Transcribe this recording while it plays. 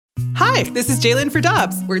Hi, this is Jalen for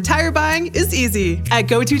Dobbs, where tire buying is easy. At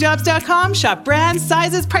GoToDobbs.com, shop brands,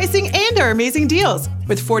 sizes, pricing, and our amazing deals.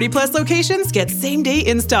 With 40 plus locations, get same-day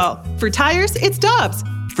install. For tires, it's Dobbs.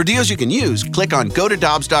 For deals you can use, click on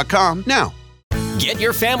GoToDobbs.com now. Get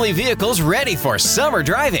your family vehicles ready for summer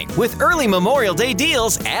driving with early Memorial Day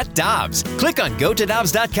deals at Dobbs. Click on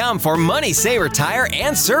GoToDobbs.com for money saver tire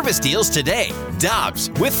and service deals today. Dobbs,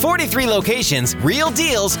 with 43 locations, real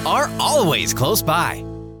deals are always close by.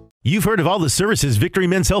 You've heard of all the services Victory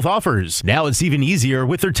Men's Health offers. Now it's even easier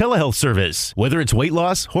with their telehealth service. Whether it's weight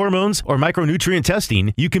loss, hormones, or micronutrient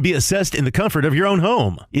testing, you can be assessed in the comfort of your own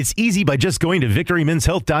home. It's easy by just going to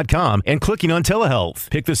victorymenshealth.com and clicking on telehealth.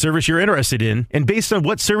 Pick the service you're interested in, and based on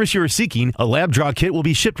what service you are seeking, a lab draw kit will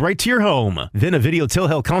be shipped right to your home. Then a video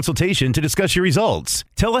telehealth consultation to discuss your results.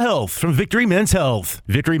 Telehealth from Victory Men's Health.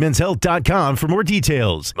 victorymenshealth.com for more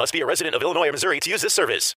details. Must be a resident of Illinois or Missouri to use this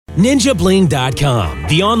service. NinjaBling.com,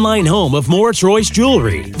 the online home of Moritz Royce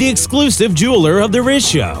Jewelry, the exclusive jeweler of the Riz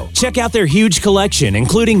Show. Check out their huge collection,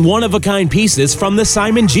 including one-of-a-kind pieces from the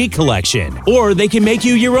Simon G collection. Or they can make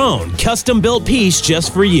you your own custom-built piece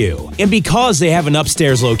just for you. And because they have an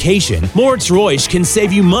upstairs location, Moritz Royce can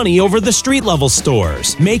save you money over the street-level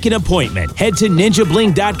stores. Make an appointment. Head to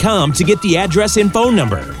NinjaBling.com to get the address and phone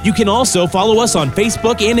number. You can also follow us on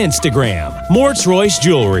Facebook and Instagram. Moritz Royce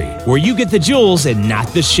Jewelry, where you get the jewels and not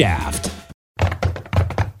the shaft.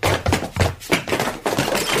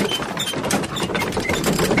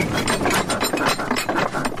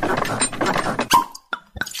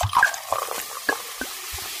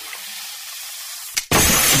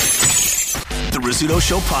 Rizzuto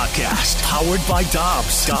Show podcast, powered by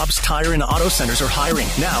Dobbs. Dobbs Tire and Auto Centers are hiring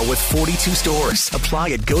now with 42 stores. Apply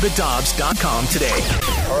at GoToDobbs.com today.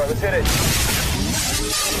 All right, let's hit it.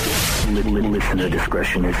 Listener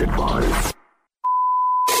discretion is advised.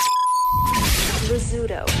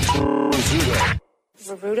 Rizzuto.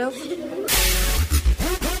 Rizzuto.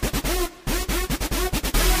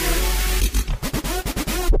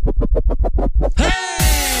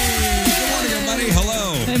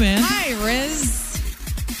 Hello. Hey, man. Hi, Riz.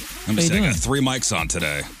 I'm just saying, I I got 3 mics on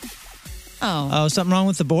today. Oh, something wrong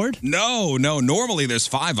with the board? No. Normally there's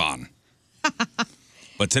 5 on.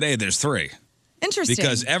 But today there's 3. Interesting.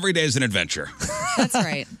 Because every day is an adventure. That's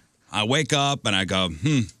right. I wake up and I go,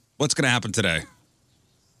 what's going to happen today?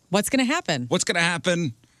 What's going to happen? What's going to happen?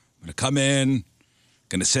 I'm going to come in,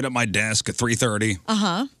 going to sit at my desk at 3:30.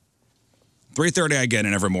 Uh-huh. 3:30 I get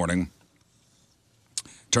in every morning.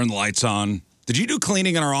 Turn the lights on. Did you do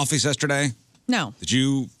cleaning in our office yesterday? No. Did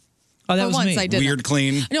you? Oh, that For was once me. I didn't. Weird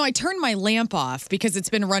clean? No, I turned my lamp off because it's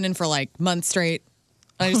been running for like months straight.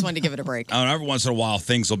 I just wanted to give it a break. Every once in a while,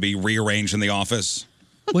 things will be rearranged in the office.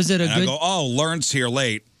 Was it a And good? I go, Learn's here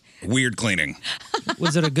late. Weird cleaning.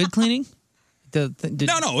 Was it a good cleaning? No,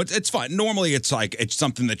 it's fine. Normally, it's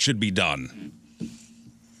something that should be done.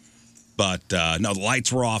 But no, the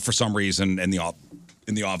lights were off for some reason in the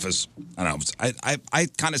office. I don't know. I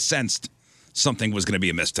kind of sensed something was going to be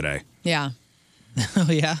amiss today. Yeah.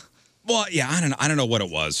 Oh yeah. Well, yeah. I don't know what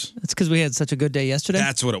it was. It's because we had such a good day yesterday.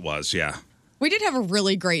 That's what it was. Yeah. We did have a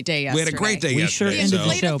really great day yesterday. We had a great day We yesterday. sure ended the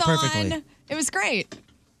Played show a thon. perfectly. It was great.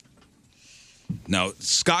 No,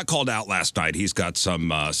 Scott called out last night. He's got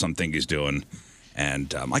something he's doing,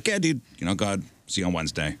 and I'm like, yeah, dude, go ahead, see you on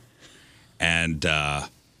Wednesday, and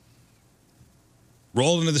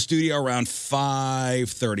rolled into the studio around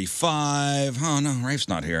 5:35. Oh no, Rafe's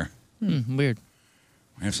not here. Weird.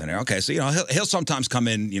 Rafe's not here. Okay, so he'll sometimes come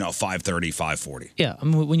in 5:30, 5:40. Yeah, I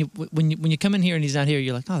mean, when you come in here and he's not here,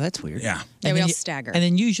 you're like, oh, that's weird. Yeah. Yeah, And we then all you- stagger. And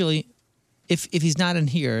then usually, if he's not in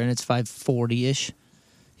here and it's 5:40ish,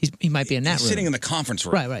 he might be in that He's room. sitting in the conference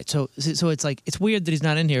room. Right. So it's like it's weird that he's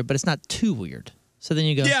not in here, but it's not too weird. So then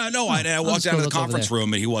you go. Yeah, no, I I'll walked just go down to the look over conference there.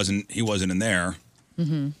 room and he wasn't in there.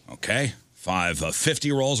 Mm-hmm. Okay,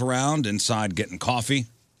 5:50 rolls around inside getting coffee.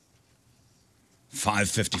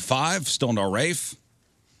 5:55, still no Rafe.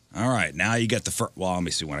 All right, now you get the first. Well, let me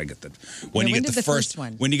see when I get the. When you when get did the the first first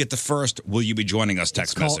one? When you get the first, will you be joining us?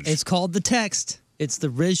 Text message. It's called the text. It's the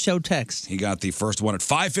Riz Show text. He got the first one at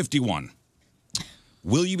 5:51.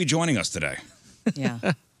 Will you be joining us today? Yeah.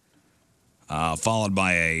 Followed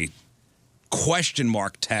by a question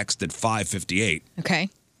mark text at 5:58. Okay.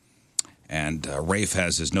 And Rafe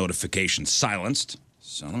has his notification silenced.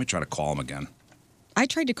 So let me try to call him again. I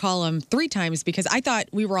tried to call him 3 times because I thought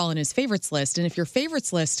we were all in his favorites list. And if your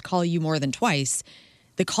favorites list call you more than twice,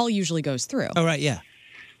 the call usually goes through. Oh, right, yeah.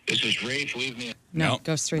 This is Rafe. Leave me. No, it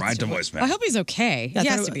goes straight right to to voicemail. Well, I hope he's okay. Yeah, he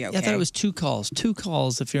I has thought to be it- okay. I thought it was 2 calls. 2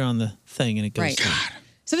 calls if you're on the thing and it goes. Right.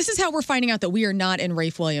 So this is how we're finding out that we are not in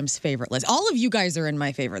Rafe Williams' favorite list. All of you guys are in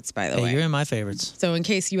my favorites, by the way. You're in my favorites. So in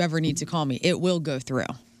case you ever need to call me, it will go through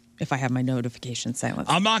if I have my notifications silenced.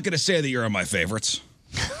 I'm not going to say that you're in my favorites.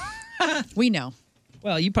 We know.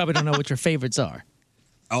 Well, you probably don't know what your favorites are.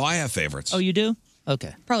 Oh, I have favorites. Oh, you do?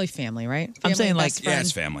 Okay. Probably family, right? I'm Family, saying best like friend. Yeah,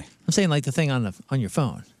 it's family. I'm saying like the thing on your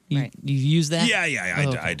phone. You use that? Yeah, Oh,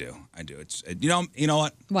 okay. I do. It's you know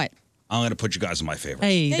what? What? I'm going to put you guys in my favorites.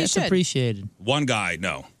 Hey, Yeah, you that's should. appreciated. One guy,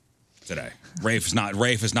 no, today. Rafe's out.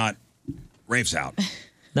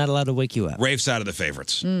 Not allowed to wake you up. Rafe's out of the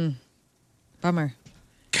favorites. Bummer.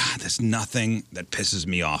 God, there's nothing that pisses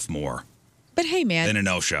me off more But hey, man. than a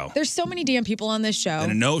no-show. There's so many damn people on this show.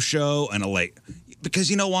 And a no-show and a late.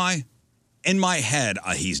 Because you know why? In my head,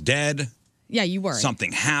 he's dead. Yeah, you were.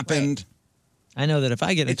 Something happened. I know that if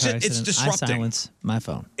I get in a car It's accident, I disrupting. silence my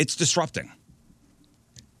phone. It's disrupting.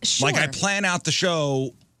 Sure. Like I plan out the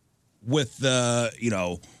show with the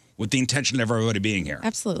intention of everybody being here.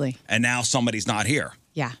 Absolutely. And now somebody's not here.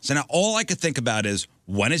 Yeah. So now all I could think about is,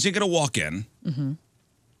 when is he going to walk in? Mm-hmm.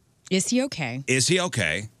 Is he okay? Is he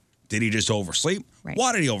okay? Did he just oversleep? Right.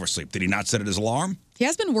 Why did he oversleep? Did he not set his alarm? He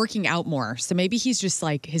has been working out more, so maybe he's just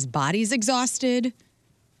like his body's exhausted.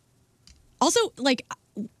 Also, like,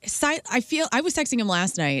 I was texting him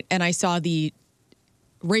last night and I saw the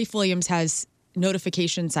Rafe Williams has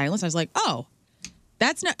notification silence. I was like, oh,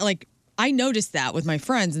 that's not like, I noticed that with my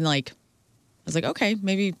friends and like, I was like, okay,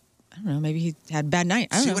 maybe, I don't know, maybe he had a bad night.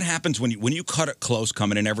 I don't See know. what happens when you cut it close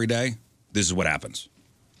coming in every day? This is what happens.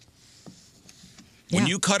 When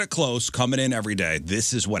you cut it close coming in every day,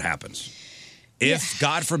 this is what happens. If,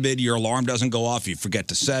 God forbid, your alarm doesn't go off, you forget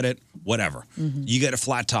to set it, whatever, you get a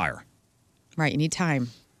flat tire. Right, you need time.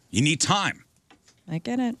 You need time, I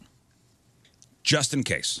get it. just in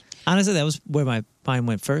case. Honestly, that was where my mind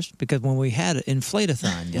went first because when we had an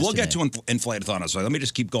inflate-a-thon yesterday. We'll get to inflate-a-thon. So let me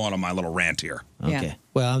just keep going on my little rant here. Okay. Yeah.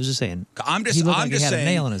 Well, I was just saying. I'm he just looked like he had saying,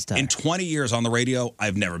 a nail in his tire. in 20 years on the radio,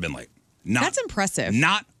 I've never been late. That's impressive.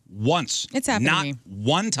 Not once. It's happened to Not me.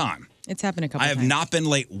 one time. It's happened a couple I have times. not been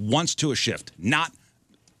late once to a shift. Not,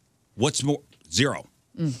 what's more, zero.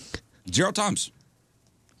 0 times.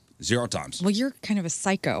 0 times. Well, you're kind of a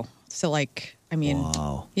psycho. So, like, I mean,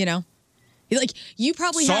 you know, like you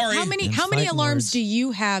probably Sorry. have how many Fighting alarms words. do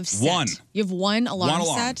you have set? One. You have one alarm, One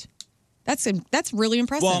alarm. set. That's really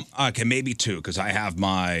impressive. Well, okay, maybe 2, because I have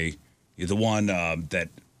the one that,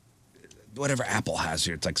 whatever Apple has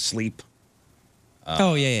here, it's like sleep.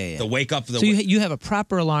 yeah. The wake up. So you have a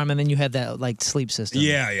proper alarm and then you have that like sleep system.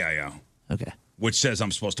 Yeah. Okay. Which says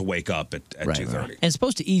I'm supposed to wake up at 2:30. Right. And it's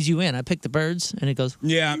supposed to ease you in. I pick the birds and it goes.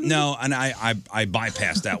 Yeah, no, and I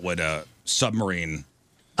bypassed that with a submarine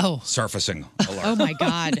surfacing alert. Oh my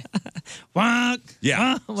God.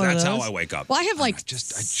 Yeah, so One of that's how those. I wake up. Well, I have And like I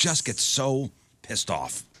just get so pissed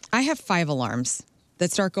off. I have 5 alarms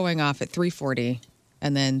that start going off at 3:40,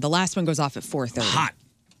 and then the last one goes off at 4:30. Hot.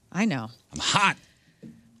 I know. I'm hot.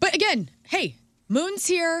 But again, hey, Moon's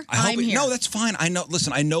here. I hope I'm here. No, that's fine. I know.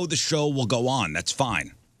 Listen, I know the show will go on. That's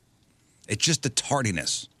fine. It's just the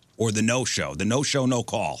tardiness or the no-show. The no-show, no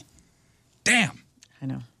call. Damn. I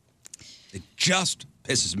know. It just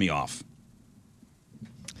pisses me off.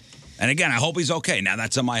 And again, I hope he's okay. Now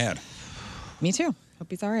that's in my head. Me too. Hope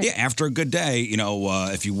he's all right. Yeah, after a good day,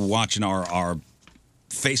 if you were watching our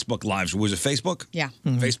Facebook lives, was it Facebook? Yeah.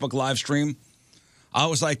 Facebook live stream. I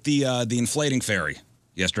was like the inflating fairy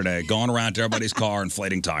yesterday, going around to everybody's car,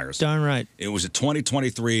 inflating tires. Darn right. It was a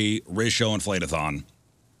 2023 Riz Show Inflate-a-thon.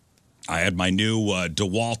 I had my new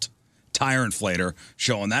DeWalt tire inflator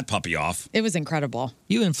showing that puppy off. It was incredible.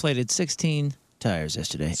 You inflated 16 tires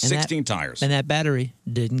yesterday. And 16 tires. And that battery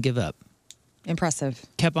didn't give up. Impressive.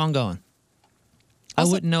 Kept on going. I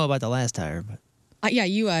wouldn't know about the last tire, but Yeah,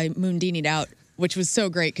 you Moondini'd out, which was so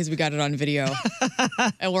great because we got it on video.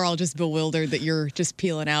 And we're all just bewildered that you're just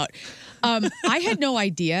peeling out. I had no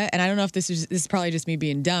idea, and I don't know if this is probably just me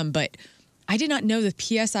being dumb, but I did not know the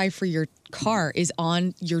PSI for your car is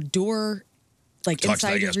on your door, like Touched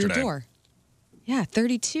that inside of your yesterday. door. Yeah,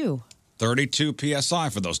 32. 32 PSI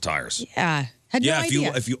for those tires. Yeah. Had no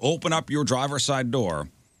idea. if you open up your driver's side door,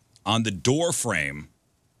 on the door frame,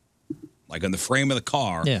 like on the frame of the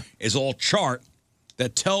car, is a little chart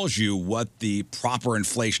that tells you what the proper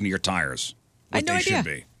inflation of your tires, I what had no they idea. should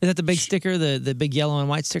be. is that the big sticker, the big yellow and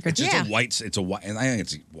white sticker? It's just a white. It's a white. And I think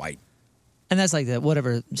it's white. And that's like the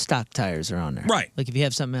whatever stock tires are on there. Right. Like if you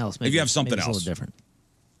have something else, maybe If you have something maybe it's a else. little different.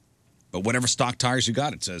 But whatever stock tires you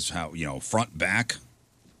got, it says how front, back.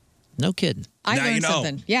 No kidding. I Now learned you know.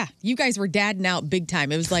 something. Yeah, you guys were dadding out big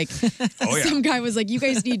time. It was like Oh, yeah. some guy was like, "You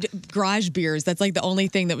guys need garage beers." That's like the only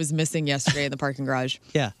thing that was missing yesterday in the parking garage.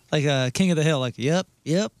 Yeah, like King of the Hill. Like, yep.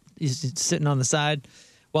 He's just sitting on the side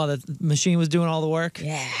while the machine was doing all the work.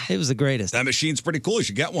 Yeah. It was the greatest. That machine's pretty cool. You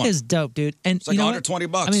should get one. It's dope, dude. And It's like you know what?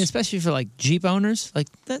 $120. I mean, especially for like Jeep owners, like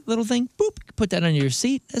that little thing, boop, put that under your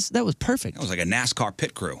seat. That was perfect. That was like a NASCAR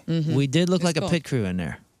pit crew. We did look like cool. a pit crew in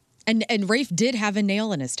there. And Rafe did have a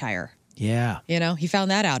nail in his tire. Yeah. You know, he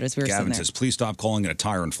found that out as we were Gavin sitting there. says, please stop calling it a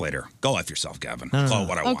tire inflator. Go F yourself, Gavin. No, no, Call no. it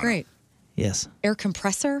what I Oh, want. great. Yes. Air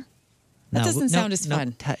compressor? That No, doesn't no, sound as no,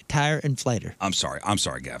 fun. Tire inflator. I'm sorry,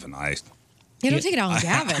 Gavin. Yeah, don't take it out on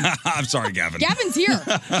Gavin. I'm sorry, Gavin. Gavin's here.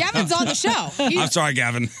 Gavin's on the show. I'm sorry,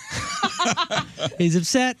 Gavin. He's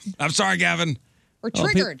upset. I'm sorry, Gavin. We're Oh,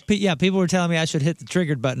 triggered. people were telling me I should hit the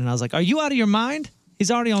triggered button, and I was like, "Are you out of your mind?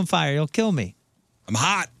 He's already on fire. He'll kill me." I'm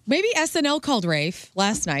hot. Maybe SNL called Rafe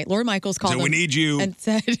last night. Lord Michaels called So him. we need you. And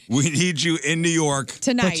said, We need you in New York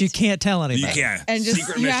tonight. But you can't tell anybody. You can't. And just,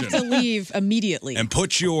 Secret you mission. have to leave immediately. And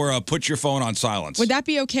put your phone on silence. Would that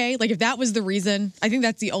be okay? Like, if that was the reason, I think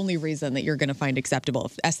that's the only reason that you're going to find acceptable.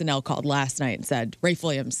 If SNL called last night and said, Rafe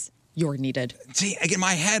Williams, you're needed. See, in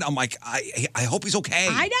my head, I'm like, I hope he's okay.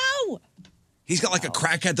 I know. He's got like a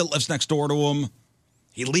crackhead that lives next door to him.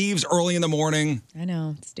 He leaves early in the morning. I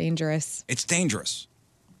know. It's dangerous. It's dangerous.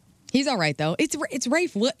 He's all right, though. It's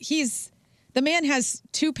Rafe. The man has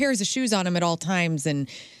 2 pairs of shoes on him at all times and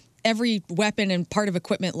every weapon and part of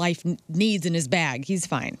equipment life needs in his bag. He's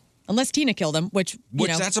fine. Unless Tina killed him, which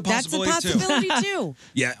That's a possibility, too.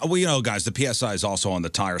 Yeah, well, guys, the PSI is also on the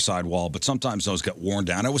tire sidewall, but sometimes those get worn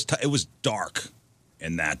down. It was dark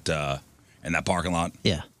in that parking lot.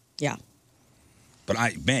 Yeah. Yeah. But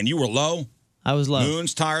you were low. I was low.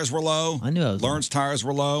 Moon's tires were low. I knew I was Lauren's tires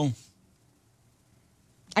were low.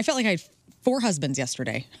 I felt like I had 4 husbands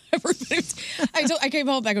yesterday. I came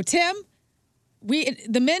home. I go, Tim,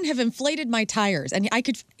 the men have inflated my tires, and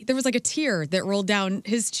there was like a tear that rolled down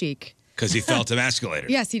his cheek Because he felt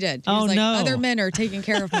emasculated. Yes, he did. He Oh, was like, no. other men are taking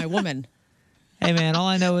care of my woman. Hey, man, all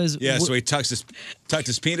I know is... Yeah, so he tucked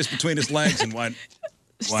his penis between his legs and went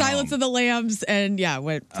Silence home. of the Lambs, and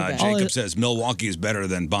went to bed. Jacob says Milwaukee is better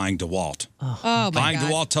than buying DeWalt. Oh, my Buying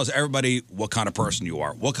God. DeWalt tells everybody what kind of person you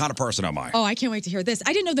are. What kind of person am I? Oh, I can't wait to hear this.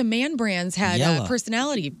 I didn't know the man brands had Yellow.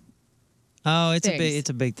 personality. Oh, it's things.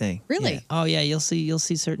 a big thing. Really? Yeah. Oh yeah, you'll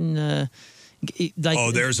see certain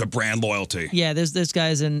there's a brand loyalty. Yeah, there's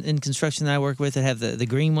guys in construction that I work with that have the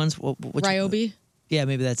green ones. Ryobi? Yeah,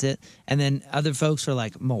 maybe that's it. And then other folks are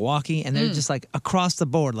like Milwaukee, and they're just like across the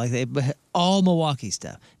board, like they all Milwaukee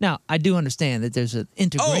stuff. Now, I do understand that there's an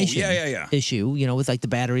integration yeah. issue, with like the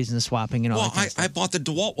batteries and the swapping and all that kind of stuff. I bought the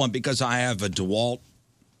DeWalt one because I have a DeWalt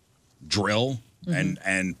drill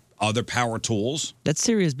and other power tools. That's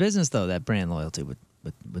serious business, though. That brand loyalty with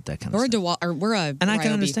that kind of We're stuff. a DeWalt, or we're a And I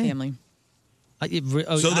can Ryobi understand. family.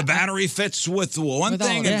 So the battery fits with one With all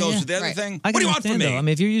thing of and it. goes Yeah, to the other right. thing. I What can do you want from understand, me? though. I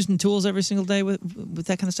mean, if you're using tools every single day with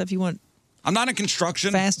that kind of stuff, you want I'm not in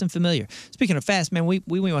construction. fast and familiar. Speaking of fast, man, we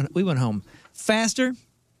went home faster,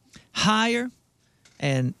 higher,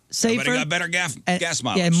 and safer. Everybody got better gas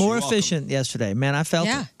mileage. Yeah, and more You're welcome. efficient yesterday. Man, I felt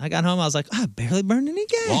Yeah. it. I got home, I was like, I barely burned any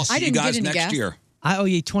gas. Well, see you didn't get guys any next gas. year. I owe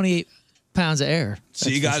you 28 pounds of air.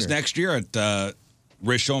 See you That's for guys sure. next year at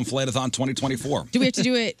Riz Show Inflatathon 2024. Do we have to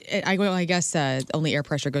do it? I guess only air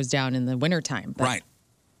pressure goes down in the wintertime. But, Right.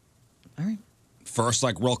 All right. First,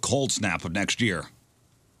 real cold snap of next year.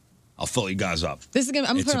 I'll fill you guys up. This is gonna.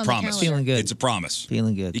 I'm It's putting a on promise. the calendar. Feeling good. It's a promise.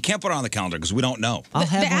 Feeling good. You can't put it on the calendar because we don't know. I'll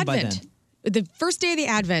have the one by Advent. then. The first day of the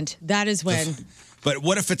Advent. That is when. But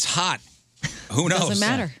what if it's hot? Who knows? Doesn't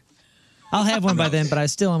matter. I'll have one by then, but I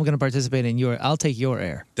still am going to participate in I'll take your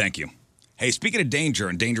air. Thank you. Hey, speaking of danger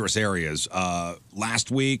and dangerous areas, last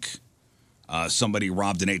week somebody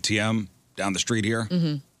robbed an ATM down the street here.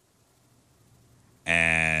 Mm-hmm.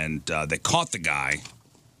 And they caught the guy,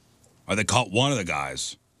 or they caught one of the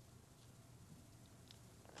guys.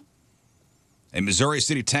 A Missouri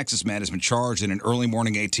City, Texas man has been charged in an early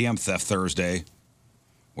morning ATM theft Thursday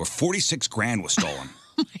where 46 grand was stolen.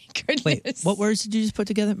 Goodness. Wait, what words did you just put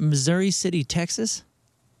together? Missouri City, Texas?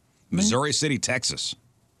 Missouri City, Texas.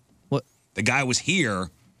 What? The guy was here,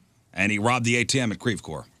 and he robbed the ATM at Creve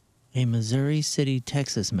Coeur. A Missouri City,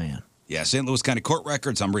 Texas man. Yeah, St. Louis County Court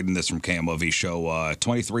Records. I'm reading this from KMOV Show.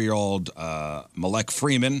 23-year-old Malek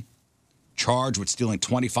Freeman charged with stealing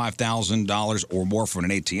 $25,000 or more from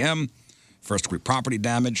an ATM. First-degree property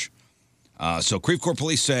damage. So Creve Coeur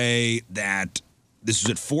police say that this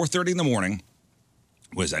was at 4:30 in the morning.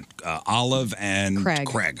 Was that Olive and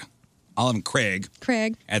Craig. Olive and Craig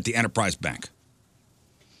Craig. at the Enterprise Bank.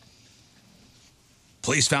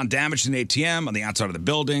 Police found damage in the ATM on the outside of the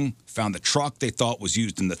building, found the truck they thought was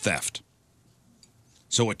used in the theft.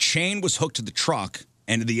 So a chain was hooked to the truck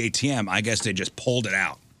and to the ATM. I guess they just pulled it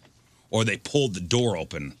out, or they pulled the door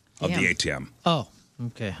open of the ATM. Oh,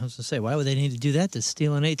 okay. I was going to say, why would they need to do that to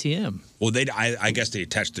steal an ATM? Well, I guess they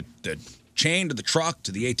attached the chain to the truck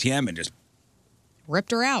to the ATM and just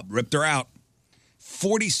ripped her out.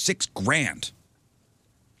 46 grand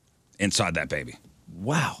inside that baby.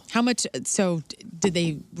 Wow. How much? So, did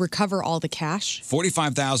they recover all the cash?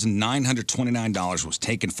 $45,929 was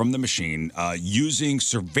taken from the machine. Using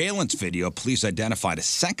surveillance video, police identified a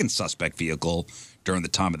second suspect vehicle during the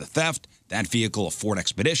time of the theft. That vehicle, a Ford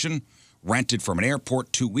Expedition, rented from an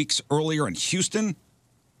airport 2 weeks earlier in Houston.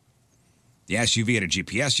 The SUV had a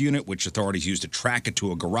GPS unit, which authorities used to track it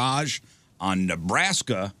to a garage on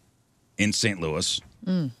Nebraska in St. Louis.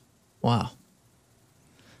 Wow.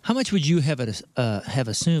 How much would you have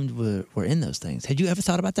assumed were in those things? Had you ever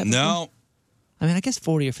thought about that before? No. I mean, I guess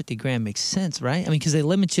 40 or 50 grand makes sense, right? I mean, because they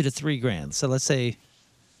limit you to 3 grand. So let's say,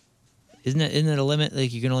 isn't it a limit?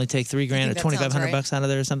 Like you can only take 3 grand or $2,500 out of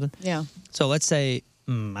there or something? Yeah. So let's say,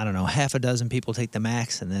 I don't know, half a dozen people take the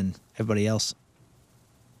max and then everybody else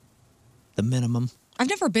the minimum. I've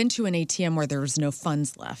never been to an ATM where there's no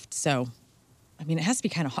funds left. So, I mean, it has to be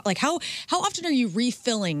kind of hard. Like, how often are you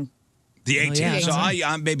refilling the ATM? So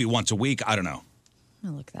I maybe once a week. I don't know.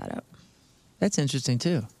 I'll look that up. That's interesting,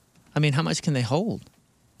 too. I mean, how much can they hold?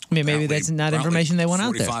 I mean, maybe that's not information they want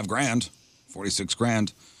out there. 45 grand, 46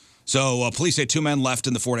 grand. So police say 2 men left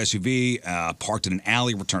in the Ford SUV, parked in an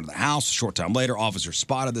alley, returned to the house. A short time later, officers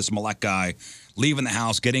spotted this Malek guy leaving the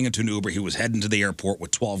house, getting into an Uber. He was heading to the airport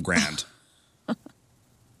with 12 grand.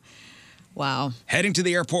 Wow. Heading to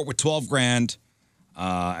the airport with 12 grand,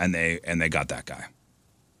 and they got that guy.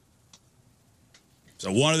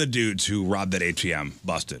 So one of the dudes who robbed that ATM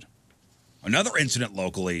busted. Another incident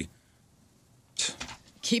locally.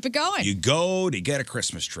 Keep it going. You go to get a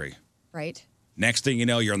Christmas tree. Right. Next thing you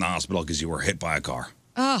know, you're in the hospital because you were hit by a car.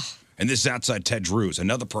 Ugh. And this is outside Ted Drew's.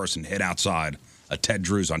 Another person hit outside a Ted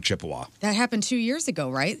Drew's on Chippewa. That happened 2 years ago,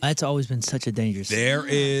 right? That's always been such a dangerous There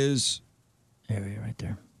is area right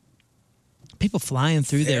there. People flying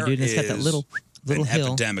through there, dude. And it's got that little an hill.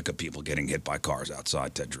 epidemic of people getting hit by cars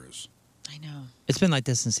outside Ted Drew's. I know. It's been like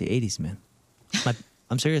this since the 80s, man.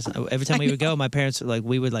 I'm serious. Every time we would go, my parents were like,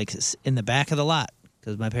 we would like in the back of the lot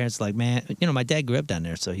because my parents were like, man, you know, my dad grew up down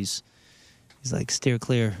there, so he's like, steer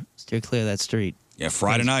clear of that street. Yeah,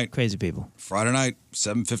 Friday night. Crazy people. Friday night,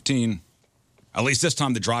 7:15. At least this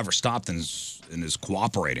time the driver stopped and is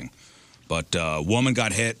cooperating. But a woman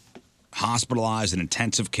got hit, hospitalized in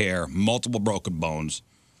intensive care, multiple broken bones.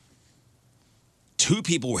 2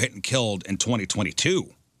 people were hit and killed in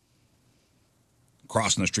 2022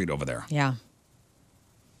 crossing the street over there. Yeah.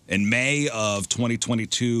 In May of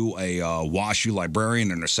 2022, a WashU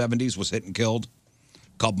librarian in her 70s was hit and killed.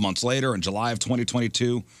 A couple months later, in July of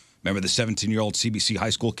 2022, remember the 17-year-old CBC high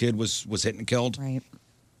school kid was hit and killed? Right.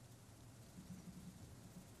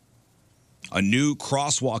 A new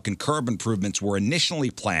crosswalk and curb improvements were initially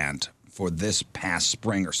planned for this past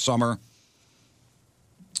spring or summer.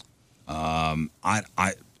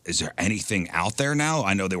 Is there anything out there now?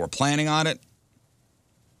 I know they were planning on it.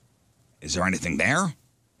 Is there anything there?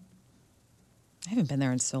 I haven't been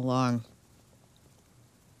there in so long.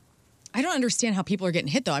 I don't understand how people are getting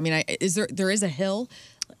hit, though. I mean, there is a hill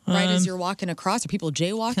right as you're walking across? Are people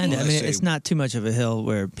jaywalking? Kinda. I mean, it's not too much of a hill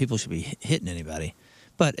where people should be hitting anybody.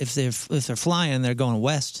 But if they're flying and they're going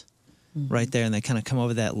west, right there, and they kind of come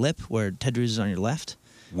over that lip where Ted Drew's is on your left.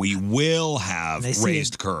 We will have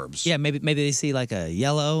raised curbs. Yeah, maybe they see like a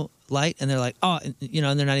yellow light and they're like, oh, you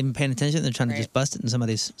know, and they're not even paying attention. They're trying to just bust it and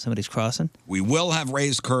somebody's crossing. We will have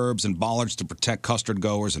raised curbs and bollards to protect custard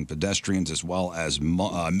goers and pedestrians, as well as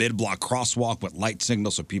mid-block crosswalk with light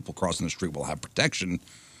signals, so people crossing the street will have protection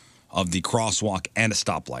of the crosswalk and a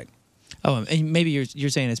stoplight. Oh, and maybe you're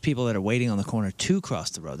saying it's people that are waiting on the corner to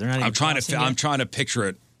cross the road. They're not even I'm trying to picture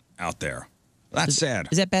it out there. That's sad.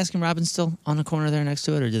 Is that Baskin Robbins still on the corner there next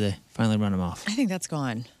to it, or did they finally run them off? I think that's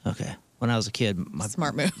gone. Okay. When I was a kid,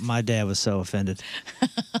 smart move. My dad was so offended.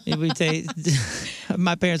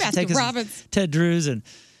 My parents would take us to Ted Drew's, and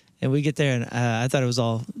we get there, and I thought it was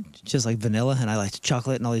all just like vanilla, and I liked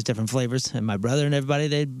chocolate and all these different flavors. And my brother and everybody,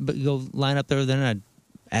 they'd go line up there, and I'd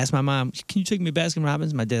ask my mom, "Can you take me to Baskin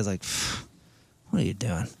Robbins?" My dad's like, "What are you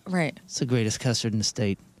doing?" Right. It's the greatest custard in the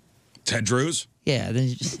state. Ted Drew's? Yeah.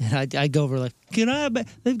 Then I go over like, "Can I?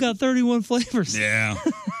 They've got 31 flavors." Yeah.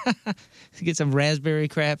 Get some raspberry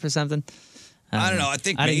crap or something. I don't know. I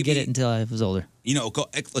think I didn't get it until I was older. You know,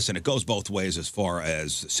 listen, it goes both ways as far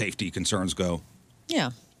as safety concerns go. Yeah.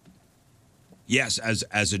 yes,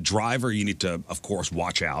 as a driver, you need to, of course,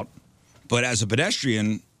 watch out. But as a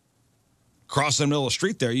pedestrian, crossing the middle of the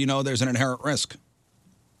street there, there's an inherent risk.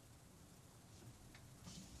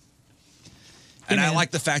 And I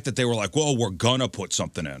like the fact that they were like, "Whoa, we're gonna put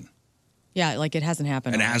something in." Yeah, like it hasn't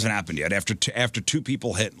happened. And it hasn't happened yet. After two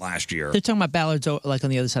people hit last year. They're talking about ballards like on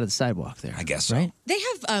the other side of the sidewalk there. I guess so. Right? They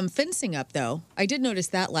have fencing up though. I did notice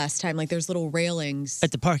that last time. Like there's little railings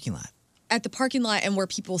At the parking lot. at the parking lot and where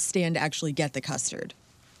people stand to actually get the custard.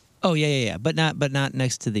 Oh yeah. But not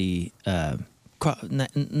next to the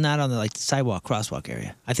not on the like sidewalk crosswalk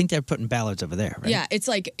area. I think they're putting ballards over there, right? Yeah, it's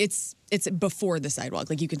like it's before the sidewalk.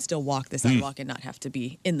 Like you can still walk the sidewalk and not have to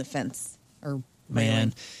be in the fence or railing.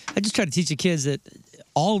 Man, I just try to teach the kids that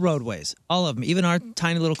all roadways, all of them, even our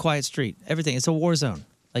tiny little quiet street, everything, it's a war zone.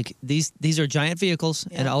 Like these are giant vehicles,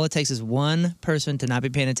 and all it takes is one person to not be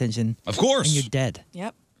paying attention. Of course. And you're dead.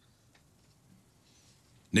 Yep.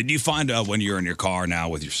 Did you find out when you're in your car now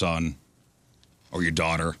with your son or your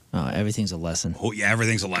daughter? Oh, everything's a lesson. Oh, yeah,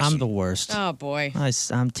 everything's a lesson. I'm the worst. Oh boy.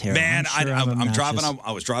 I'm terrible. Man, I'm driving. obnoxious.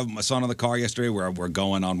 I was driving my son in the car yesterday. We're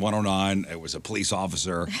going on 109. It was a police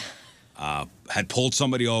officer had pulled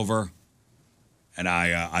somebody over, and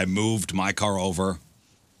I moved my car over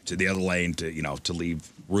to the other lane to leave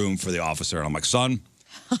room for the officer. And I'm like, son,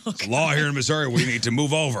 it's law here in Missouri. We need to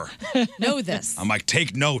move over. Know this. I'm like,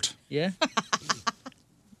 take note. Yeah.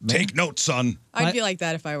 Take note, son. I'd be like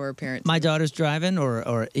that if I were a parent. My daughter's driving,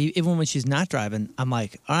 or even when she's not driving, I'm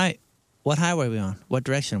like, all right, what highway are we on? What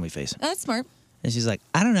direction are we facing? Oh, that's smart. And she's like,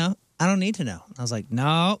 I don't know. I don't need to know. I was like,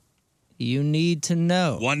 no, you need to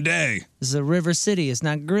know. One day. This is a river city. It's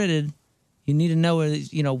not gridded. You need to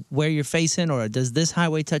know where you're facing, or does this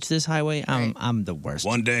highway touch this highway? I'm the worst.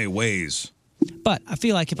 One day, Waze. But I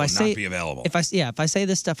feel like if I say not be available. if I say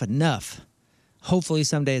this stuff enough, hopefully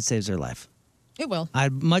someday it saves their life. It will.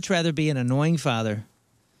 I'd much rather be an annoying father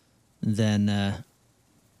than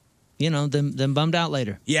than bummed out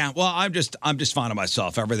later. Yeah, well, I'm just fond of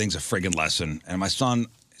myself. Everything's a friggin' lesson, and my son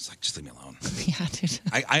is like, just leave me alone. Yeah, dude.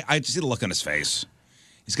 I just see the look on his face.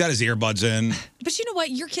 He's got his earbuds in. But you know what?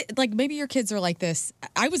 Your kid, like maybe your kids are like this.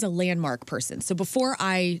 I was a landmark person, so before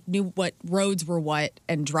I knew what roads were what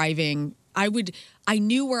and driving, I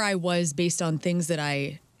knew where I was based on things that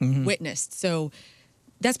I witnessed. So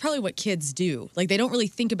that's probably what kids do. Like they don't really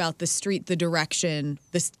think about the street, the direction,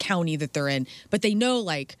 this county that they're in, but they know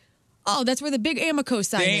like, oh, that's where the big Amoco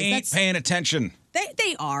sign They is. ain't paying attention.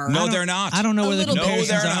 They are. No, they're not. I don't know where the comparisons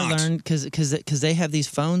they're are not. learned because they have these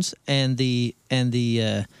phones and the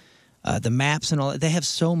maps and all that. They have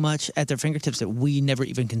so much at their fingertips that we never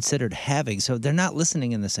even considered having. So they're not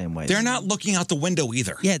listening in the same way. They're not looking out the window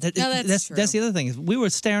either. Yeah, that's the other thing. Is we were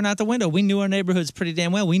staring out the window. We knew our neighborhoods pretty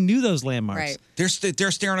damn well. We knew those landmarks. Right.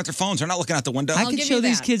 They're staring at their phones. They're not looking out the window. I could show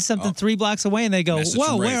these kids something 3 blocks away, and they go, Message "Whoa,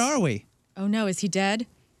 from where Rafe. are we?" Oh no, is he dead?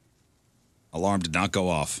 Alarm did not go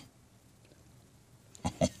off.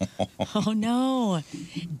 Oh no,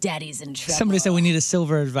 Daddy's in trouble. Somebody said we need a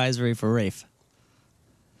silver advisory for Rafe.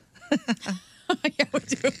 Yeah, we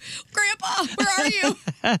do. Grandpa, where are you?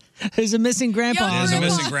 There's a missing grandpa. There's a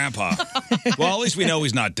missing grandpa. Well, at least we know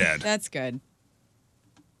he's not dead. That's good.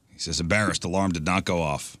 He says, embarrassed. Alarm did not go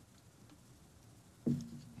off.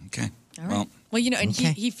 Okay. All right. Well, and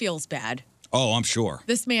he feels bad. Oh, I'm sure.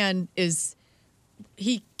 This man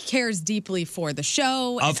he cares deeply for the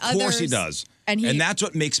show. And Of course he others. does. And that's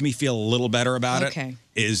what makes me feel a little better about Okay.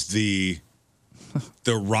 it, is the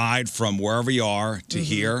ride from wherever you are to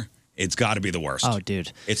here. It's got to be the worst. Oh,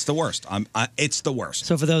 dude. It's the worst. It's the worst.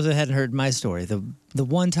 So for those that hadn't heard my story, the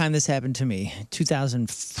one time this happened to me,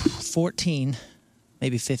 2014,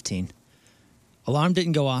 maybe 15, alarm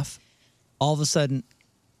didn't go off. All of a sudden,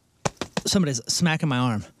 somebody's smacking my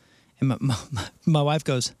arm, and my wife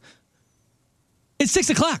goes, "It's 6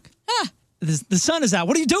 o'clock. The sun is out.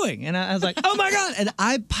 What are you doing?" And I was like, "Oh my God!" And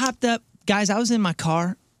I popped up, guys. I was in my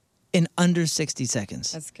car in under 60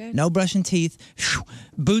 seconds. That's good. No brushing teeth,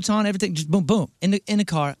 boots on, everything, just boom, boom. In the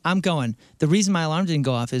car, I'm going. The reason my alarm didn't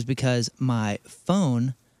go off is because my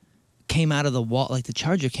phone came out of the wall, like the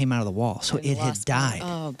charger came out of the wall, so it had died.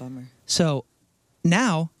 Oh, bummer. So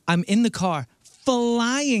now I'm in the car,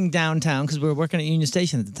 flying downtown because we were working at Union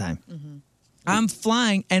Station at the time. I'm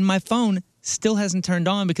flying, and my phone still hasn't turned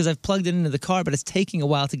on because I've plugged it into the car, but it's taking a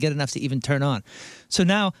while to get enough to even turn on. So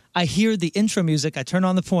now I hear the intro music. I turn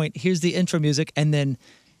on the point. Here's the intro music, and then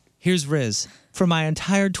here's Riz for my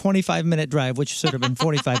entire 25-minute drive, which should have been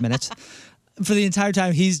 45 minutes. For the entire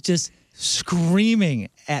time, he's just screaming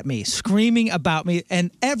at me, screaming about me. And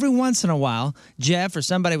every once in a while, Jeff or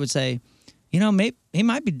somebody would say, maybe he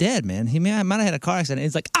might be dead, man. He might have had a car accident.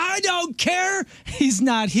 He's like, I don't care. He's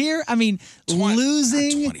not here. I mean,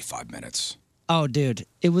 losing 25 minutes. Oh, dude,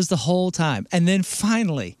 it was the whole time. And then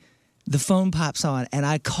finally, the phone pops on, and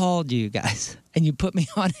I called you guys, and you put me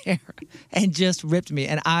on air and just ripped me,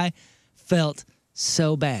 and I felt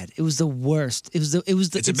so bad. It was the worst. It's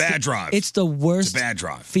a bad drive. It's the worst. It's a bad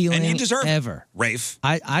drive. Feeling and you deserve ever. It, Rafe.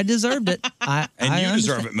 I deserved it. You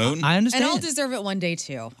deserve it, Moon. I understand. And I'll deserve it one day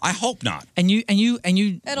too. I hope not. And you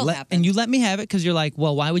It'll happen. And you let me have it because you're like,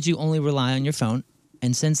 well, why would you only rely on your phone?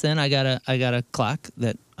 And since then, I got a clock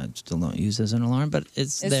that I still don't use as an alarm, but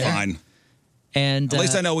it's there. Fine. And at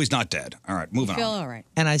least I know he's not dead. All right, moving Feel on. all right.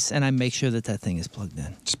 And I make sure that thing is plugged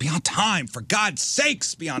in. Just be on time, for God's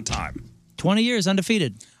sakes, be on time. 20 years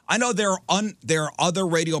undefeated. I know there are other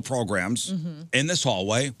radio programs in this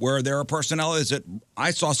hallway where there are personalities that I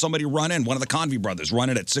saw somebody run in, one of the Convey brothers run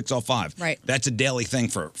in at 6:05. Right. That's a daily thing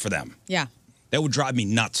for them. Yeah. That would drive me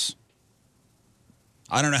nuts.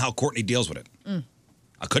 I don't know how Courtney deals with it.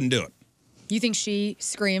 I couldn't do it. You think she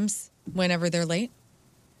screams whenever they're late?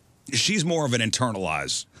 She's more of an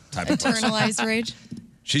internalized type of person. Internalized rage?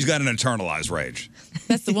 She's got an internalized rage.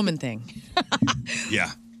 That's the woman thing.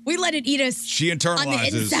 Yeah. We let it eat us She internalizes. on the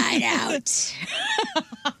inside out.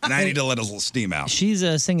 And I need to let a little steam out. She's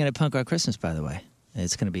singing at Punk Rock Christmas, by the way.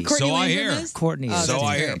 It's going to be. Courtney So I hear. is? Courtney. Oh, is. so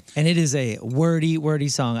I hear. And it is a wordy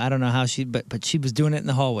song. I don't know how but she was doing it in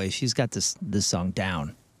the hallway. She's got this song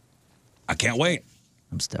down. I can't wait.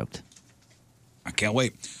 I'm stoked. I can't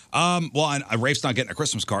wait. Rafe's not getting a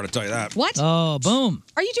Christmas card, I'll tell you that. What? Oh, boom.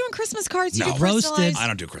 Are you doing Christmas cards? You No. do personalized? I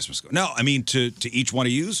don't do Christmas cards. No, I mean to each one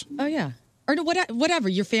of yous. Oh, yeah. Or whatever.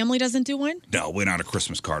 Your family doesn't do one? No, we're not a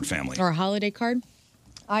Christmas card family. Or a holiday card?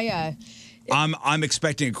 I'm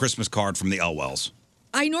expecting a Christmas card from the Elwells.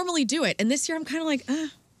 I normally do it. And this year I'm kind of like, I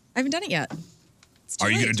haven't done it yet. Are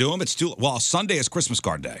you going to do them? It's too well. Sunday is Christmas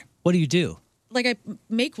card day. What do you do? Like I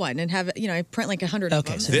make one and have it, I print like 100 of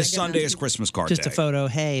them. So this Sunday is Christmas card day. Just a photo,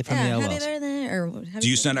 hey, from the happy Elwells. birthday, or Do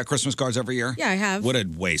you send out Christmas cards every year? Yeah, I have. What a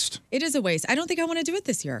waste. It is a waste. I don't think I want to do it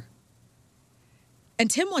this year. And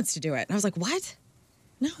Tim wants to do it. And I was like, what?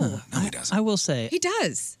 No. No, he doesn't. I will say. He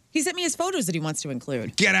does. He sent me his photos that he wants to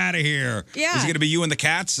include. Get out of here. Yeah. Is it going to be you and the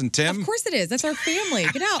cats and Tim? Of course it is. That's our family.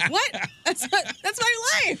 Get out. What? That's my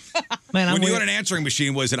life. Man, when you had an answering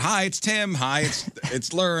machine, was it hi, it's Tim, hi,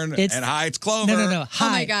 it's Learn, It's- and hi, it's Clover? No. Hi.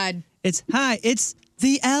 Oh my God. It's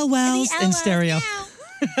the Elwells in stereo.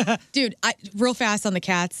 Dude, real fast on the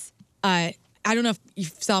cats. I don't know if you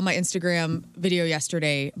saw my Instagram video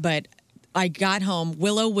yesterday, but I got home.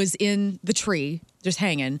 Willow was in the tree, just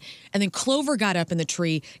hanging. And then Clover got up in the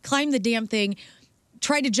tree, climbed the damn thing,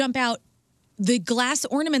 tried to jump out. The glass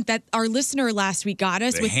ornament that our listener last week got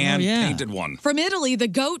us The with hand-painted one. from Italy, the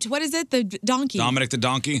goat, what is it? The donkey. Dominic the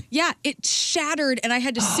donkey? Yeah, it shattered, and I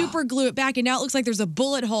had to super glue it back, and now it looks like there's a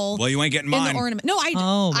bullet hole. Well, you ain't getting in mine. the ornament. No,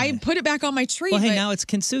 I put it back on my tree. Well, hey, but now it's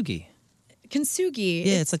kintsugi. Kintsugi.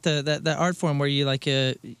 Yeah, it's like the art form where you like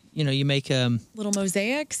you make little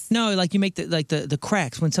mosaics. No, like you make the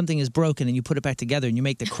cracks when something is broken and you put it back together and you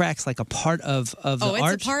make the cracks like a part of the Oh, it's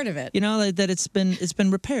art. a part of it. You know, like that it's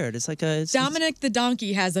been repaired. It's like a Dominic the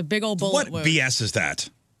donkey has a big old bullet What wound. BS is that?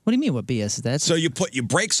 What do you mean? What BS is that? So you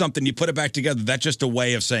break something, you put it back together. That's just a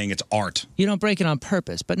way of saying it's art. You don't break it on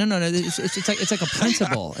purpose, but no. It's like a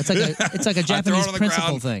principle. It's like a I Japanese throw it on the principle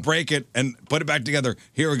ground, thing. break it, and put it back together.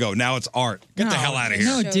 Here we go. Now it's art. Get the hell out of here.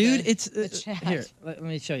 No, Show dude, the- it's the chat. here. Let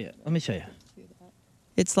me show you.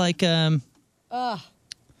 It's like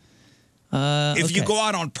If you okay. go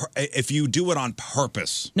out if you do it on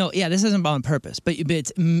purpose. No, yeah, this isn't on purpose, but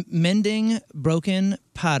it's mending broken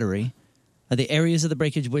pottery, the areas of the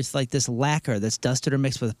breakage with like this lacquer that's dusted or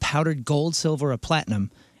mixed with powdered gold, silver, or platinum,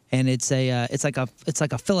 and it's like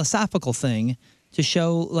a philosophical thing to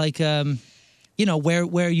show like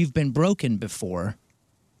where you've been broken before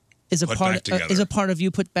is a Put part back together. is a part of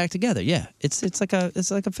you put back together. Yeah, it's like a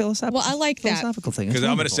philosophical. Well, I like that. philosophical thing. It's Because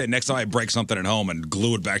I'm going to wonderful. say next time I break something at home and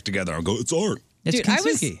glue it back together, I'll go, it's art. It's Dude,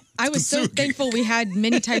 kintsugi. I was so kintsugi. thankful we had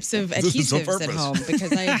many types of This is on adhesives at purpose. home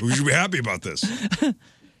because I We should be happy about this.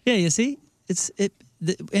 Yeah, you see,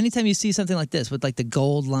 anytime you see something like this with like the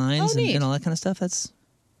gold lines Oh, neat. and all that kind of stuff,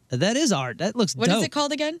 that is art. That looks what dope. is it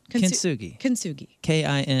called again? Kintsugi. Kintsugi.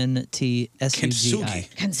 Kintsugi.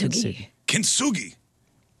 Kintsugi. Kintsugi.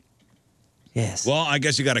 Yes. Well, I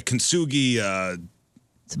guess you got a kintsugi.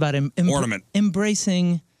 It's about ornament.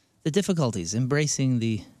 embracing the difficulties, embracing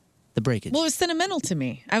the the breakage. Well, it was sentimental to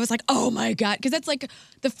me. I was like, oh my God. Because that's like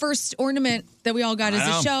the first ornament that we all got as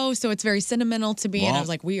a show. So it's very sentimental to me. And I was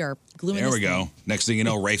like, we are gluing There this we go. Next thing you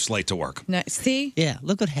know, Rafe's late to work. See? Yeah,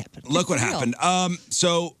 look what happened. Look what It's real. happened.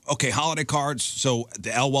 So, okay, holiday cards. So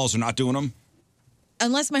the Elwells are not doing them?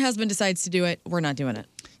 Unless my husband decides to do it, we're not doing it.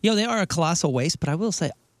 They are a colossal waste, but I will say,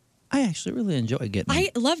 I actually really enjoy getting them. I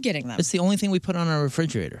love getting them. It's the only thing we put on our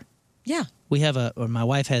refrigerator. Yeah. We have or my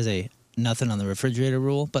wife has a nothing on the refrigerator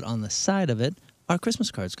rule, but on the side of it, our Christmas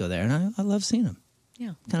cards go there, and I love seeing them.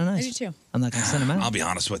 Yeah. Kind of nice. I do too. I'm not going to send them out. I'll be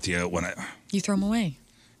honest with you. You throw them away.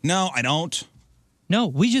 No, I don't. No,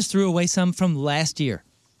 we just threw away some from last year.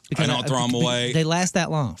 I don't throw them away. They last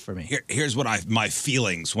that long for me. Here's what my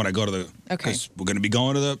feelings when I go to the. Okay. Because we're going to be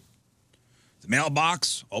going to the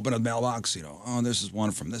mailbox. Open up the mailbox. This is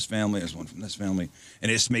one from this family. There's one from this family,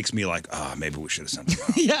 and it just makes me like, maybe we should have sent them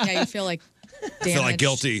out. Yeah, you feel like I feel like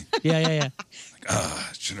guilty. Yeah.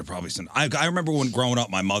 Should have probably sent. I remember when growing up,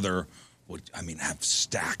 my mother would, have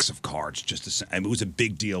stacks of cards just to send. It was a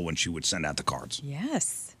big deal when she would send out the cards.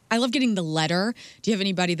 Yes. I love getting the letter. Do you have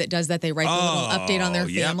anybody that does that? They write the little update on their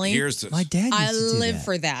family. Here's this. My dad used I to do live that.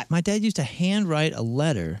 for that. My dad used to handwrite a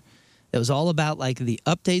letter that was all about like the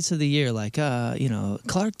updates of the year, like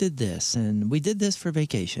Clark did this and we did this for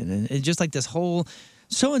vacation, and it's just like this whole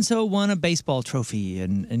so and so won a baseball trophy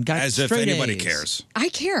and got As if straight anybody A's. cares. I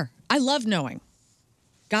care. I love knowing.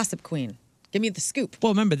 Gossip queen. Give me the scoop.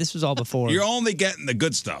 Well, remember this was all before. You're only getting the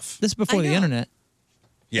good stuff. This is before I the know. internet.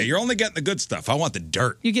 Yeah, you're only getting the good stuff. I want the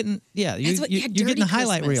dirt. You're getting That's what- you're getting dirty the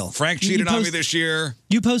highlight Christmas. reel. Frank You cheated on me post- this year.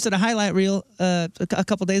 You posted a highlight reel a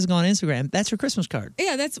couple days ago on Instagram. That's your Christmas card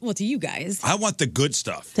Yeah, that's to you guys. I want the good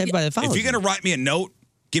stuff. to everybody that follows. If you're going you. to write me a note,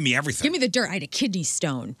 give me everything. Give me the dirt. I had a kidney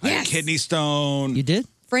stone. I had Yes. a kidney stone. You did?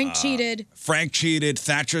 Frank cheated, Frank cheated.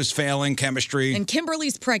 Thatcher's failing chemistry. and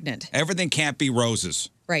Kimberly's pregnant. Everything can't be roses.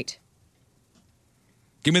 Right.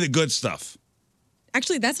 Give me the good stuff.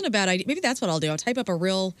 Actually, that's not a bad idea. Maybe that's what I'll do. I'll type up a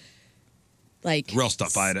real, Real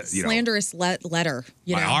stuff. slanderous letter.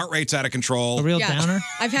 My heart rate's out of control. A real downer?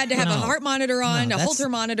 I've had to have No. a heart monitor on, No, a that's- Holter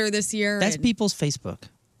monitor this year. That's and people's Facebook.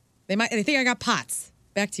 They think I got POTS.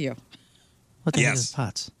 Back to you. What the heck Yes. is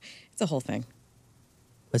POTS? It's a whole thing.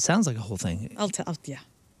 It sounds like a whole thing. Yeah.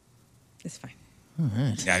 It's fine. All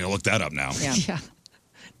right. Yeah, I gotta look that up now. Yeah. Yeah.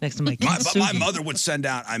 Next to my But my mother would send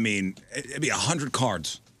out, it'd be 100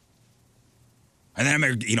 cards. And then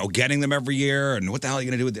I'm, getting them every year. And what the hell are you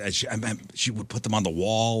going to do with that? She would put them on the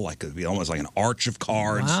wall, like it'd be almost like an arch of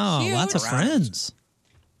cards. Wow, Cute. lots of friends.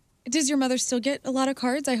 Does your mother still get a lot of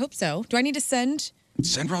cards? I hope so. Do I need to send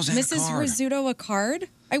Send Roseanne a Mrs. card. Rizzuto a card?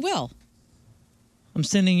 I will. I'm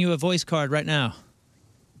sending you a voice card right now.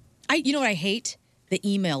 You know what I hate? The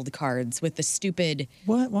emailed cards with the stupid.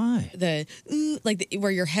 What? Why?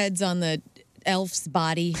 Where your head's on the elf's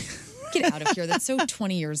body. Get out of here. That's so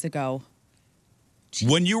 20 years ago.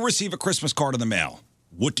 When you receive a Christmas card in the mail,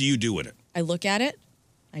 what do you do with it? I look at it,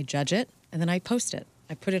 I judge it, and then I post it.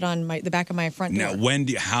 I put it on the back of my front door.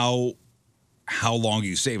 Now, how long are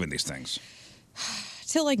you saving these things?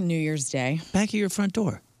 Till like New Year's Day. Back of your front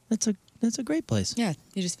door. That's a great place. Yeah,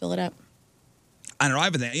 you just fill it up. I don't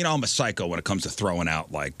know. I'm a psycho when it comes to throwing out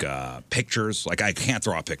pictures. Like I can't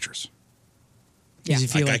throw out pictures. Yeah. You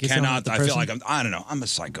feel I like you're throwing cannot. out the I feel person? like I don't know. I'm a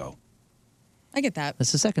psycho. I get that.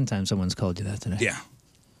 That's the second time someone's called you that today. Yeah.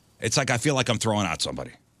 It's like I feel like I'm throwing out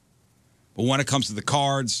somebody. But when it comes to the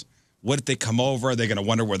cards, what if they come over? Are they going to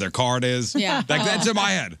wonder where their card is? Yeah. That's in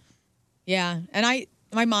my head. Yeah, and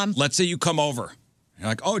my mom. Let's say you come over. You're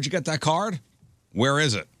like, oh, did you get that card? Where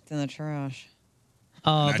is it? It's in the trash.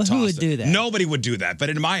 Oh, And I but who would tossed it. do that? Nobody would do that. But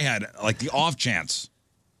in my head, like the off chance.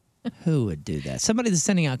 Who would do that? Somebody that's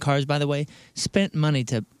sending out cards, by the way, spent money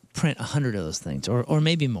to print 100 of those things, or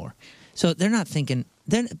maybe more. So they're not thinking.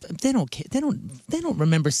 They don't care. They don't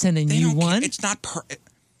remember sending They you don't one. care. It's not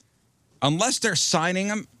unless they're signing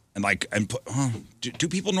them do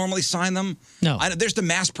people normally sign them? No. There's the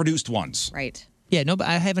mass-produced ones. Right. Yeah, no, but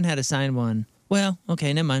I haven't had a signed one. Well,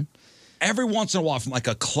 okay, never mind. Every once in a while, from like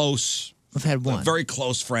a I've had one. very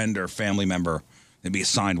close friend or family member, there'd be a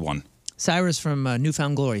signed one. Cyrus from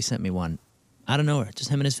Newfound Glory sent me one. Out of nowhere, just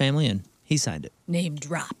him and his family, and he signed it. Name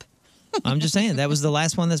drop. I'm just saying that was the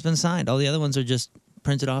last one that's been signed. All the other ones are just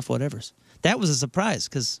printed off, whatever's. That was a surprise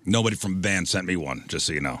because Nobody from the band sent me one, just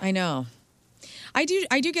so you know. I know. I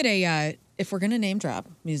do get a. If we're gonna name drop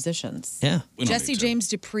musicians, yeah, We don't Jesse need to. James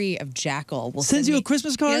Dupree of Jackal will Sends send you me, a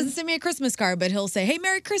Christmas card? He doesn't send me a Christmas card, but he'll say, "Hey,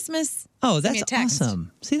 Merry Christmas." Oh, Send me that's a text.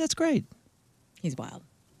 awesome. See, that's great. He's wild.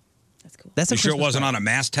 That's cool. That's You a sure it Christmas wasn't card. on a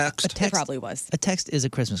mass text? It probably was. A text is a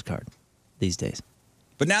Christmas card these days.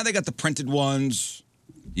 But now they got the printed ones.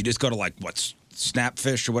 You just go to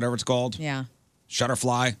Snapfish or whatever it's called. Yeah.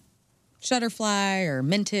 Shutterfly. Shutterfly or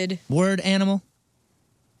minted. Word animal.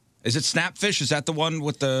 Is it Snapfish? Is that the one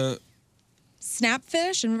with the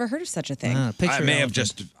Snapfish? I've never heard of such a thing. I may have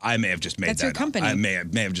just made That's that your company. up. I may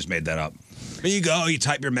have just made that up. There you go. You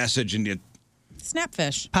type your message and you.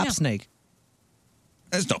 Snapfish. Pop Yeah. snake.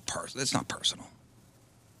 It's not personal.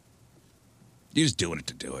 You're just doing it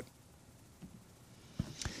to do it.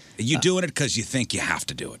 You're doing it because you think you have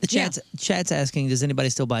to do it. The chat's asking, does anybody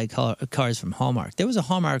still buy cars from Hallmark? There was a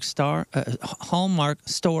Hallmark store.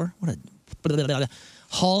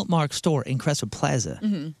 Hallmark store in Crestwood Plaza.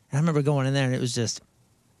 Mm-hmm. And I remember going in there and it was just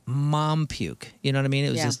mom puke. You know what I mean? It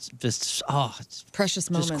was Yeah. just precious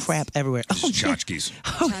just moments. crap everywhere. Just tchotchkes.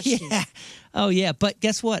 Oh yeah. But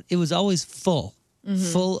guess what? It was always full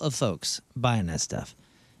Mm-hmm. of folks buying that stuff.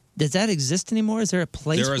 Does that exist anymore? Is there a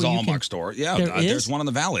place There is a where you Hallmark can... store. Yeah, is? there's one in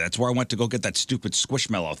the valley. That's where I went to go get that stupid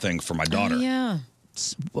Squishmallow thing for my daughter. Oh, yeah.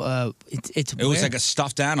 It's It was like a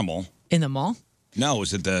stuffed animal. in the mall. No, it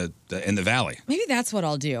was at the in the valley. Maybe that's what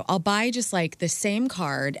I'll do. I'll buy just like the same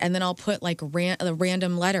card and then I'll put like a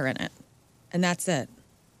random letter in it. And that's it.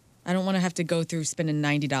 I don't want to have to go through spending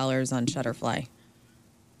 $90 on Shutterfly.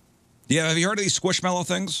 Yeah, have you heard of these Squishmallow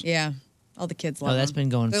things? Yeah. All the kids love that's them. been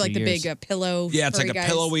going They're for like years. the big pillow. Yeah, it's like furry a guys.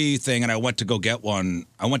 pillowy thing, and I went to go get one.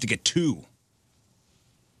 I went to get two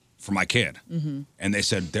for my kid, and they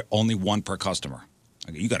said they're only one per customer.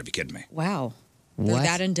 I go, you got to be kidding me. Wow. They're What?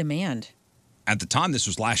 that in demand. At the time, this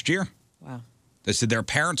was last year. Wow. They said there are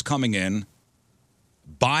parents coming in,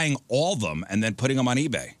 buying all of them, and then putting them on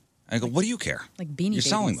eBay. I go, what do you care? Like Beanie You're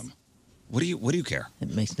selling Babies. them. What do you care?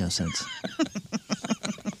 It makes no sense.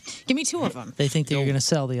 Give me two of them. They think that you're going to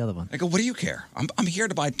sell the other one. I go, what do you care? I'm here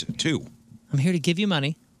to buy two. I'm here to give you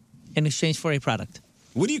money in exchange for a product.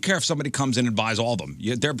 What do you care if somebody comes in and buys all of them?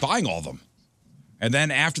 They're buying all of them. And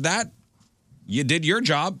then after that, you did your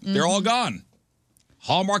job. They're all gone.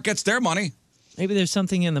 Hallmark gets their money. Maybe there's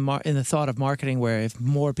something in the thought of marketing where if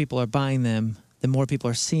more people are buying them, the more people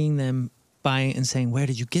are seeing them buying and saying, "Where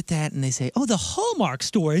did you get that?" And they say, "Oh, the Hallmark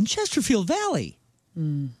store in Chesterfield Valley."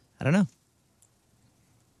 I don't know.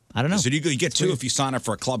 So you get two if you sign up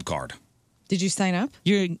for a club card. Did you sign up?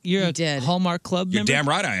 You're a Hallmark Club You're member? damn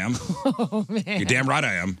right I am. Oh, man. You're damn right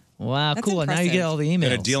I am. Wow, That's cool. Now you get impressive. all the emails.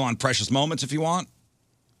 Get a deal on Precious Moments if you want.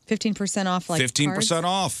 15% off like 15%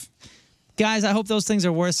 off. Guys, I hope those things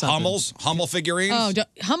are worth something. Hummel figurines. Oh,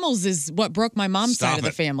 Hummels is what broke my mom's Stop side of the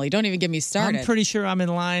it. family. Don't even get me started. I'm pretty sure I'm in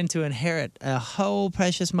line to inherit a whole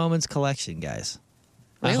Precious Moments collection, guys.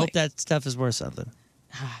 I Really? hope that stuff is worth something.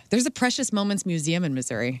 There's a Precious Moments Museum in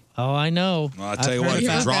Missouri. Oh, I know. Well, I'll tell you I've what, heard if you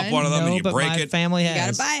about drop it. one of them No, and you but break my it, family You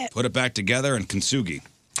has. gotta buy it. put it back together and kintsugi.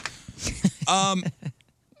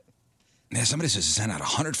 Yeah, somebody says to send out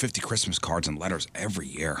 150 Christmas cards and letters every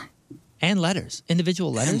year. And letters,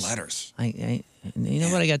 individual letters. And letters. You know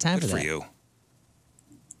what? I got time Good for for that. you.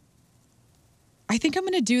 I think I'm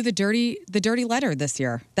going to do the dirty letter this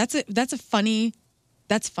year. That's funny.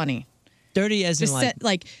 Dirty as Just in set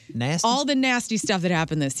like nasty. all the nasty stuff that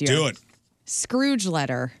happened this year. Do it. Scrooge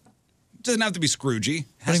letter. Doesn't have to be Scroogey. It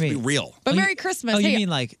What has do to you be mean? real. But Oh, Merry Christmas. Oh, you Hey, mean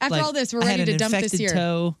like after like, all this, we're I had ready to an dump this infected year.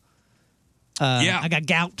 toe. Yeah. I got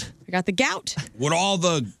gout. I got the gout. With all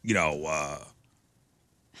the,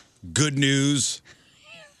 good news,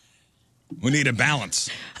 we need a balance.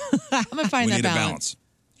 I'm gonna find We that need a balance. balance.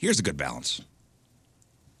 Here's a good balance.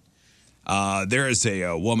 There is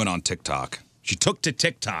a woman on TikTok. She took to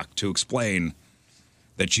TikTok to explain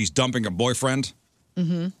that she's dumping her boyfriend.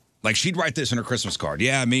 Mm-hmm. Like, she'd write this in her Christmas card.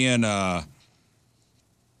 Yeah, me and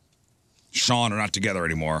Sean are not together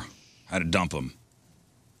anymore. I had to dump him.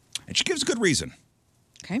 And she gives a good reason.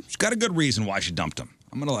 Okay. She's got a good reason why she dumped him.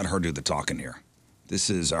 I'm going to let her do the talking here.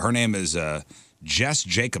 This is, her name is Jess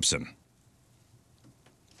Jacobson.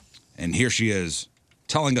 And here she is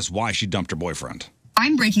telling us why she dumped her boyfriend.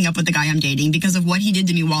 I'm breaking up with the guy I'm dating because of what he did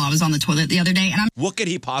to me while I was on the toilet the other day. And What could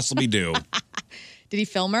he possibly do? Did he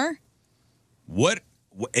film her? What,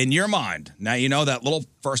 in your mind, now you know that little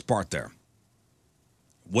first part there.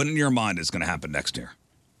 What in your mind is going to happen next year?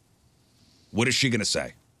 What is she going to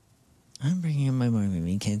say? I'm bringing in my boyfriend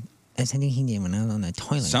because that's something he did when I was on the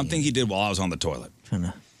toilet. Something he did while I was on the toilet.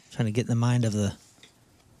 Trying to get in the mind of the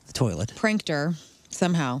toilet. Pranked her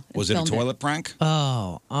somehow. and Was it a filmed toilet prank?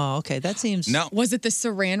 Oh, okay. That seems No. Was it the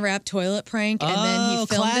saran wrap toilet prank and then he filmed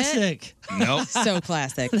classic. No. it? So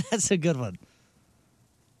classic. That's a good one.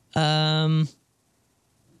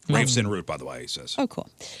 Rafe's en route, by the way, he says. Oh, cool.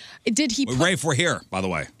 Did he? Rafe, we're here, by the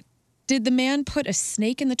way. Did the man put a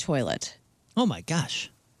snake in the toilet Oh my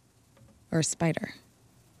gosh. or a spider?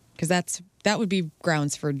 Because that would be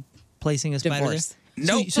grounds for Placing a spider there. divorce.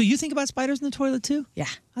 No. So you think about spiders in the toilet too? Yeah.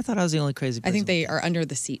 I thought I was the only crazy person. I think they are under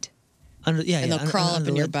the seat. And they'll crawl up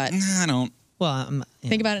in your butt. I don't. Well,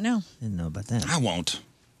 think about it now. I didn't know about that. I won't.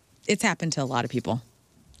 It's happened to a lot of people.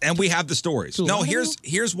 And we have the stories. To a lot No, of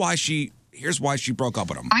here's why she broke up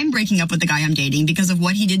with him. I'm breaking up with the guy I'm dating because of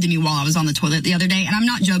what he did to me while I was on the toilet the other day. And I'm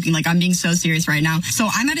not joking. Like, I'm being so serious right now. So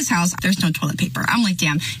I'm at his house. There's no toilet paper. I'm like,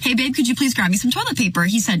 damn. Hey, babe, could you please grab me some toilet paper?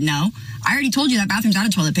 He said no. I already told you that bathroom's out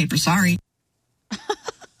of toilet paper. Sorry.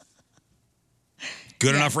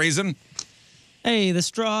 Good enough reason? Hey, the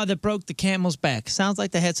straw that broke the camel's back. Sounds like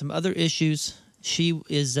they had some other issues. She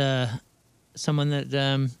is someone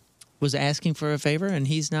that was asking for a favor, and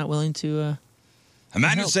he's not willing to.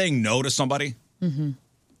 Imagine saying no to somebody. Mm-hmm.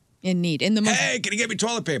 In need. In the most, Hey, can you get me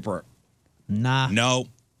toilet paper? Nah. No.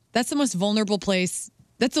 That's the most vulnerable place.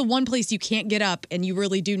 That's the one place you can't get up, and you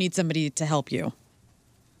really do need somebody to help you.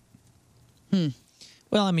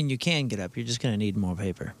 Well, I mean, you can get up. You're just going to need more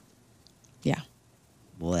paper. Yeah.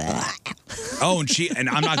 Oh, and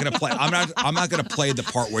I'm not gonna play. I'm not gonna play the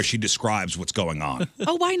part where she describes what's going on.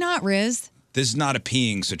 Oh, why not, Riz? This is not a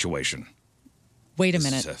peeing situation. Wait a This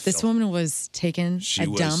minute. is a This filth. woman was taking She a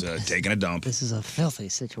was dump. taking a dump. This is a filthy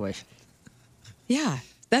situation. Yeah.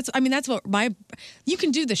 That's what you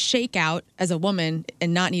can do the shakeout as a woman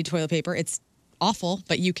and not need toilet paper. It's awful,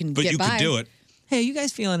 but you can But get you by. could do it. Hey, you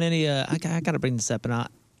guys feeling any? I got to bring this up, and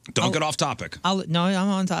Don't get off topic. No, I'm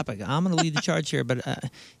on topic. I'm going to lead the charge here. But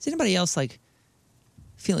is anybody else like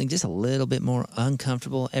feeling just a little bit more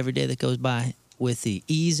uncomfortable every day that goes by with the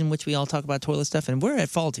ease in which we all talk about toilet stuff? And we're at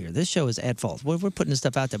fault here. This show is at fault. We're putting this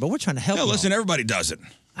stuff out there, but we're trying to help. No, you listen, all. everybody does it.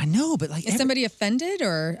 I know, but like, Is somebody offended,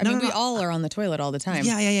 or I No, mean, no, we no. all are on the toilet all the time.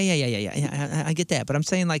 Yeah. I get that, but I'm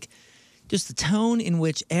saying like, just the tone in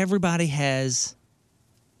which everybody has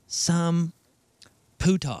some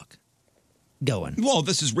poo talk going. Well,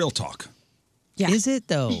 this is real talk. Yeah. Is it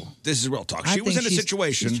though? This is real talk. I She was think in a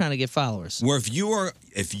situation She's trying to get followers. where if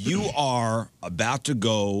you are about to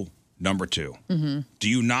go number 2, do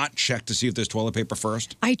you not check to see if there's toilet paper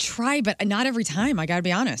first? I try, but not every time. I got to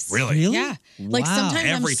be honest. Really? Really? Yeah. Like Wow. sometimes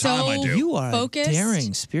Every I'm so time I do. You are focused. a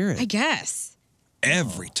daring spirit. I guess.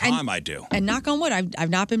 Every time I do. And knock on wood, I've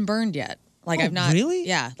not been burned yet. Like I've not. Really?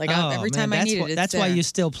 Yeah. Like Oh, every man, time I that's need why, it. It's That's why there. you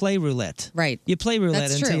still play roulette. Right. You play roulette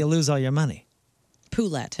That's until true. you lose all your money.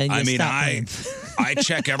 Poulette. And you I mean, stop I playing.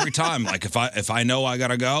 check every time. Like if I know I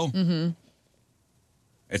gotta go, Mm-hmm.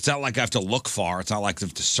 it's not like I have to look far. It's not like I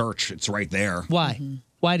have to search. It's right there. Why? Mm-hmm.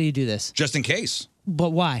 Why do you do this? Just in case.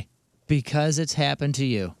 But why? Because it's happened to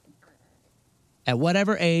you. At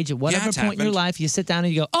whatever age, at whatever it's point in your happened. life, you sit down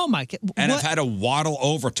and you go, "Oh my god!" And what? I've had to waddle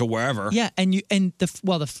over to wherever. Yeah, and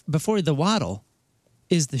before the waddle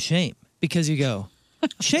is the shame, because you go,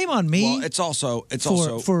 "Shame on me." Well, it's also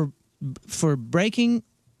for breaking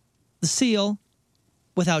the seal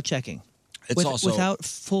without checking. It's also without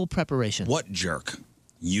full preparation. What jerk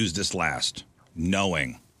used this last,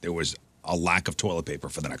 knowing there was a lack of toilet paper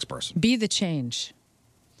for the next person? Be the change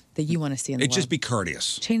that you want to see in the It world. just be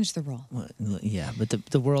courteous. Change the role. Well, yeah, but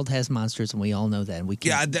the world has monsters, and we all know that. And we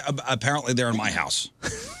can't. Yeah, apparently they're in my house.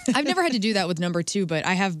 I've never had to do that with number 2, but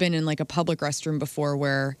I have been in like a public restroom before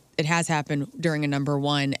where it has happened during a number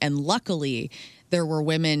 1, and luckily there were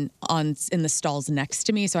women in the stalls next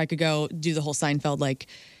to me, so I could go do the whole Seinfeld like,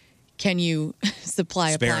 can you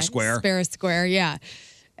supply Spare a square? Spare a square, yeah.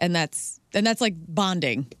 And that's like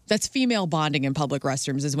bonding. That's female bonding in public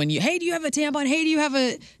restrooms is when hey, do you have a tampon? Hey, do you have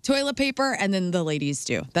a toilet paper? And then the ladies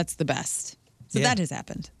do. That's the best. So Yeah. that has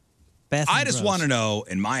happened. I just want to know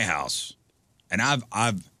in my house, and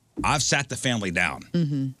I've sat the family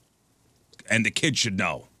down, and the kids should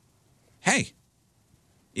know. Hey,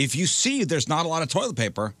 if you see there's not a lot of toilet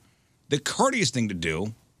paper, the courteous thing to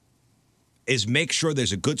do is make sure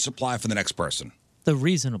there's a good supply for the next person. The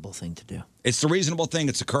reasonable thing to do. It's the reasonable thing.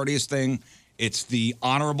 It's the courteous thing. It's the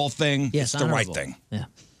honorable thing. Yes, it's the right honorable. thing. Yeah.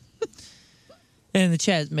 And the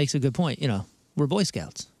chat makes a good point. You know, we're Boy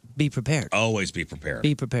Scouts. Be prepared. Always be prepared.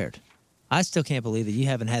 Be prepared. I still can't believe that you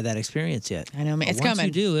haven't had that experience yet. I know, man. But It's once coming.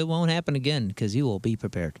 you do, it won't happen again because you will be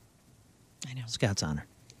prepared. I know. Scout's honor.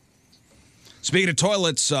 Speaking of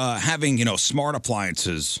toilets, having, smart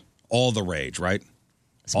appliances, all the rage, right?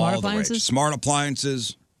 Smart All the rage. appliances? Smart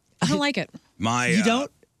appliances. I don't like it. You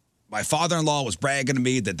don't? My father-in-law was bragging to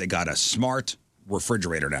me that they got a smart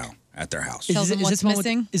refrigerator now at their house. Tells them what's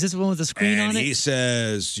missing. Is this the one with the screen And on it? he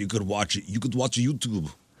says you could watch it. You could watch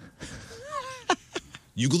YouTube.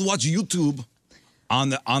 You could watch YouTube on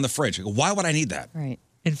the fridge. I go, why would I need that? Right.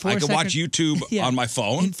 In I could watch YouTube Yeah. on my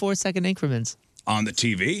phone, in 4-second increments. on the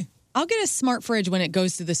TV. I'll get a smart fridge when it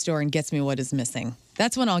goes to the store and gets me what is missing.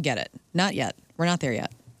 That's when I'll get it. Not yet. We're not there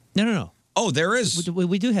yet. No. Oh, there is.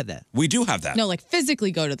 We do have that. We do have that. No, like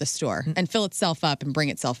physically go to the store and fill itself up and bring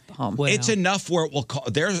itself home. It's enough where it will call.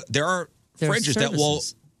 There are fridges that will,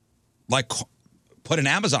 like, put an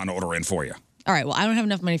Amazon order in for you. All right. Well, I don't have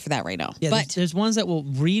enough money for that right now. Yeah, but there's ones that will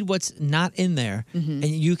read what's not in there, and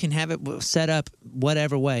you can have it set up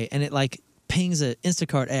whatever way, and it like pings an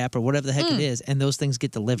Instacart app or whatever the heck it is, and those things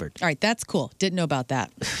get delivered. All right, that's cool. Didn't know about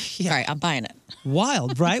that. All right, I'm buying it.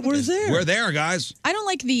 Wild, right? We're there. We're there, guys. I don't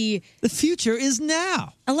like the future is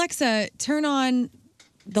now. Alexa, turn on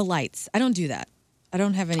the lights. I don't do that. I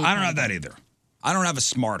don't have any. I don't have that either. I don't have a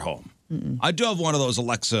smart home. I do have one of those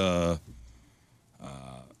Alexa,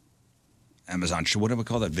 Amazon show. What do we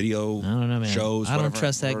call that? Video I don't know, man. shows. I don't whatever-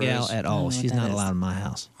 trust that whatever it gal is. at all. She's not allowed in my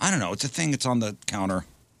house. I don't know. It's a thing. It's on the counter.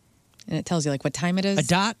 And it tells you like what time it is. A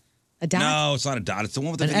dot. A dot. No, it's not a dot. It's the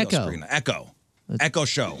one with the An video Echo. screen. Echo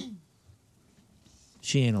show.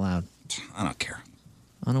 She ain't allowed. I don't care.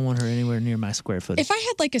 I don't want her anywhere near my square footage. If I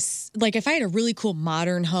had if I had a really cool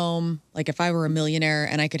modern home, like if I were a millionaire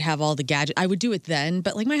and I could have all the gadgets, I would do it then.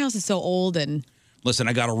 But like my house is so old and Listen,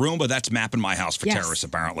 I got a Roomba that's mapping my house for Yes. terrorists,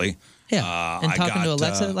 apparently. Yeah, and I talking to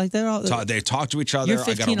Alexa like that. They talk to each other. Your I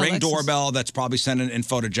got a 15 Ring Alexas. doorbell that's probably sending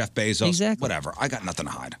info to Jeff Bezos. Exactly. Whatever. I got nothing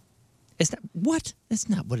to hide. It's not, what? That's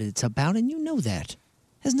not what it's about, and you know that.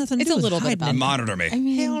 Has nothing to It's do a with little bit hiding about anything. Monitor me. I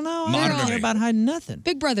mean, Hell no, I Monitor don't care me. about hiding nothing.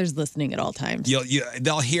 Big Brother's listening at all times.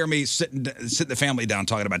 They'll hear me sitting the family down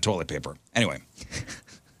talking about toilet paper. Anyway.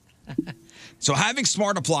 So having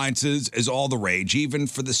smart appliances is all the rage, even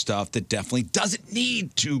for the stuff that definitely doesn't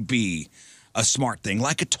need to be a smart thing,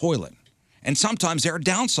 like a toilet. And sometimes there are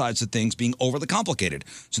downsides to things being overly complicated.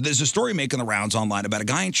 So there's a story making the rounds online about a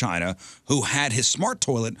guy in China who had his smart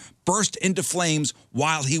toilet burst into flames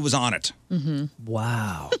while he was on it.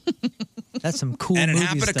 Wow, that's some cool. And it movie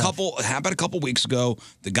happened stuff. a couple weeks ago.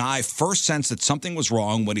 The guy first sensed that something was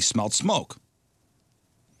wrong when he smelled smoke.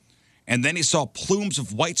 And then he saw plumes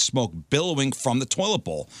of white smoke billowing from the toilet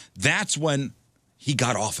bowl. That's when he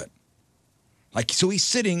got off it. So he's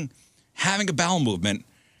sitting, having a bowel movement,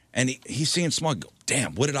 and he's seeing smoke.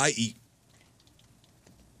 Damn, what did I eat?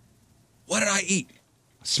 What did I eat?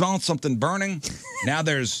 Smelling something burning. Now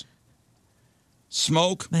there's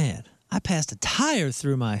smoke. Man, I passed a tire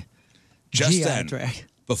through my Just GI then, tract.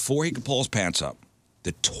 before he could pull his pants up,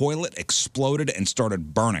 the toilet exploded and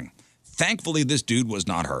started burning. Thankfully, this dude was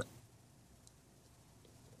not hurt.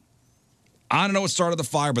 I don't know what started the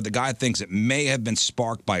fire, but the guy thinks it may have been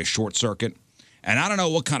sparked by a short circuit. And I don't know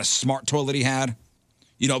what kind of smart toilet he had.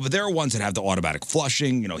 But there are ones that have the automatic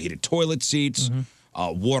flushing, heated toilet seats,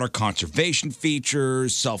 water conservation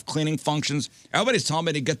features, self-cleaning functions. Everybody's telling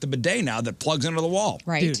me to get the bidet now that plugs into the wall.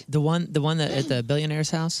 Right. Dude, the one that at the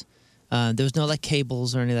billionaire's house, there was no like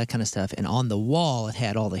cables or any of that kind of stuff. And on the wall, it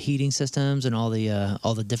had all the heating systems and all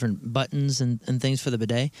the different buttons and things for the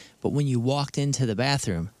bidet. But when you walked into the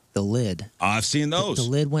bathroom, the lid. I've seen those. The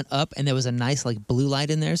lid went up, and there was a nice like blue light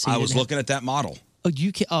in there. So I was looking at that model. Oh,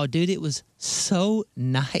 dude, it was so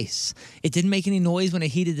nice. It didn't make any noise when it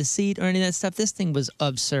heated the seat or any of that stuff. This thing was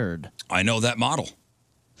absurd. I know that model.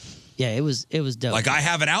 Yeah, it was dope. Like I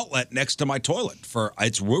have an outlet next to my toilet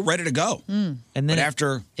we're ready to go. And then But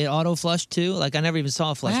after it auto flushed too. Like I never even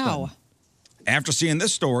saw a flush button. after seeing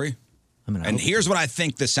this story, and here's what I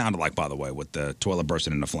think this sounded like, by the way, with the toilet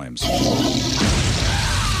bursting into flames.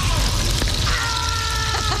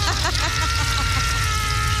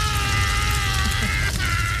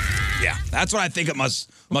 Yeah, that's what I think it must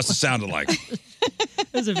have sounded like. It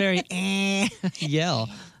was a very yell.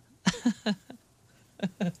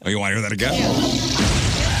 Oh, you want to hear that again?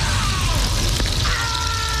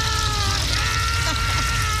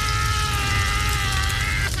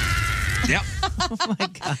 Yep. Oh my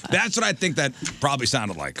God. That's what I think that probably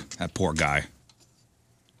sounded like. That poor guy.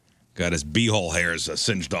 Got his beehole hairs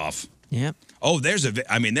singed off. Yep. Oh, there's a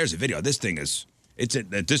video. This thing this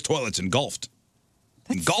toilet's engulfed.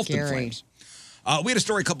 Engulfed in scary. flames. We had a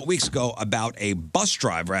story a couple weeks ago about a bus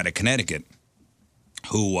driver out of Connecticut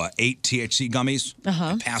who ate THC gummies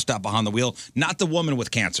and passed out behind the wheel. Not the woman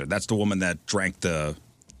with cancer. That's the woman that drank the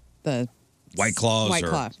White Claws. White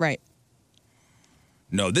Claw, right.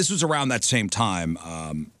 No, this was around that same time.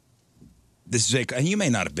 This is and you may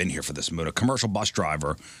not have been here for this, Mood. A commercial bus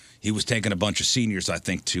driver. He was taking a bunch of seniors, I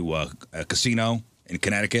think, to a casino in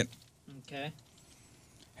Connecticut. Okay.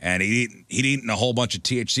 And he'd eaten a whole bunch of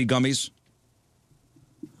THC gummies.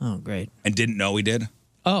 Oh, great. And didn't know he did.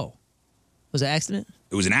 Oh. Was it an accident?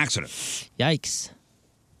 It was an accident. Yikes.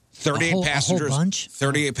 38 passengers. A whole bunch?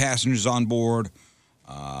 38 passengers on board.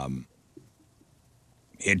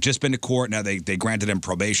 He had just been to court. Now they granted him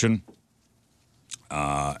probation.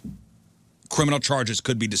 criminal charges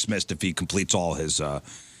could be dismissed if he completes all his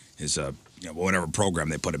whatever program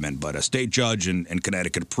they put him in. But a state judge in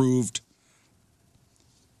Connecticut approved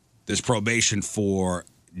this probation for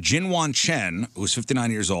Jinwan Chen, who's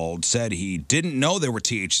 59 years old, said he didn't know there were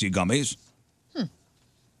THC gummies.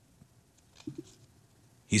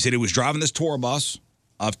 He said he was driving this tour bus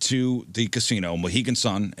up to the casino, Mohegan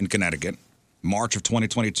Sun in Connecticut, March of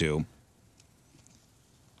 2022.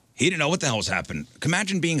 He didn't know what the hell was happening.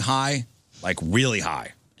 Imagine being high, like really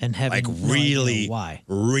high. And having no idea why.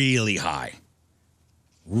 Really high.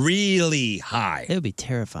 Really high. It would be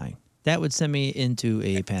terrifying. That would send me into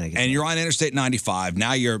a panic attack. And you're on Interstate 95.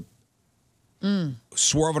 Now you're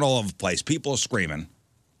swerving all over the place. People are screaming.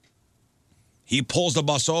 He pulls the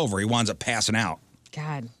bus over. He winds up passing out.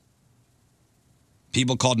 God.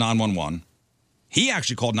 People called 911. He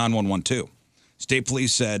actually called 911 too. State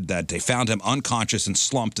police said that they found him unconscious and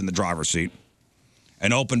slumped in the driver's seat.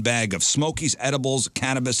 An open bag of Smokies, edibles,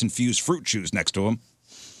 cannabis-infused fruit chews next to him.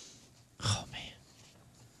 Oh, man.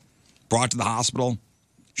 Brought to the hospital.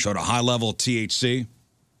 Showed a high level of THC.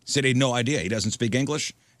 Said he had no idea. He doesn't speak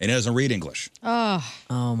English and he doesn't read English. Oh,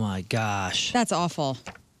 my gosh. That's awful.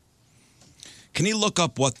 Can you look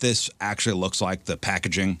up what this actually looks like, the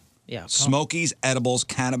packaging? Yeah. Smokies, edibles,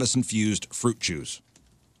 cannabis-infused fruit chews.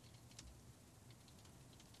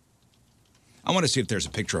 I want to see if there's a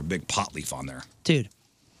picture of a big pot leaf on there. Dude,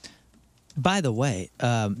 by the way,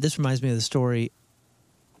 this reminds me of the story.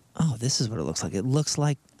 Oh, this is what it looks like. It looks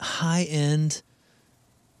like high-end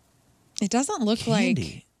It doesn't look candy.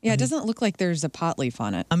 like... Yeah, it doesn't look like there's a pot leaf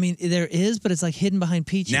on it. I mean, there is, but it's like hidden behind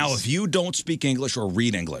peaches. Now, if you don't speak English or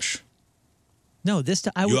read English, No, this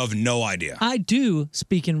time you have no idea. I do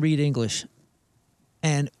speak and read English,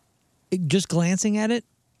 and just glancing at it,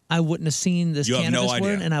 I wouldn't have seen this You have cannabis no idea.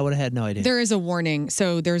 word, and I would have had no idea. There is a warning.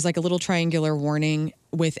 So there's like a little triangular warning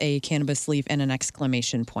with a cannabis leaf and an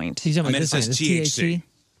exclamation point. You're talking about it this says thing, this THC.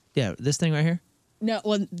 Yeah, this thing right here. No,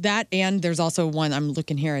 well, that and there's also one I'm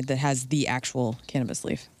looking here that has the actual cannabis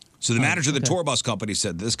leaf. So the manager of the tour bus company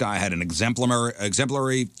said this guy had an exemplary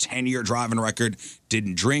 10-year driving record,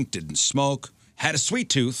 didn't drink, didn't smoke, had a sweet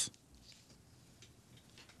tooth.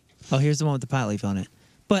 Oh, here's the one with the pot leaf on it.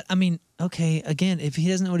 But, I mean, okay, again, if he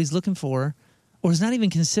doesn't know what he's looking for, or is not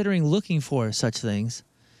even considering looking for such things,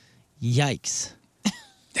 yikes.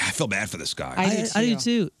 I feel bad for this guy. I do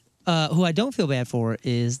too. Who I don't feel bad for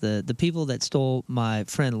is the people that stole my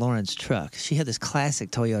friend Lauren's truck. She had this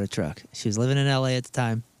classic Toyota truck. She was living in L.A. at the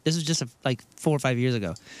time. This was just like 4 or 5 years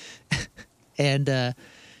ago. And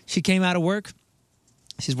she came out of work.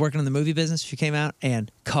 She's working in the movie business. She came out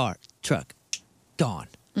and truck, gone.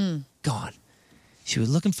 Gone. She was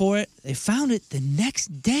looking for it. They found it the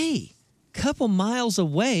next day. Couple miles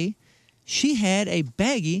away, she had a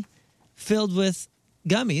baggie filled with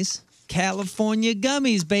gummies. California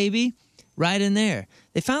gummies, baby. Right in there.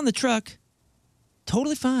 They found the truck.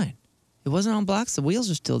 Totally fine. It wasn't on blocks. The wheels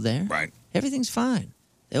are still there. Right. Everything's fine.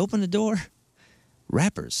 They opened the door.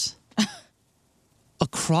 Wrappers.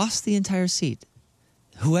 Across the entire seat.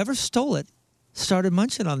 Whoever stole it started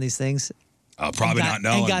munching on these things. Probably not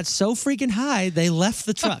knowing. And got so freaking high, they left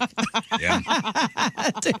the truck. Yeah.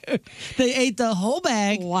 Dude, they ate the whole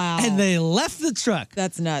bag. Wow. And they left the truck.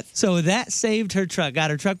 That's nuts. So that saved her truck.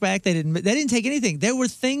 Got her truck back. They didn't take anything. There were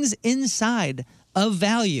things inside of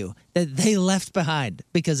value that they left behind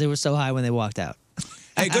because they were so high when they walked out.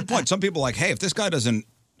 Hey, good point. Some people are like, hey, if this guy doesn't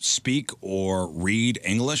speak or read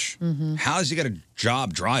English, how does he get a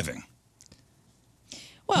job driving?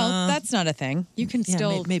 Well, that's not a thing. You can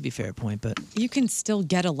still maybe fair point, but you can still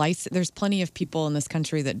get a license. There's plenty of people in this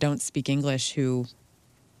country that don't speak English who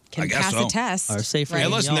can pass a test. Are safer. Hey,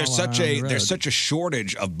 listen, there's y'all are on the there's road. such a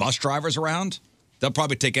shortage of bus drivers around. They'll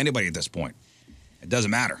probably take anybody at this point. It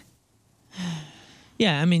doesn't matter.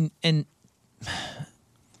 Yeah, I mean, and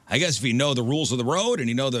I guess if you know the rules of the road and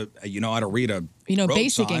you know how to read a road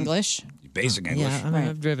basic sign, English. Basic English. Yeah, I mean,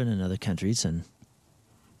 I've driven in other countries, and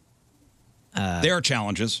there are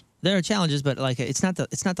challenges. There are challenges, but like it's not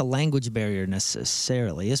the language barrier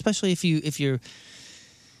necessarily, especially if you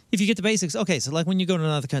get the basics. Okay, so like when you go to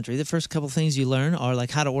another country, the first couple of things you learn are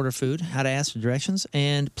like how to order food, how to ask for directions,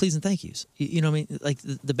 and please and thank yous. You know what I mean? Like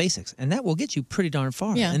the basics, and that will get you pretty darn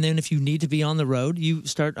far. Yeah. And then if you need to be on the road, you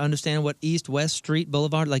start understanding what east, west, street,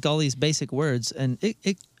 boulevard, like all these basic words, and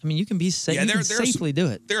I mean, you can be safe. Yeah, you can safely do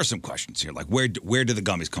it. There are some questions here, like where do the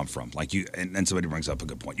gummies come from? Like and somebody brings up a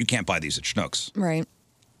good point. You can't buy these at Schnucks. Right.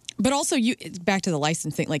 But also, back to the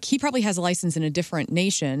license thing. Like, he probably has a license in a different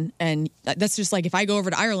nation, and that's just like if I go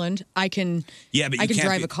over to Ireland, I can drive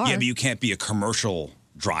a car. Yeah, but you can't be a commercial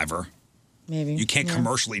driver. Maybe. You can't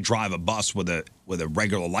commercially drive a bus with a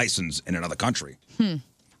regular license in another country.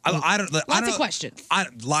 Lots of questions. A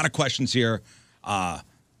lot of questions here.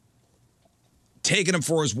 Taking him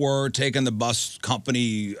for his word, taking the bus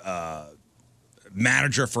company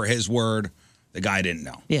manager for his word. The guy didn't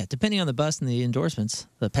know. Yeah, depending on the bus and the endorsements,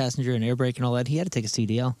 the passenger and air brake and all that, he had to take a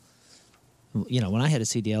CDL. You know, when I had a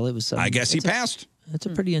CDL, it was. I guess he passed. It's a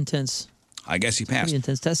pretty intense. I guess he passed. Pretty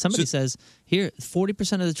intense test. Somebody says here,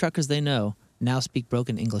 40% of the truckers they know now speak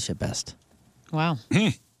broken English at best. Wow.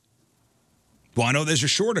 Well, I know there's a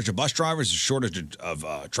shortage of bus drivers, a shortage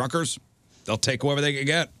of truckers. They'll take whoever they can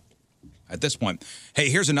get at this point. Hey,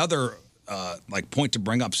 here's another point to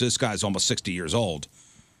bring up. So this guy's almost 60 years old.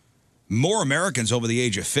 More Americans over the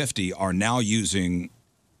age of 50 are now using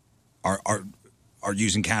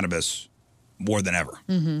using cannabis more than ever.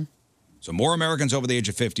 Mm-hmm. So more Americans over the age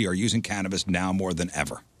of 50 are using cannabis now more than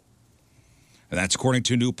ever. And that's according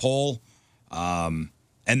to a new poll. And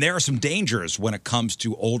there are some dangers when it comes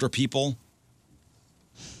to older people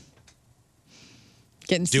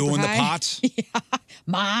getting doing super the high. pots.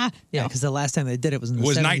 Yeah, because the last time they did it was in the 70s.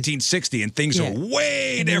 1960, and things are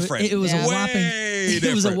way And different. It was a whopping. Way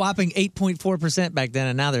It was a different. whopping 8.4% back then,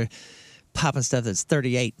 and now they're popping stuff that's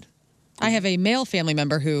 38. I have a male family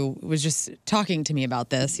member who was just talking to me about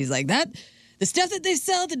this. He's like, the stuff that they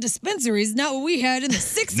sell at the dispensary is not what we had in the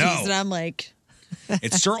 60s. No. And I'm like,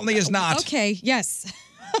 It certainly is not. okay, yes.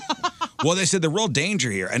 Well, they said the real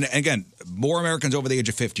danger here, and again, more Americans over the age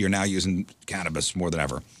of 50 are now using cannabis more than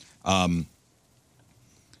ever.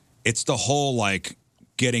 It's the whole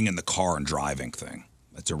getting in the car and driving thing.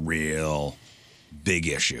 That's a real big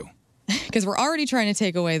issue. Because we're already trying to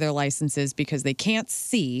take away their licenses because they can't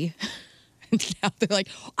see. Now they're like,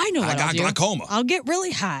 I know what I got I'll do. glaucoma. I'll get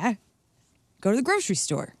really high. Go to the grocery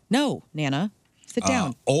store. No, Nana, sit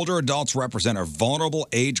down. Older adults represent a vulnerable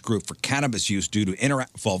age group for cannabis use due to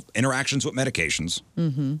interactions with medications,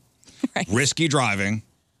 Mm-hmm. risky driving,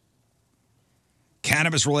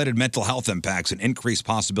 cannabis-related mental health impacts, and increased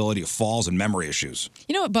possibility of falls and memory issues.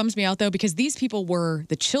 You know what bums me out though? Because these people were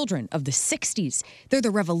the children of the 60s. They're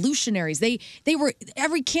the revolutionaries. They were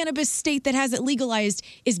every cannabis state that has it legalized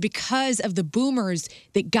is because of the boomers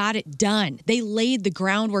that got it done. They laid the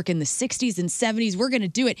groundwork in the 60s and 70s. We're going to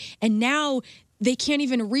do it. And now they can't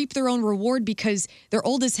even reap their own reward because they're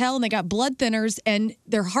old as hell and they got blood thinners and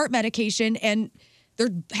their heart medication and they're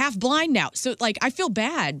half blind now. So, I feel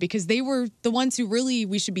bad because they were the ones who really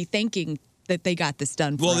we should be thanking that they got this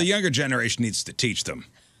done for Well, us. the younger generation needs to teach them.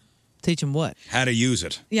 Teach them what? How to use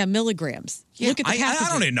it. Yeah, milligrams. Look at the I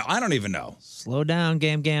packaging. don't even know. Slow down,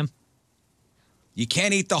 Gam. You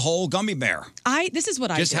can't eat the whole gummy bear. This is what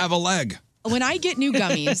I Just do. have a leg. When I get new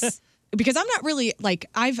gummies, because I'm not really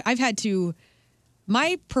I've had to.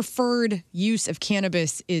 My preferred use of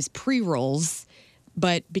cannabis is pre-rolls,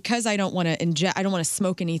 but because I don't want to inject, I don't want to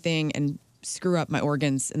smoke anything and screw up my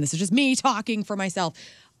organs, and this is just me talking for myself,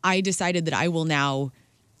 I decided that I will now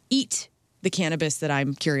eat the cannabis that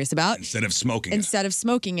I'm curious about Instead of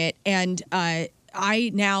smoking it. And I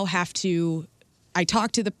now have to. I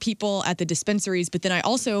talk to the people at the dispensaries, but then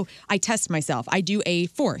I test myself. I do a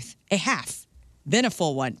fourth, a half, then a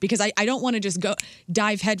full one because I don't want to just go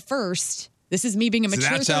dive head first. This is me being a mature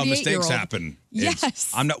 38-year-old. That's how mistakes happen.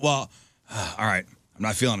 Yes. I'm not, all right. I'm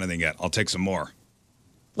not feeling anything yet. I'll take some more.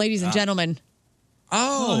 Ladies and gentlemen.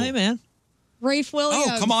 Oh, hey, man. Rafe Williams.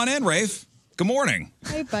 Oh, come on in, Rafe. Good morning.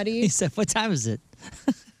 Hey, buddy. He said, what time is it?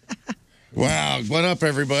 Wow. What up,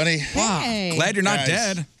 everybody? Hey. Glad you're not Guys,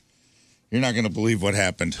 dead. You're not going to believe what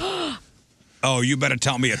happened. Oh, you better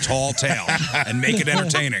tell me a tall tale and make it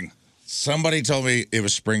entertaining. Somebody told me it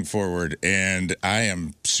was spring forward, and I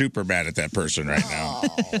am super mad at that person right now.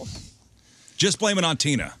 Just blame it on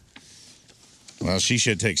Tina. Well, she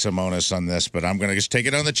should take some onus on this, but I'm going to just take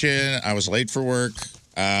it on the chin. I was late for work.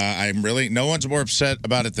 I'm really, no one's more upset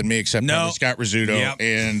about it than me except probably Scott Rizzuto. Yep.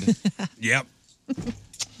 And Yep.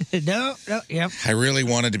 Yep. I really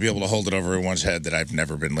wanted to be able to hold it over everyone's head that I've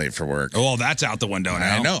never been late for work. Oh, that's out the window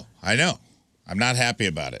now. I know. I'm not happy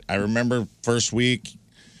about it. I remember first week,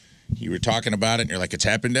 you were talking about it, and you're like, it's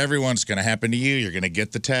happened to everyone. It's going to happen to you. You're going to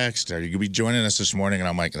get the text. Are you going to be joining us this morning? And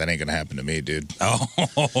I'm like, that ain't going to happen to me, dude. Oh.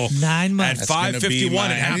 9 months. At 5:51, it I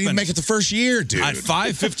happened. didn't even make it the first year, dude. At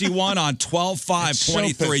 5:51 on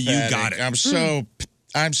 12/5/23, you got it.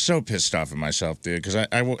 I'm so pissed off at myself, dude, because I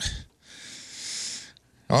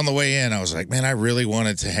on the way in, I was like, man, I really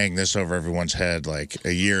wanted to hang this over everyone's head like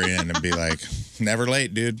a year in and be like, never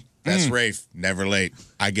late, dude. That's Rafe. Never late.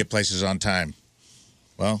 I get places on time.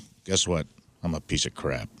 Well, guess what? I'm a piece of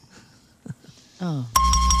crap. Oh.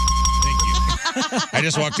 I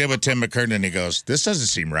just walked in with Tim McKernan, and he goes, "This doesn't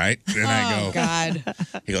seem right." And I go, God.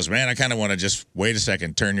 He goes, "Man, I kind of want to just wait a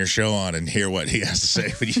second, turn your show on, and hear what he has to say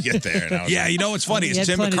when you get there." And I was Yeah, like, you know what's funny He is had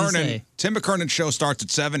Tim plenty to McKernan. say. Tim McKernan's show starts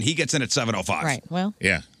at 7. He gets in at 7:05. Right. Well,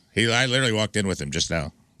 yeah. I literally walked in with him just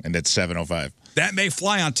now, and it's 7:05. That may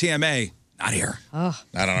fly on TMA. Not here. oh,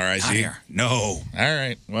 Not on RIC. Not here. No. All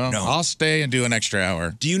right. Well, No. I'll stay and do an extra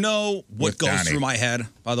hour. Do you know what With goes Donnie. through my head?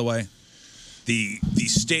 By the way, the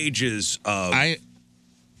stages of Go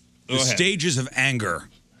ahead. stages of anger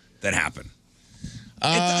that happen.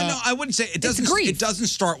 No, I wouldn't say it doesn't. grief. It doesn't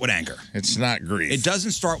start with anger. It's not grief. It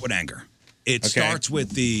doesn't start with anger. It starts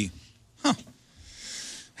with the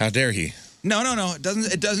How dare he? no. It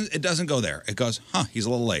doesn't. It doesn't go there. It goes, he's a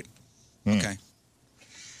little late. Okay.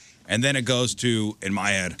 And then it goes to, in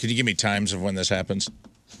my head, Can you give me times of when this happens?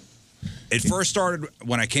 it first started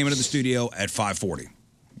when I came into the studio at 5:40.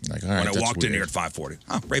 Like, all right, When I that's walked in weird. here at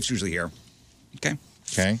 5:40. Rafe's usually here. Okay.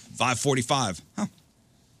 Okay. 5:45.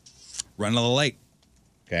 Running a little late.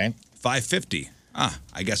 Okay. 5:50.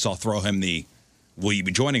 I guess I'll throw him the "Will you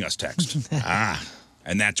be joining us?" text.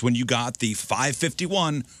 And that's when you got the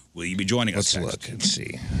 5:51. Will you be joining us? Let's text. look and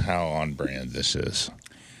see how on brand this is.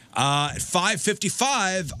 At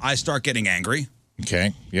 5:55, I start getting angry.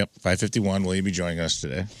 Okay. Yep. 5:51. Will you be joining us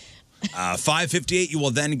today? 5:58, you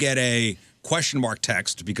will then get a question mark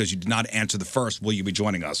text because you did not answer the first. Will you be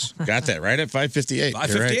joining us? Got that right at 5:58.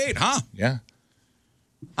 5:58, huh? Yeah.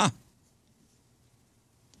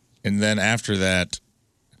 And then after that,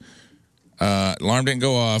 alarm didn't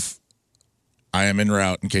go off. I am en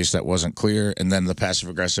route in case that wasn't clear. And then the passive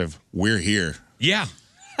aggressive, we're here. Yeah.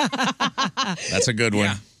 That's a good one.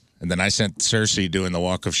 Yeah. And then I sent Cersei doing the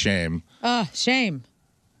walk of shame. shame.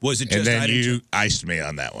 Was it just And then I didn't you iced me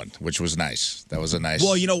on that one, which was nice. That was a nice.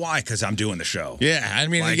 Well, you know why? Because I'm doing the show. Yeah, I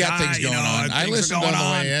mean, we got things going on. I things are listened going on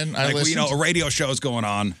the way in. Like, you know, a radio show's going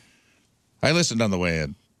on. I listened on the way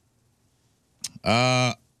in.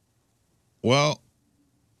 Well,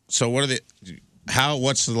 so what are the?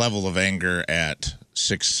 What's the level of anger at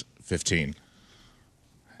 6:15?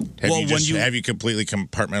 Have you completely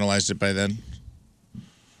compartmentalized it by then?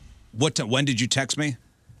 When did you text me?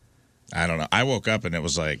 I don't know. I woke up and it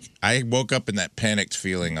was like I woke up in that panicked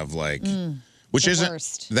feeling of like, which the isn't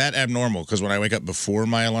worst. that abnormal because when I wake up before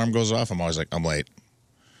my alarm goes off, I'm always like I'm late.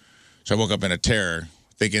 So I woke up in a terror,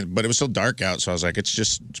 thinking, but it was still dark out, so I was like,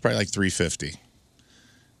 it's probably like 3:50.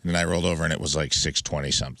 And then I rolled over and it was like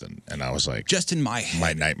 6:20 something, and I was like, just in my head,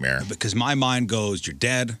 my nightmare, because my mind goes, you're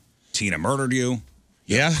dead. Tina murdered you.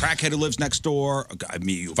 Yeah, crackhead who lives next door. I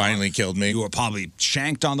mean, you finally killed me. You were probably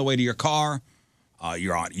shanked on the way to your car.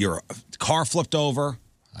 Your car flipped over.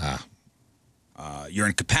 You're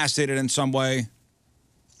incapacitated in some way.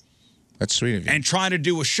 That's sweet of you. And trying to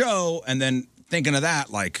do a show and then thinking of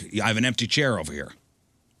that, like, I have an empty chair over here.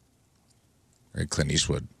 Very Clint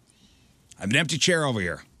Eastwood. I have an empty chair over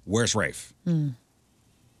here. Where's Rafe? And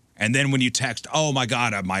then when you text, oh my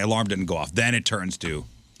God, my alarm didn't go off, then it turns to,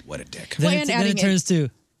 what a dick. Then it turns to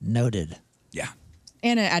noted. Yeah.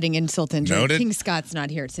 Anna adding insult to injury. Noted. King Scott's not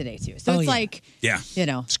here today, too. So Oh, it's yeah. like, Yeah. you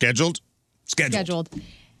know, Scheduled.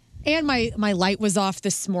 And my light was off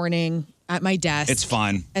this morning at my desk. It's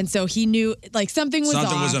fine. And so he knew, like, something was off.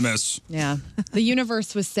 Something was amiss. Yeah. The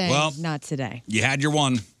universe was saying, Well, not today. You had your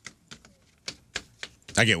one.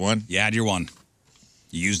 I get one. You had your one.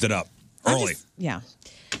 You used it up early. Yeah.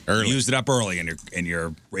 Early. You used it up early in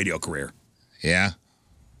your radio career. Yeah.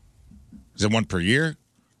 Is it one per year?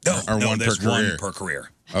 No, or one per there's career? one per career.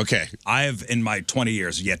 Okay. I have, in my 20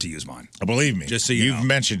 years, yet to use mine. Believe me. Just so you You've know.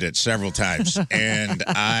 mentioned it several times, and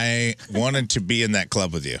I wanted to be in that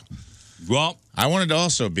club with you. Well, I wanted to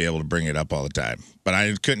also be able to bring it up all the time, but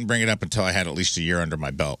I couldn't bring it up until I had at least a year under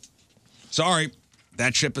my belt. Sorry,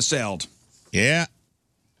 that ship has sailed. Yeah.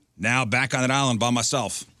 Now back on that island by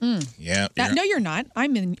myself. Yeah. No, you're not.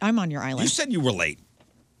 I'm on your island. You said you were late.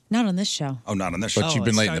 Not on this show. Oh, not on this show. But you've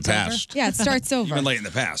been late in the past. Yeah, it starts over. You've been late in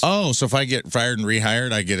the past. Oh, so if I get fired and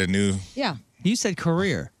rehired, I get a new. Yeah. You said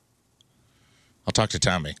career. I'll talk to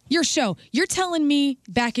Tommy. Your show. You're telling me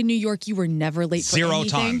back in New York you were never late for Zero anything?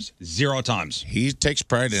 times. Zero times. He takes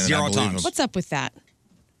pride in it. Zero I believe times. him. What's up with that?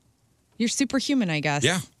 You're superhuman, I guess.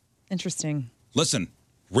 Yeah. Interesting. Listen,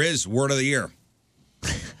 Riz, word of the year.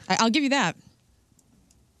 I'll give you that.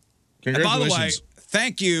 And by the way, Congratulations.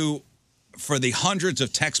 thank you for the hundreds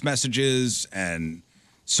of text messages and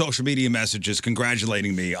social media messages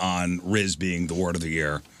congratulating me on Riz being the word of the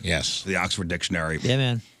year. Yes. The Oxford Dictionary. Yeah,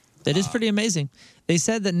 man. That is pretty amazing. They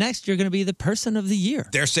said that next you're going to be the person of the year.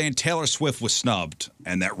 They're saying Taylor Swift was snubbed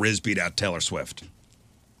and that Riz beat out Taylor Swift.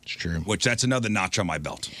 It's true. Which that's another notch on my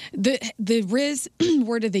belt. The Riz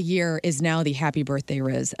word of the year is now the happy birthday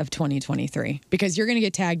Riz of 2023 because you're going to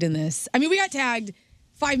get tagged in this. I mean, we got tagged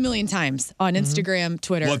 5 million times on Instagram,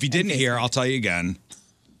 Twitter. Well, if you didn't hear, I'll tell you again.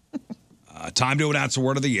 Time to announce the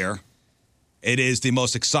word of the year. It is the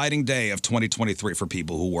most exciting day of 2023 for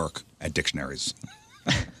people who work at dictionaries.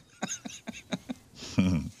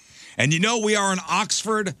 And you know we are an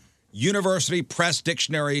Oxford University Press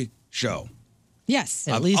Dictionary show. Yes.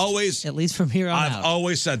 At least from here on I've out.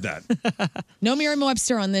 always said that. No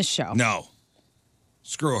Merriam-Webster on this show. No.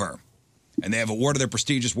 Screw her. And they have awarded their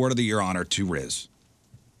prestigious Word of the Year honor to Riz.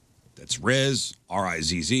 That's Riz,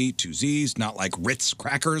 R-I-Z-Z, 2 Z's, not like Ritz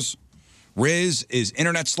crackers. Riz is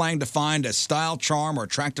internet slang defined as style, charm, or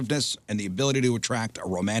attractiveness, and the ability to attract a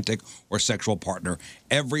romantic or sexual partner.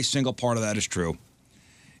 Every single part of that is true.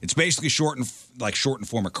 It's basically short and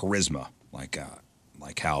form of charisma,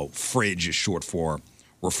 like how fridge is short for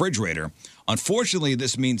refrigerator. Unfortunately,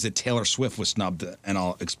 this means that Taylor Swift was snubbed, and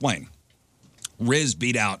I'll explain. Riz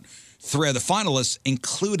beat out 3 of the finalists,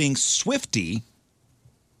 including Swiftie,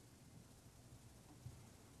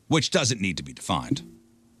 which doesn't need to be defined.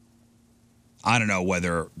 I don't know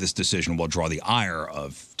whether this decision will draw the ire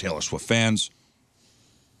of Taylor Swift fans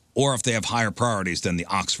or if they have higher priorities than the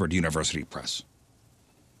Oxford University Press.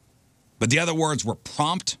 But the other words were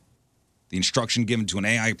prompt, the instruction given to an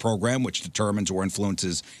AI program which determines or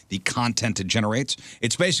influences the content it generates.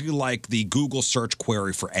 It's basically like the Google search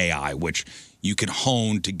query for AI, which you can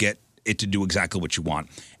hone to get it to do exactly what you want.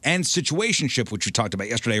 And situationship, which we talked about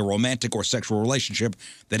yesterday, a romantic or sexual relationship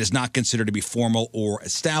that is not considered to be formal or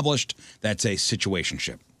established. That's a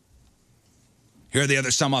situationship. Here are the other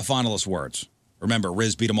semifinalist words. Remember,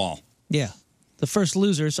 Riz beat them all. Yeah. The first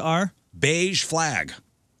losers are? Beige flag.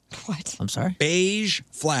 What? I'm sorry? Beige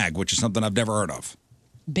flag, which is something I've never heard of.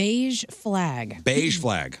 Beige flag. Beige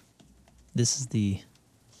flag. This is the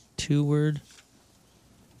 2-word.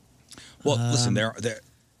 Well, listen, they're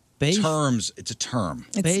terms. It's a term.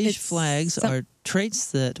 Beige flags are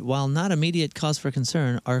traits that, while not immediate cause for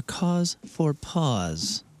concern, are cause for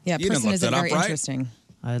pause. Yeah, You didn't person look isn't that up, very right? interesting.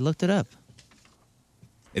 I looked it up.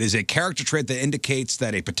 It is a character trait that indicates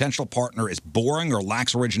that a potential partner is boring or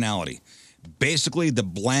lacks originality. Basically, the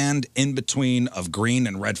bland in-between of green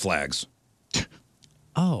and red flags.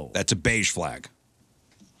 Oh. That's a beige flag.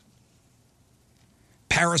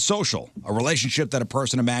 Parasocial, a relationship that a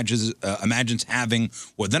person imagines having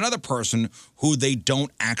with another person who they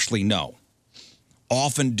don't actually know,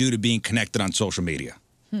 often due to being connected on social media.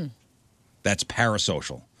 That's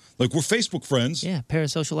parasocial. Like, we're Facebook friends. Yeah,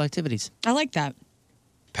 parasocial activities. I like that.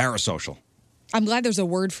 Parasocial. I'm glad there's a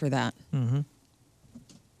word for that. Mm-hmm.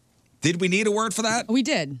 Did we need a word for that? We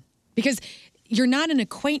did. Because you're not an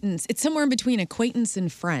acquaintance. It's somewhere in between acquaintance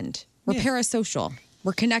and friend. We're parasocial.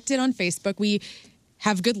 We're connected on Facebook. We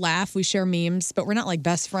have good laugh. We share memes, but we're not like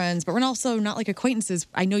best friends. But we're also not like acquaintances.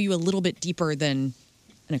 I know you a little bit deeper than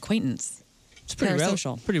an acquaintance. It's pretty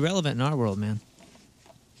parasocial. Pretty relevant in our world, man.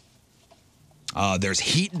 There's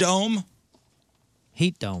heat dome.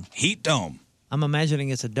 Heat dome. Heat dome. I'm imagining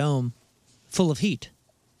it's a dome full of heat.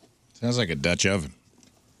 Sounds like a Dutch oven.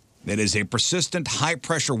 It is a persistent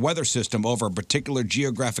high-pressure weather system over a particular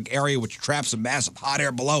geographic area which traps a mass of hot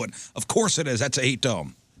air below it. Of course it is. That's a heat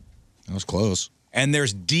dome. That was close. And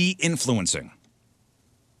there's de-influencing,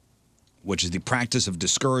 which is the practice of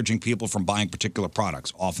discouraging people from buying particular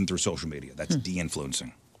products, often through social media. That's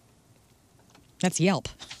de-influencing. That's Yelp.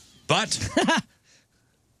 But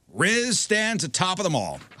Riz stands atop of them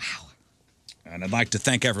all. Wow. And I'd like to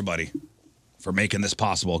thank everybody for making this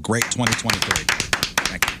possible. Great 2023.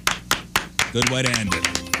 Thank you. Good way to end it.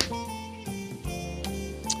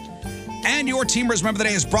 And your Team Riz Member of the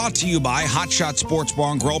Day is brought to you by Hot Shot Sports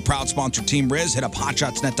Bar and Grill, proud sponsor Team Riz. Hit up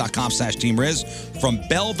hotshotsnet.com/Team Riz. From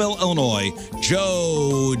Belleville, Illinois,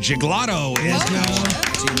 Joe Giglotto is your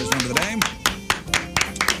Team Riz Member of the Day.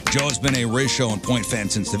 Joe has been a Riz Show and Point fan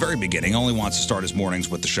since the very beginning. Only wants to start his mornings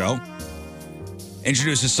with the show.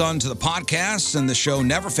 Introduce his son to the podcast, and the show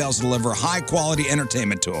never fails to deliver high-quality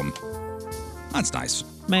entertainment to him. That's nice.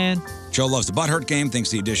 Man. Joe loves the Butthurt game,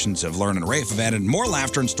 thinks the additions of Learn and Rafe have added more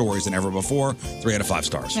laughter and stories than ever before. 3 out of 5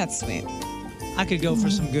 stars. That's sweet. I could go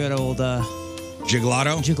for some good old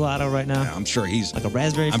Gigolato? Gigolato right now. Yeah, I'm sure he's like a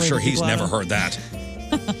raspberry. I'm sure he's gigolato. never heard that.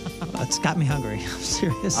 It's got me hungry. I'm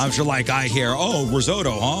serious. I'm sure, like, I hear, oh,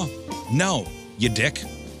 risotto, huh? No, you dick.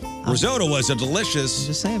 Risotto was a delicious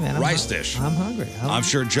just saying, man, rice dish. I'm hungry. I'm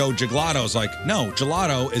sure Joe Giglotto's like, no,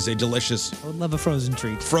 gelato is a delicious I would love a frozen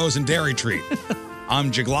treat. frozen dairy treat.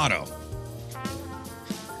 I'm Giglotto.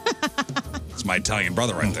 It's my Italian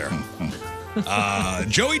brother right there.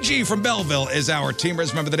 Joey G from Belleville is our Team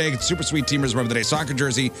Riz Member of the Day. Super sweet Team Riz Member of the Day soccer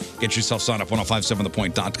jersey. Get yourself signed up,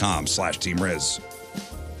 1057thepoint.com/Team Riz.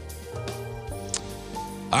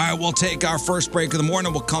 All right, we'll take our first break of the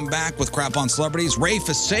morning. We'll come back with Crap on Celebrities. Rafe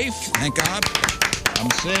is safe, thank God. I'm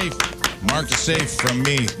safe. Mark is safe from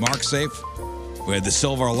me. Mark's safe. We had the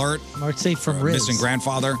silver alert. Mark's safe from Riz. Missing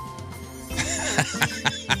grandfather.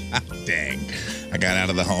 Dang. I got out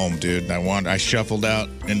of the home, dude. I shuffled out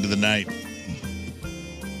into the night.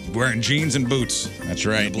 Wearing jeans and boots. That's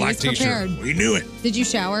right. He was prepared. We knew it. Did you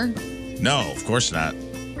shower? No, of course not.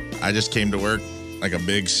 I just came to work like a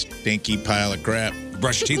big stinky pile of crap.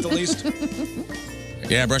 Brush your teeth at least?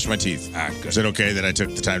 Yeah, I brushed my teeth. All right, good. Is it okay that I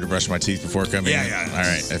took the time to brush my teeth before coming in? Yeah. All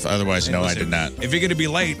right. If otherwise, no, I did not. If you're going to be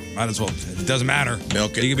late, might as well. It doesn't matter.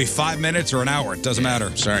 Milk it. You can be 5 minutes or an hour. It doesn't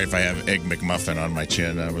matter. Sorry if I have Egg McMuffin on my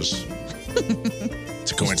chin. It's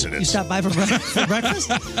a coincidence. You stopped by for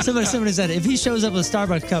breakfast? Somebody said if he shows up with a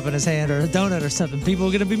Starbucks cup in his hand or a donut or something, people are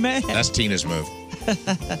going to be mad. That's Tina's move.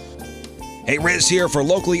 Hey, Riz here for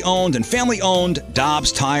locally owned and family-owned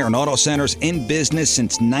Dobbs Tire and Auto Centers in business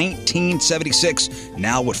since 1976,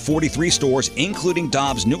 now with 43 stores, including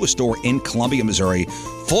Dobbs' newest store in Columbia, Missouri.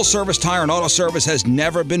 Full-service tire and auto service has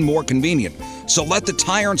never been more convenient. So let the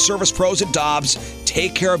tire and service pros at Dobbs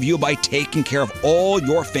take care of you by taking care of all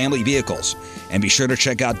your family vehicles. And be sure to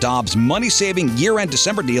check out Dobbs' money-saving year-end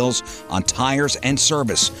December deals on tires and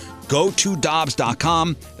service. Go to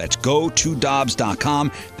Dobbs.com. That's go to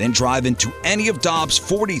Dobbs.com. Then drive into any of Dobbs'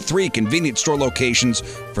 43 convenience store locations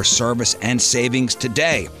for service and savings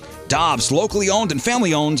today. Dobbs, locally owned and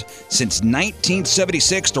family owned since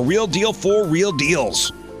 1976. The real deal for real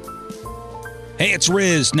deals. Hey, it's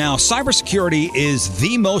Riz. Now, cybersecurity is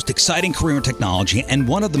the most exciting career in technology and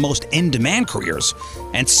one of the most in-demand careers.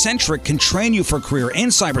 And Centric can train you for a career in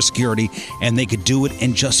cybersecurity, and they could do it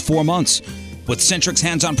in just 4 months. With Centric's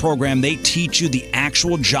hands-on program, they teach you the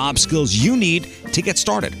actual job skills you need to get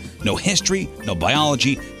started. No history, no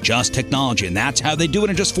biology, just technology. And that's how they do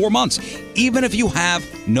it in just 4 months, even if you have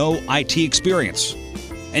no IT experience.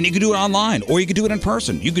 And you can do it online, or you could do it in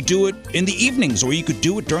person. You could do it in the evenings, or you could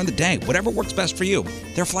do it during the day. Whatever works best for you.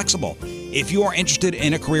 They're flexible. If you are interested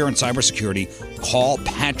in a career in cybersecurity, call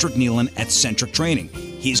Patrick Nealon at Centric Training.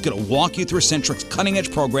 He's going to walk you through Centric's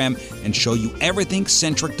cutting-edge program and show you everything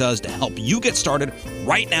Centric does to help you get started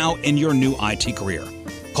right now in your new IT career.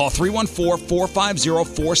 Call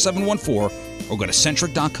 314-450-4714 or go to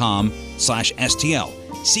centric.com/STL.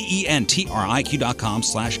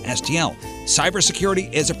 CENTRIQ.com/STL.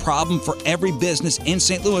 Cybersecurity is a problem for every business in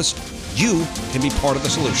St. Louis. You can be part of the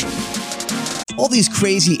solution. All these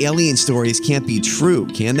crazy alien stories can't be true,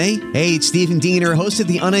 can they? Hey, it's Stephen Diener, host of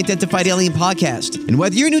the Unidentified Alien Podcast. And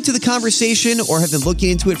whether you're new to the conversation or have been looking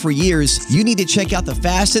into it for years, you need to check out the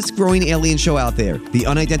fastest growing alien show out there, the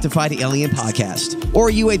Unidentified Alien Podcast, or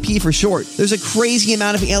UAP for short. There's a crazy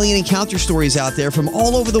amount of alien encounter stories out there from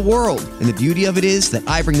all over the world. And the beauty of it is that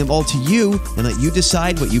I bring them all to you and let you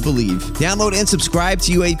decide what you believe. Download and subscribe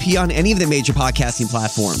to UAP on any of the major podcasting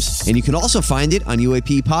platforms. And you can also find it on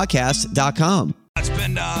UAPpodcast.com. It's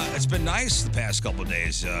been nice the past couple of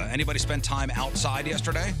days. Anybody spend time outside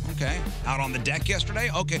yesterday? Okay. Out on the deck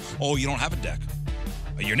yesterday? Okay. Oh, you don't have a deck.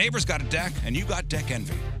 Your neighbor's got a deck, and you got deck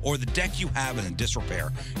envy. Or the deck you have is in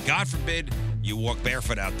disrepair. God forbid you walk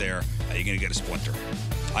barefoot out there, you're going to get a splinter.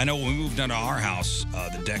 I know when we moved into our house,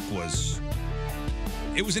 the deck was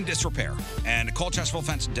in disrepair. And at Colchesterville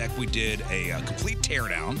Fence and Deck, we did a complete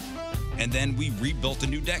teardown, and then we rebuilt a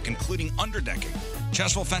new deck, including underdecking.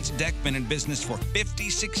 Chesterfield Fence and Deck, been in business for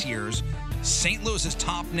 56 years. St. Louis's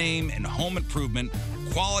top name in home improvement.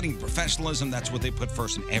 Quality and professionalism, that's what they put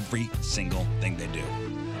first in every single thing they do.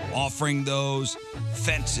 Offering those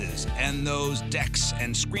fences and those decks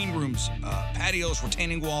and screen rooms, patios,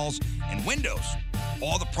 retaining walls, and windows.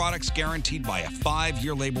 All the products guaranteed by a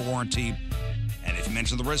 5-year labor warranty. And if you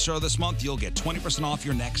mention the Riz Show this month, you'll get 20% off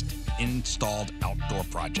your next installed outdoor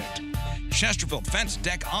project. Chesterfield Fence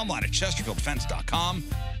Deck, online at chesterfieldfence.com.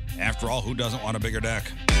 After all, who doesn't want a bigger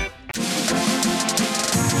deck?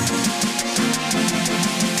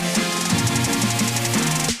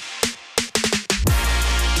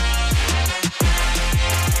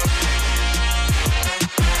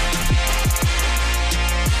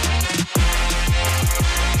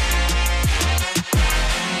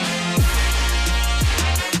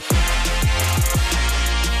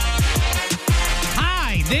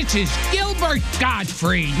 This This is Gilbert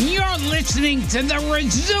Gottfried, and you're listening to The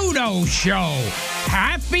Rizzuto Show.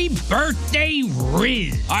 Happy birthday,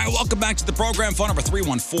 Riz. All right, welcome back to the program. Phone number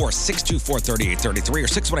 314-624-3833 or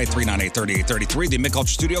 618-398-3833. The Mick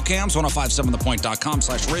Ultra Studio Cams,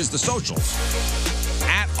 1057thepoint.com/Riz. The socials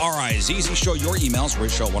at RIZZ. Show your emails,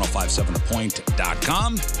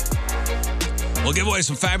 RizShow1057thepoint.com. We'll give away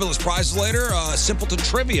some fabulous prizes later. Simpleton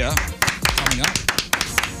Trivia coming up.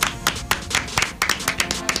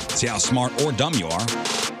 See how smart or dumb you are. So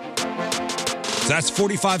that's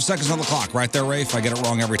 45 seconds on the clock right there, Rafe. I get it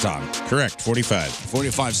wrong every time. Correct, 45.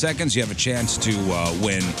 45 seconds. You have a chance to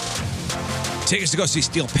win tickets to go see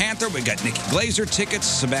Steel Panther. We got Nikki Glazer tickets,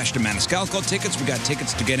 Sebastian Maniscalco tickets. We got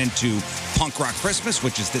tickets to get into Punk Rock Christmas,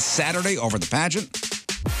 which is this Saturday over the pageant.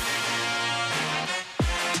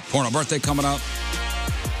 Porno birthday coming up.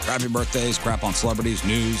 Crappy birthdays, crap on celebrities,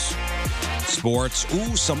 news, sports.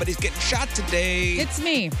 Ooh, somebody's getting shot today. It's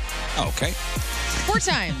me. Okay. 4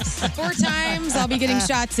 times. 4 times I'll be getting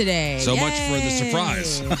shot today. So much for the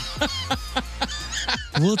surprise.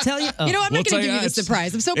 We'll tell you. You know, I'm not going to give you the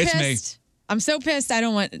surprise. I'm so it's pissed. I'm so pissed. I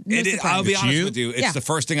don't want no surprise. I'll be honest with you. It's Yeah. the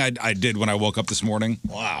first thing I did when I woke up this morning.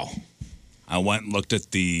 Wow. I went and looked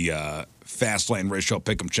at the Fastlane Riz Show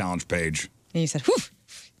Pick'em Challenge page. And you said, whew.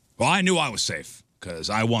 Well, I knew I was safe because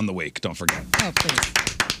I won the week. Don't forget. Oh, please.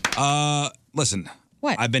 Listen.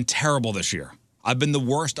 What? I've been terrible this year. I've been the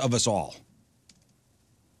worst of us all.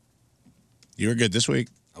 You were good this week.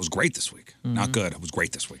 I was great this week. Not good. I was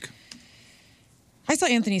great this week. I saw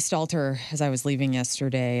Anthony Stalter as I was leaving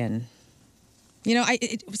yesterday, and you know,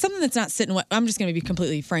 something that's not sitting well. I'm just going to be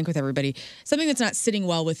completely frank with everybody. Something that's not sitting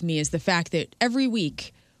well with me is the fact that every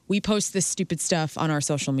week we post this stupid stuff on our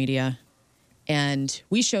social media, and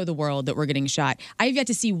we show the world that we're getting shot. I've yet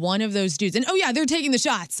to see one of those dudes, and oh yeah, they're taking the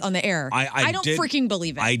shots on the air. I don't freaking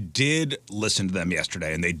believe it. I did listen to them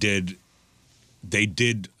yesterday, and they did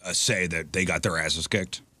say that they got their asses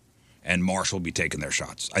kicked, and Marshall will be taking their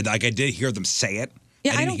shots. I did hear them say it.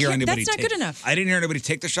 Yeah, I didn't don't hear care. anybody. That's not good enough. I didn't hear anybody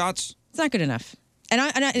take the shots. It's not good enough. And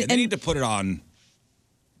They need to put it on.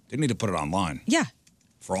 They need to put it online. Yeah.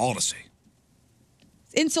 For all to see.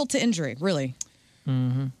 Insult to injury, really.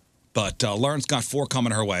 Mm-hmm. But Lauren's got 4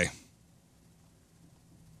 coming her way.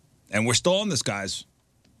 And we're still in this, guys.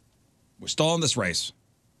 We're still in this race.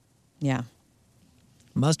 Yeah.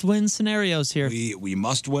 Must win scenarios here. We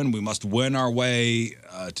must win. We must win our way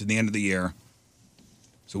to the end of the year.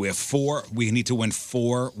 So we have 4. We need to win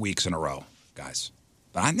 4 weeks in a row, guys.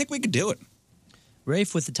 But I think we could do it.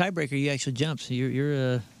 Rafe, with the tiebreaker, you actually jumped. So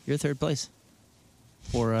you're third place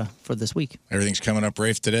for this week. Everything's coming up,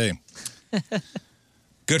 Rafe, today.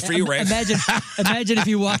 Good for you, Rafe. Imagine if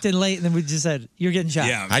you walked in late and then we just said, you're getting shot.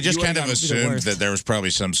 Yeah, I just kind of assumed that there was probably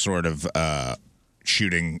some sort of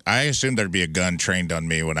shooting. I assumed there'd be a gun trained on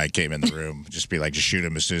me when I came in the room. Just shoot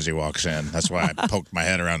him as soon as he walks in. That's why I poked my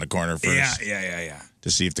head around the corner first. Yeah.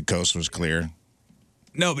 To see if the coast was clear.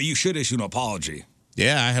 No, but you should issue an apology.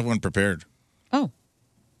 Yeah, I have one prepared.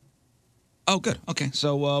 Oh, good. Okay,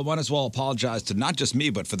 so might as well apologize to not just me,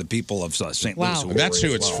 but for the people of St. Louis. That's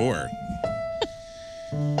who it's for.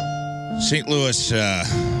 St. Louis.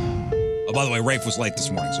 Oh, by the way, Rafe was late this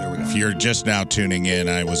morning, so here we go. If you're just now tuning in,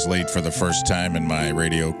 I was late for the first time in my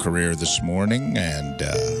radio career this morning, and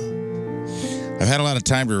I've had a lot of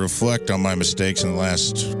time to reflect on my mistakes in the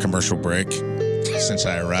last commercial break since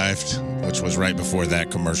I arrived, which was right before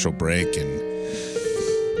that commercial break, and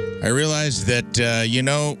I realized that,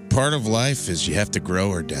 part of life is you have to grow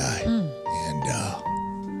or die. And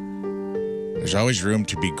there's always room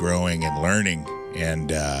to be growing and learning.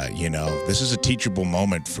 And, this is a teachable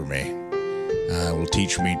moment for me. It will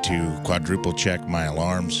teach me to quadruple check my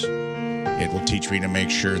alarms. It will teach me to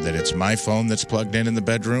make sure that it's my phone that's plugged in the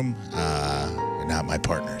bedroom and not my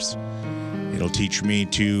partner's. It'll teach me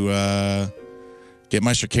to get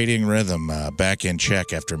my circadian rhythm back in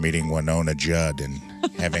check after meeting Winona Judd and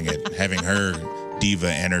having her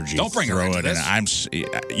diva energy. Don't bring her into it. this. And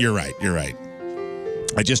you're right.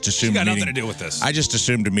 I just assumed. She got nothing to do with this. I just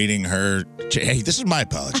assumed meeting her. Hey, this is my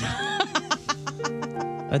apology.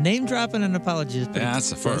 A name drop and an apology is pretty, that's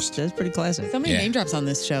the first. That's pretty classic. So many name drops on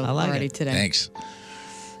this show already today. Thanks.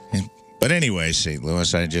 But anyway, St.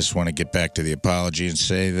 Louis, I just want to get back to the apology and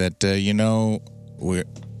say that, we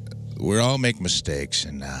all make mistakes,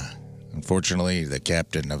 and unfortunately, the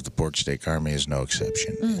captain of the Pork Steak Army is no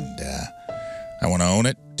exception. And I want to own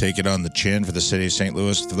it, take it on the chin for the city of St.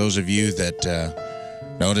 Louis. For those of you that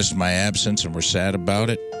noticed my absence and were sad about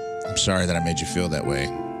it, I'm sorry that I made you feel that way.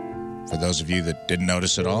 For those of you that didn't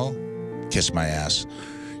notice at all, kiss my ass.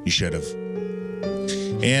 You should have.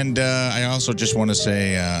 And I also just want to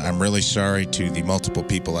say I'm really sorry to the multiple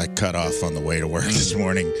people I cut off on the way to work this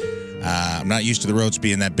morning. I'm not used to the roads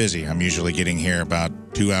being that busy. I'm usually getting here about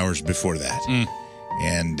 2 hours before that.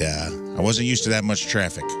 And I wasn't used to that much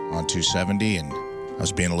traffic on 270, and I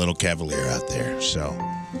was being a little cavalier out there. So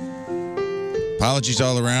apologies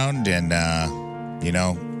all around, and,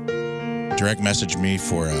 direct message me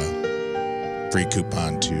for a free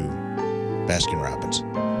coupon to Baskin-Robbins.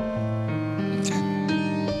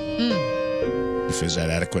 Is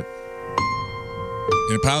that adequate?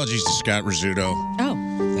 And apologies to Scott Rizzuto. Oh,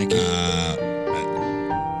 thank you.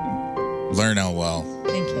 Learn Elwell.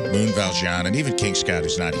 Thank you. Moon Valjean, and even King Scott,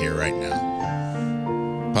 who's not here right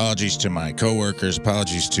now. Apologies to my coworkers.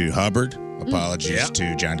 Apologies to Hubbard. Apologies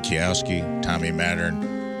to John Kiowski, Tommy Mattern,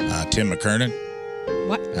 Tim McKernan.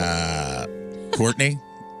 What? Courtney.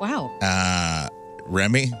 Wow.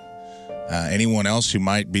 Remy. Anyone else who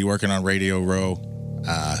might be working on Radio Row.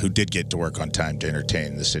 Who did get to work on time to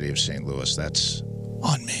entertain the city of St. Louis. That's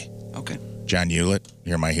on me. Okay. John Hewlett,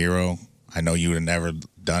 you're my hero. I know you would have never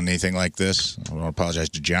done anything like this. I want to apologize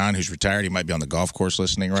to John, who's retired. He might be on the golf course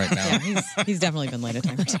listening right now. Yeah, he's definitely been late at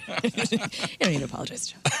times. You don't need to apologize,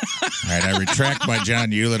 John. All right, I retract my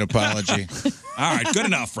John Hewlett apology. All right, good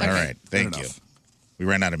enough, Frank. All right, thank you. We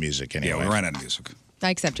ran out of music anyway. Yeah, we ran out of music. I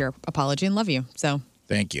accept your apology and love you. So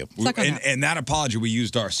thank you. Suck on that. And that apology, we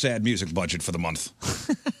used our sad music budget for the month.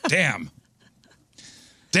 Damn.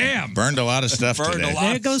 Burned a lot of stuff today.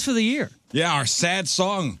 There it goes for the year. Yeah, our sad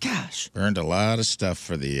song. Gosh. Burned a lot of stuff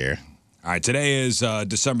for the year. All right, today is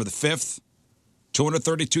December the 5th.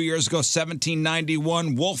 232 years ago,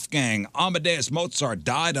 1791, Wolfgang Amadeus Mozart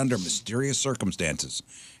died under mysterious circumstances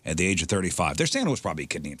at the age of 35. They're saying it was probably a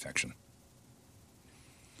kidney infection.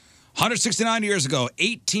 169 years ago,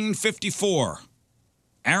 1854,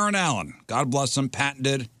 Aaron Allen, God bless him,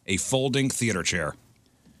 patented a folding theater chair.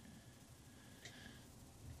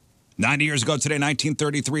 90 years ago today,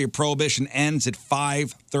 1933, Prohibition ends at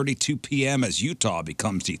 5:32 p.m. as Utah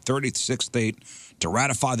becomes the 36th state to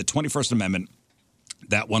ratify the 21st Amendment.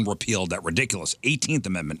 That one repealed that ridiculous 18th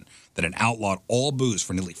Amendment that had outlawed all booze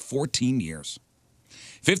for nearly 14 years.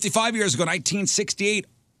 55 years ago, 1968,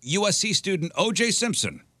 USC student O.J.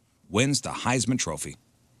 Simpson wins the Heisman Trophy.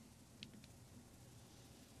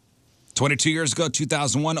 22 years ago,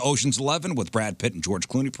 2001, Ocean's 11 with Brad Pitt and George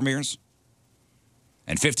Clooney premieres.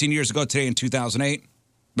 And 15 years ago today in 2008,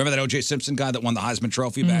 remember that O.J. Simpson guy that won the Heisman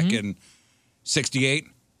Trophy back in 68?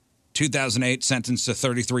 2008, sentenced to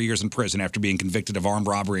 33 years in prison after being convicted of armed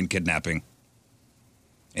robbery and kidnapping.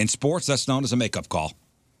 In sports, that's known as a makeup call.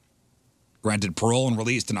 Granted parole and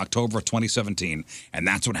released in October of 2017. And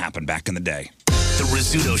that's what happened back in the day. The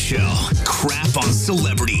Rizzuto Show. Crap on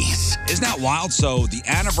celebrities. Isn't that wild? So the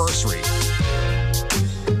anniversary,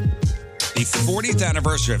 the 40th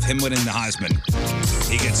anniversary of him winning the Heisman,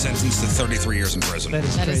 he gets sentenced to 33 years in prison.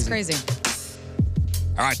 That is crazy.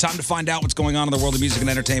 All right, time to find out what's going on in the world of music and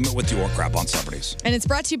entertainment with your Crap on Celebrities. And it's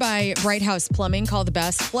brought to you by Bright House Plumbing. Call the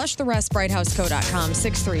best. Flush the rest. BrightHouseCo.com.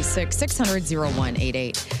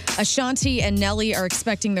 636-600-0188. Ashanti and Nelly are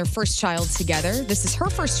expecting their first child together. This is her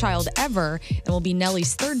first child ever and will be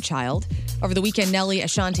Nelly's third child. Over the weekend, Nelly,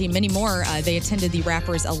 Ashanti, many more, they attended the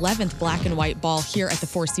rapper's 11th Black and White Ball here at the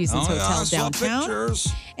Four Seasons Hotel downtown.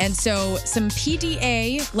 Pictures. And so some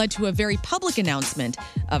PDA led to a very public announcement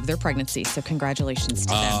of their pregnancy. So congratulations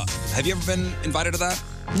to them. Have you ever been invited to that?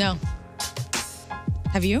 No.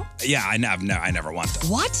 Have you? Yeah, I never went.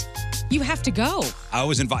 What? You have to go. I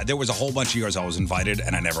was invited. There was a whole bunch of years I was invited,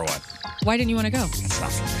 and I never went. Why didn't you want to go? It's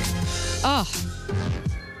not for me. Oh,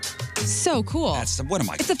 so cool. What am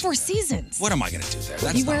I? It's the Four Seasons. What am I going to do there?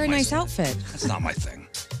 That's You not wear a my nice thing. outfit. That's not my thing.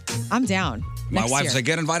 I'm down. My Next wife's year. like,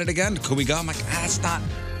 get invited again? Could we go? I'm like, that's not.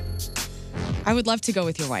 I would love to go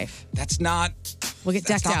with your wife. That's not. We'll get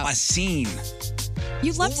That's decked not out. my scene.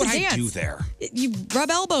 You love What to would dance. I do there? You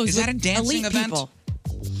rub elbows. Is that with a dancing elite event? People.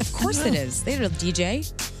 Of course it is. They had a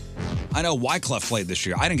DJ. I know Wyclef played this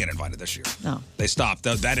year. I didn't get invited this year. No. They stopped.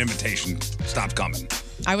 That invitation stopped coming.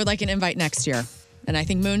 I would like an invite next year. And I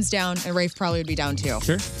think Moon's down and Rafe probably would be down too.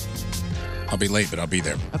 Sure. I'll be late, but I'll be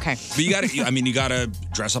there. Okay. But you got to. You got to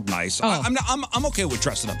dress up nice. Oh. I'm okay with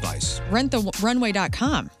dressing up nice.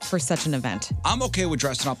 RentTheRunway.com for such an event. I'm okay with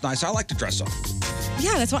dressing up nice. I like to dress up.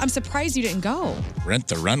 Yeah, that's what I'm surprised you didn't go.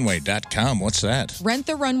 RentTheRunway.com. What's that?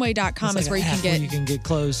 RentTheRunway.com It's is where you like can get you can get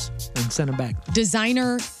clothes and send them back.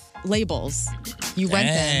 designer labels. You rent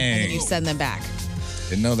them and then you Dang. send them back.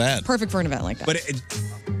 Didn't know that. Perfect for an event like that. But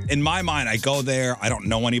in my mind, I go there. I don't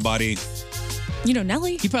know anybody. You know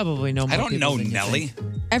Nelly? You probably know more I don't people know than you Nelly.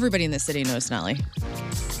 think. Everybody in the city knows Nelly.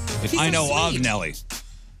 If He's I so know sweet. of Nelly.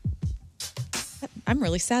 I'm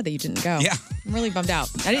really sad that you didn't go. Yeah. I'm really bummed out.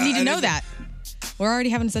 I didn't need to know that. We're already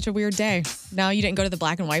having such a weird day. Now you didn't go to the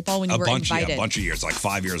black and white ball when you were invited. A bunch of years, like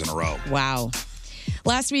 5 years in a row. Wow.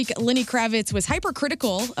 Last week, Lenny Kravitz was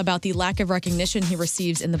hypercritical about the lack of recognition he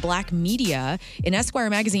receives in the black media. In Esquire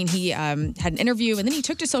magazine, he had an interview, and then he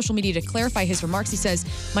took to social media to clarify his remarks. He says,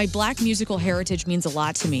 "My black musical heritage means a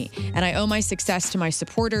lot to me, and I owe my success to my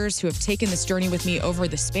supporters who have taken this journey with me over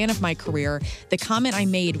the span of my career. The comment I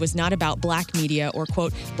made was not about black media or,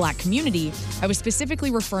 quote, black community. I was specifically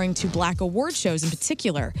referring to black award shows in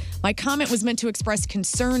particular. My comment was meant to express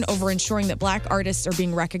concern over ensuring that black artists are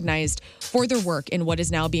being recognized for their work in what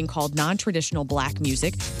is now being called non-traditional black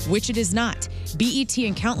music, which it is not. BET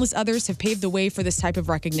and countless others have paved the way for this type of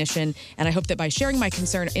recognition, and I hope that by sharing my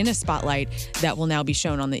concern in a spotlight, that will now be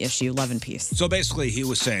shown on the issue. Love and peace." So basically, he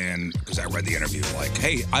was saying, because I read the interview, like,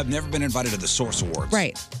 "Hey, I've never been invited to the Source Awards.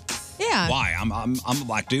 Right. Yeah. Why? I'm a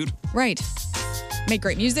black dude. Right. Make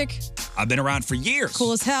great music. I've been around for years.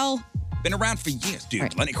 Cool as hell. Been around for years, dude.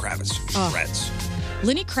 Right. Lenny Kravitz, shreds.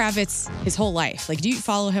 Lenny Kravitz, his whole life. Like, do you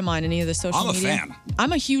follow him on any of the social media? I'm a fan.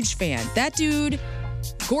 I'm a huge fan. That dude,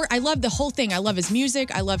 I love the whole thing. I love his music.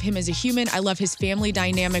 I love him as a human. I love his family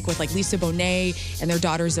dynamic with like Lisa Bonet and their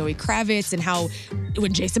daughter Zoe Kravitz, and how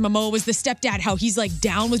when Jason Momoa was the stepdad, how he's like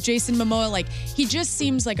down with Jason Momoa. Like, he just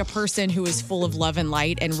seems like a person who is full of love and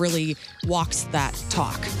light and really walks that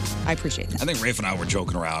talk. I appreciate that. I think Rafe and I were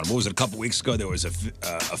joking around. What was it, a couple weeks ago? There was a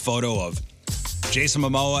photo of Jason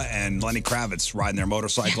Momoa and Lenny Kravitz riding their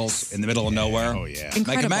motorcycles in the middle of nowhere. Oh, yeah.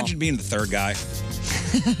 Incredible. Like, imagine being the third guy.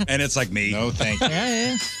 And it's like me. No, thank you.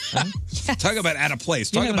 Yeah. Talk about out of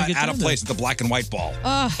place. You're Talk having a about good out of time place at the black and white ball.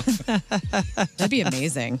 That'd be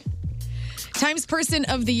amazing. Times Person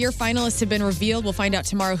of the Year finalists have been revealed. We'll find out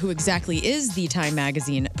tomorrow who exactly is the Time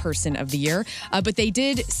Magazine Person of the Year. But they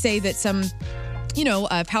did say that some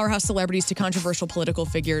powerhouse celebrities to controversial political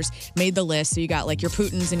figures made the list. So you got like your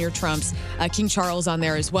Putins and your Trumps, King Charles on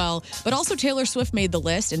there as well. But also Taylor Swift made the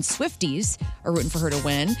list, and Swifties are rooting for her to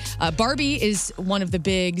win. Barbie is one of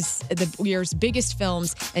the year's biggest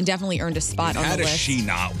films and definitely earned a spot on the list. How does she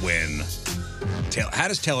not win? How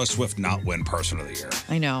does Taylor Swift not win Person of the Year?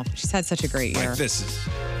 I know. She's had such a great year. Like,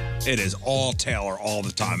 it is all Taylor all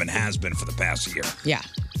the time and has been for the past year. Yeah.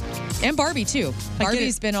 And Barbie, too.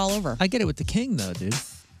 Barbie's been all over. I get it with the king, though, dude.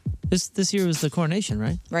 This year was the coronation,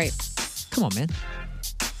 right? Right. Come on, man.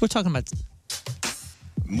 We're talking about...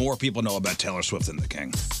 More people know about Taylor Swift than the king.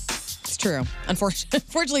 It's true.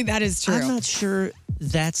 Unfortunately, that is true. I'm not sure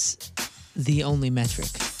that's the only metric.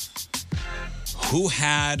 Who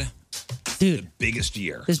had the biggest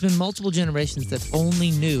year? There's been multiple generations that only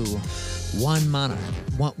knew one monarch,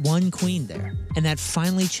 one queen there. And that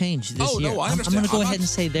finally changed this year. No, I I'm understand. going to go ahead and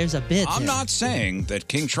say there's a bit I'm there. not saying that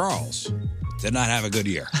King Charles did not have a good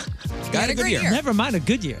year. Got a good year. Never mind a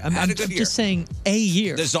good year. I'm just saying a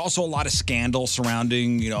year. There's also a lot of scandal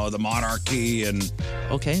surrounding, the monarchy and...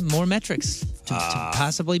 Okay, more metrics to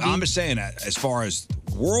possibly be... I'm just saying, as far as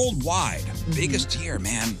worldwide, biggest year,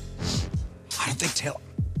 man, I don't think Taylor...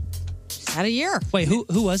 Had a year. Wait, who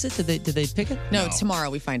was it? Did they pick it? No, tomorrow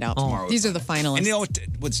we find out. Tomorrow These are the finalists. And you know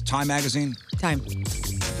what's Time Magazine? Time.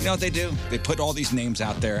 You know what they do? They put all these names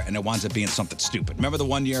out there, and it winds up being something stupid. Remember the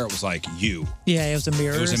one year it was like you? Yeah, it was a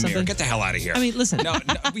mirror. It was a or something. mirror. Get the hell out of here. I mean, listen. No,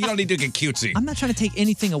 you don't need to get cutesy. I'm not trying to take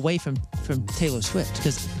anything away from Taylor Swift,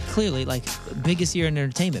 because clearly, like, biggest year in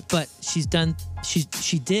entertainment. But she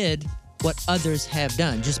did what others have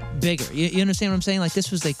done, just bigger. You understand what I'm saying? Like,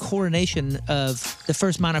 this was the coronation of the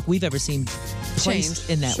first monarch we've ever seen placed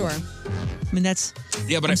in that way. I mean, that's...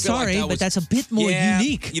 Yeah, but I'm I feel sorry, like that was, but that's a bit more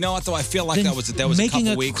unique. You know what, though? I feel like that was a making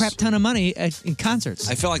couple weeks. Crap ton of money in concerts.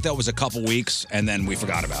 I feel like that was a couple weeks, and then we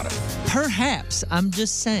forgot about it. Perhaps. I'm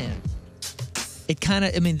just saying. It kind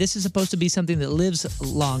of... I mean, this is supposed to be something that lives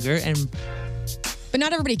longer, and... But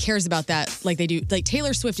not everybody cares about that like they do. Like,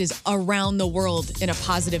 Taylor Swift is around the world in a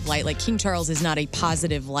positive light. Like, King Charles is not a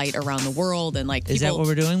positive light around the world. And like, is that what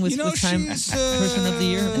we're doing with Time she's, Person of the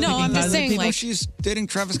Year? No, I'm just saying, like, she's dating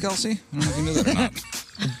Travis Kelce. I don't know if you knew that or not.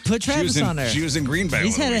 Put Travis on there. She was in Green Bay.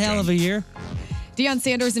 He's had a hell of a year. Deion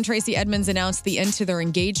Sanders and Tracy Edmonds announced the end to their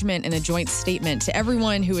engagement in a joint statement. To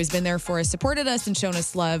everyone who has been there for us, supported us, and shown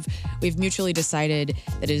us love, we've mutually decided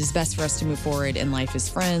that it is best for us to move forward in life as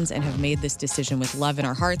friends and have made this decision with love in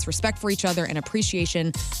our hearts, respect for each other, and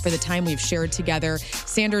appreciation for the time we've shared together.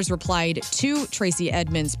 Sanders replied to Tracy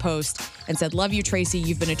Edmonds' post and said, "Love you, Tracy.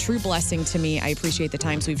 You've been a true blessing to me. I appreciate the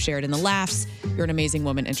times we've shared and the laughs. You're an amazing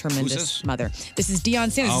woman and tremendous mother." This is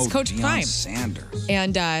Deion Sanders. This is Coach Deion Prime. Sanders.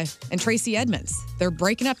 And Tracy Edmonds. They're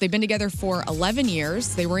breaking up. They've been together for 11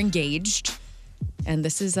 years. They were engaged. And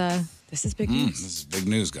this is This is big news. This is big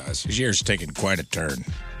news, guys. This year's taken quite a turn.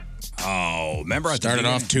 Oh, remember I started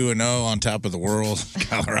off 2-0 on top of the world,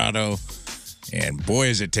 Colorado, and boy,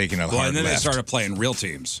 is it taking a hard and then left. they started playing real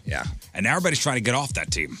teams. Yeah. And now everybody's trying to get off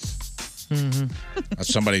that team.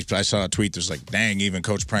 I saw a tweet that was like, dang, even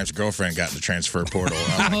Coach Prime's girlfriend got in the transfer portal.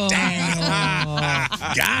 I'm like,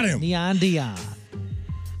 dang. Got him. Dion.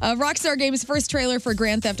 Rockstar Games' first trailer for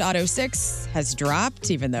Grand Theft Auto 6 has dropped,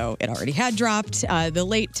 even though it already had dropped. The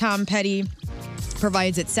late Tom Petty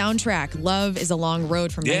provides its soundtrack. Love is a Long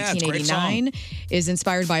Road from Yeah, it's a great 1989 is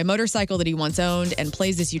inspired by a motorcycle that he once owned and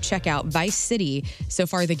plays as you check out Vice City. So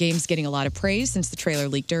far, the game's getting a lot of praise since the trailer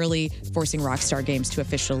leaked early, forcing Rockstar Games to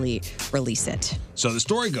officially release it. So the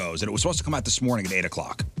story goes that it was supposed to come out this morning at 8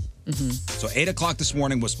 o'clock. So 8 o'clock this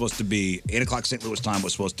morning was supposed to be, 8 o'clock St. Louis time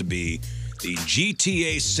was supposed to be the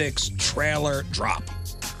GTA 6 trailer drop.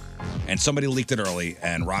 And somebody leaked it early,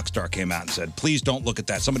 and Rockstar came out and said, please don't look at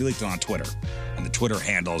that. Somebody leaked it on Twitter, and the Twitter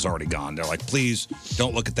handle is already gone. They're like, please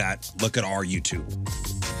don't look at that. Look at our YouTube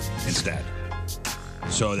instead.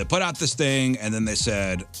 So they put out this thing, and then they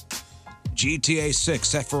said, GTA 6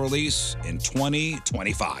 set for release in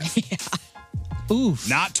 2025. Oof.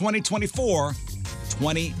 Not 2024,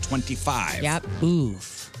 2025. Yep.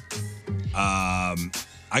 Oof.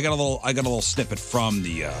 I got a little snippet from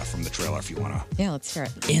the trailer if you wanna Yeah, let's hear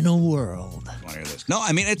it. In a world. hear this. No,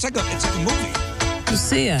 I mean it's like a movie.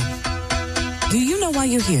 Lucia, do you know why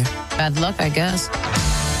you're here? Bad luck, I guess.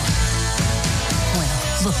 Well,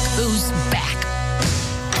 look who's back.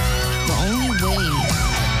 The only way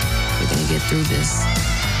we're gonna get through this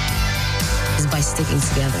is by sticking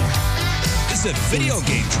together. This is a video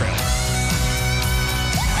game trailer.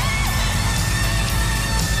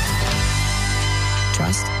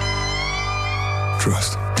 Trust?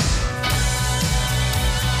 Trust.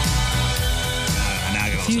 Now I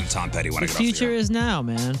gotta listen to Tom Petty when I The get off the future is now,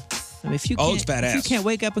 man. I mean, if you Oh, it's if badass. you can't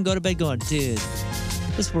wake up and go to bed going, dude,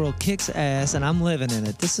 this world kicks ass and I'm living in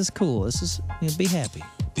it. This is cool. This is, be happy.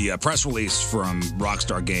 The press release from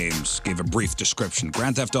Rockstar Games gave a brief description.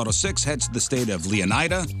 Grand Theft Auto 6 heads to the state of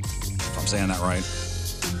Leonida, if I'm saying that right.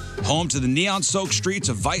 Home to the neon-soaked streets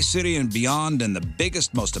of Vice City and beyond, and the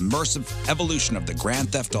biggest, most immersive evolution of the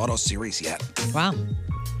Grand Theft Auto series yet. Wow.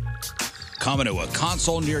 Coming to a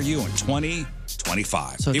console near you in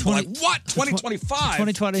 2025. So People are like, what? 2025?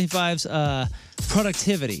 2025's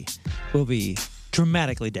productivity will be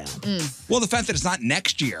dramatically down. Well, the fact that it's not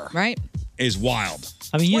next year right. is wild.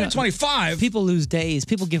 I mean, 2025. People lose days.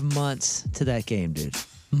 People give months to that game, dude.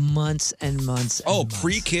 Months and months. And months.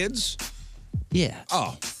 Pre-kids? Yeah.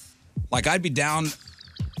 Oh. Like, I'd be down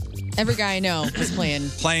Every guy I know is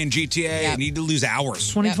playing GTA and need to lose hours.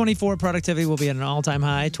 2024 productivity will be at an all-time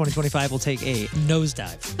high. 2025 will take a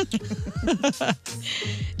nosedive.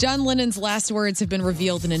 John Lennon's last words have been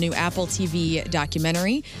revealed in a new Apple TV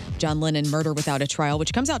documentary, John Lennon, Murder Without a Trial,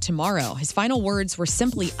 which comes out tomorrow. His final words were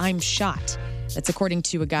simply, "I'm shot." That's according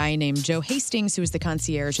to a guy named Joe Hastings, who was the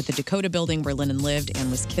concierge at the Dakota building where Lennon lived and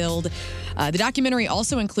was killed. The documentary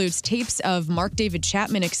also includes tapes of Mark David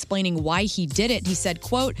Chapman explaining why he did it. He said,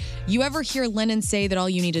 quote, "You ever hear Lennon say that all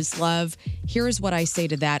you need is love? Here's what I say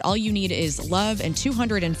to that. All you need is love and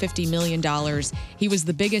 $250 million. He was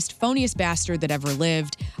the biggest, phoniest bastard that ever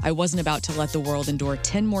lived. I wasn't about to let the world endure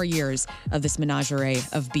 10 more years of this menagerie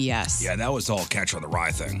of BS. Yeah, that was the whole Catcher in the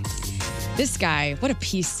Rye thing. This guy, what a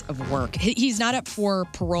piece of work. He's not up for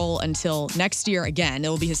parole until next year again. It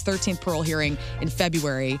will be his 13th parole hearing in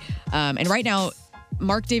February. And right now,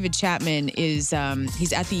 Mark David Chapman is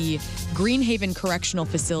he's at the Greenhaven Correctional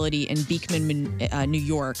Facility in Beekman, New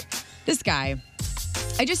York. This guy,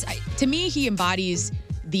 to me, he embodies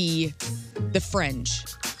the fringe.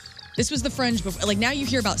 This was the fringe before. Like, now you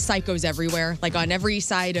hear about psychos everywhere, like on every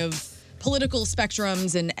side of political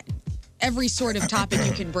spectrums and every sort of topic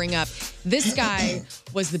you can bring up. This guy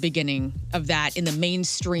was the beginning of that in the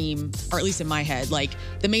mainstream, or at least in my head, like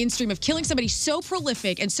the mainstream of killing somebody so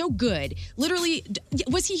prolific and so good. Literally,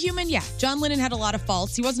 was he human? Yeah. John Lennon had a lot of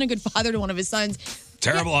faults. He wasn't a good father to one of his sons.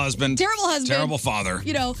 Terrible husband. Terrible husband. Terrible father.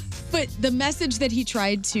 You know, but the message that he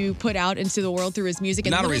tried to put out into the world through his music.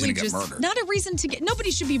 And Not a literally reason to get just, murdered. Not a reason to get,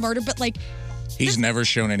 nobody should be murdered, but like, He's never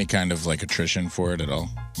shown any kind of like attrition for it at all.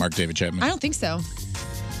 Mark David Chapman. I don't think so.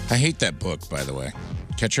 I hate that book, by the way.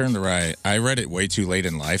 Catcher in the Rye. I read it way too late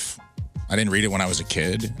in life. I didn't read it when I was a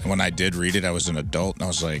kid. And when I did read it, I was an adult. And I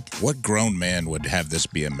was like, what grown man would have this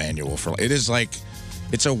be a manual for? It is like,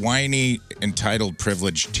 it's a whiny, entitled,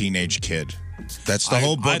 privileged teenage kid. That's the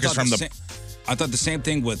whole book is from the... I thought the same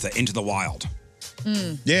thing with Into the Wild.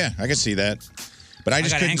 Yeah, I can see that. But I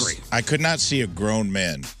just got couldn't... angry. I could not see a grown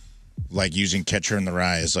man like using Catcher in the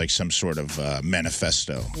Rye as like some sort of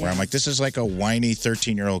manifesto, where I'm like, this is like a whiny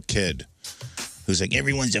 13-year-old kid who's like,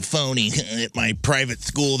 everyone's a phony at my private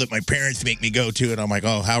school that my parents make me go to. And I'm like,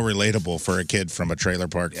 oh, how relatable for a kid from a trailer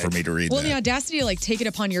park for me to read Well, that. the audacity to like take it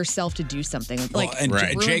upon yourself to do something. Like, Well, and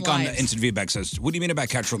Right. Jake on lives. instant feedback says, "What do you mean about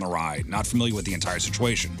Catcher in the Rye? Not familiar with the entire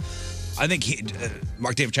situation." I think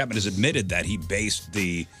Mark David Chapman has admitted that he based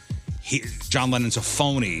John Lennon's a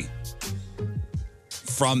phony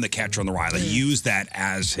from the Catcher in the Rye. They used that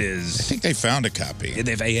as his. I think they found a copy.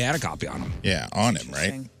 They had a copy on him. Yeah, on him,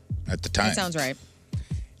 right? At the time. That sounds right.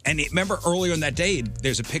 And remember earlier in that day,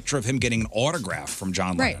 there's a picture of him getting an autograph from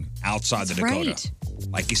John Right. Lennon outside the That's Dakota. right.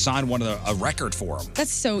 Like he signed a record for him.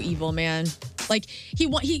 That's so evil, man. Like he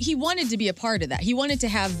wanted to be a part of that. He wanted to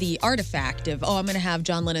have the artifact of, I'm going to have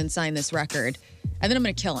John Lennon sign this record, and then I'm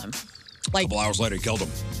going to kill him. Like A couple hours later, he killed him.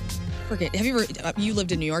 forget. Have you ever? You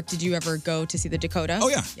lived in New York. Did you ever go to see the Dakota? Oh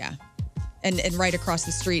yeah. Yeah. And right across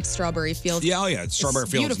the street, Strawberry Fields. Yeah, oh yeah, it's Strawberry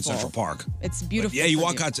Fields in beautiful. Central Park. It's beautiful. Yeah, you for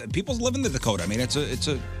walk out. People live in the Dakota. I mean, it's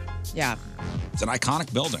an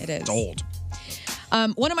iconic building. It is. It's old.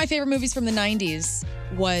 One of my favorite movies from the 90s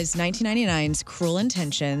was 1999's Cruel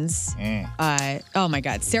Intentions. Oh my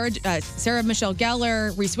God. Sarah Michelle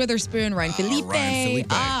Gellar, Reese Witherspoon, Ryan Felipe.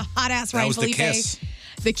 Hot ass That Ryan was The Felipe. Kiss.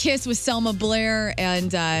 The Kiss with Selma Blair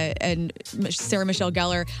and Sarah Michelle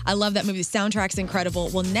Gellar. I love that movie. The soundtrack's incredible.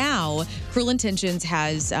 Well, now Cruel Intentions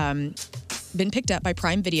has been picked up by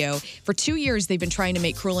Prime Video. For 2 years, they've been trying to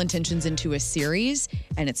make Cruel Intentions into a series,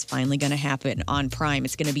 and it's finally going to happen on Prime.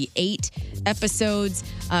 It's going to be 8 episodes.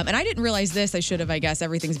 And I didn't realize this. I should have, I guess.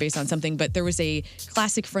 Everything's based on something. But there was a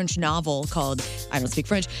classic French novel called, I don't speak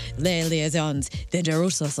French, Les Liaisons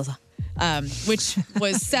Dangereuses, which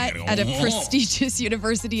was set at a prestigious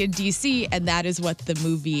university in D.C., and that is what the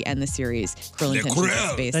movie and the series Cruel Intentions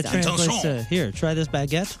is based That on. translates to, here, try this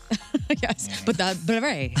baguette. Yes, but I'm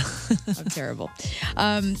terrible.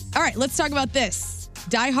 All right, let's talk about this.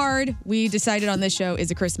 Die Hard, we decided on this show, is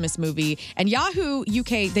a Christmas movie. And Yahoo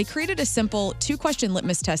UK, they created a simple 2-question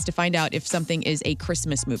litmus test to find out if something is a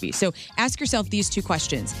Christmas movie. So ask yourself these 2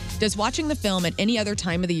 questions. Does watching the film at any other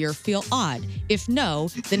time of the year feel odd? If no,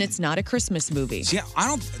 then it's not a Christmas movie. See,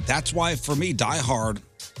 that's why for me, Die Hard,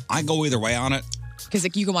 I go either way on it. Because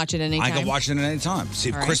you can watch it at any time? I can watch it at any time.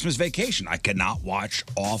 See, All right. Christmas Vacation, I cannot watch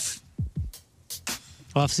off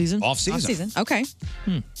season. Off season. Okay.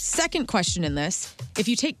 Second question in this. If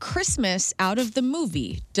you take Christmas out of the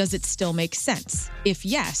movie, does it still make sense? If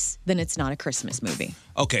yes, then it's not a Christmas movie.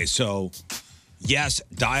 Okay, so yes,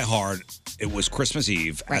 Die Hard, it was Christmas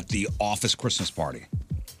Eve at the office Christmas party.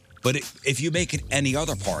 But if you make it any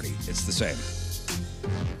other party, it's the same.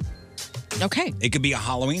 Okay. It could be a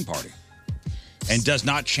Halloween party and does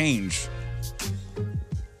not change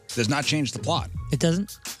the plot. It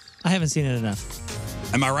doesn't? I haven't seen it enough.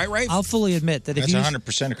 Am I right, Rafe? I'll fully admit that if That's you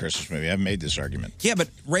 100% a Christmas movie. I've made this argument. Yeah, but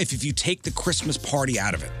Rafe, if you take the Christmas party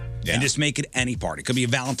out of it and just make it any party, it could be a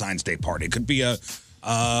Valentine's Day party, it could be a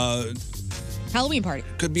Halloween party.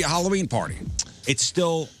 Could be a Halloween party. It's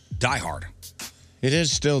still Die Hard. It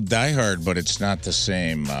is still Die Hard, but it's not the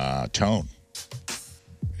same tone.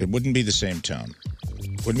 It wouldn't be the same tone.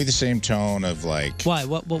 Wouldn't be the same tone of like. Why?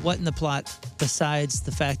 What in the plot besides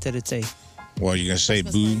the fact that it's a? Well, you're gonna say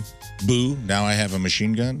boo, boo. Now I have a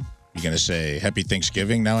machine gun. You're gonna say Happy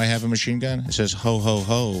Thanksgiving. Now I have a machine gun. It says ho ho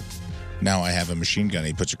ho. Now I have a machine gun.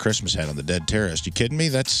 He puts a Christmas hat on the dead terrorist. You kidding me?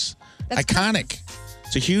 That's iconic.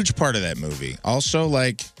 It's a huge part of that movie. Also,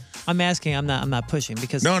 like. I'm asking. I'm not pushing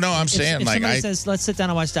because. No, I'm saying if like somebody says let's sit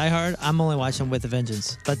down and watch Die Hard, I'm only watching With a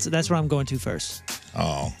Vengeance. That's where I'm going to first.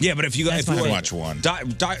 Oh. Yeah, but if you That's my favorite. watch one.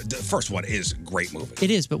 The first one is a great movie.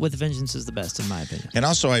 It is, but With a Vengeance is the best in my opinion. And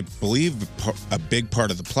also, I believe a big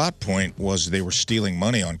part of the plot point was they were stealing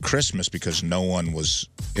money on Christmas because no one was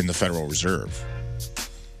in the Federal Reserve.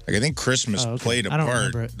 Like, I think Christmas played a I don't part.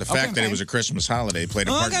 remember it. The fact that it was a Christmas holiday played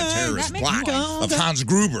a part in the terrorist that makes plot sense. of Hans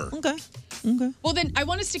Gruber. Okay. Well, then I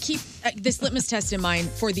want us to keep this litmus test in mind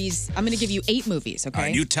for these. I'm going to give you 8 movies, okay? All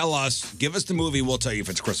right, you tell us, give us the movie, we'll tell you if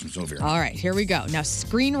it's a Christmas movie or not. All right, here we go. Now,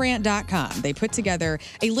 ScreenRant.com, they put together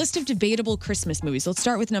a list of debatable Christmas movies. Let's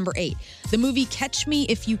start with number 8. The movie Catch Me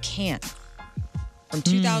If You Can from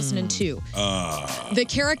 2002. The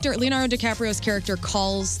character, Leonardo DiCaprio's character,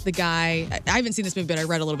 calls the guy, I haven't seen this movie, but I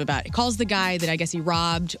read a little bit about it. Calls the guy that I guess he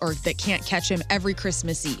robbed or that can't catch him every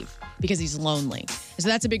Christmas Eve because he's lonely. So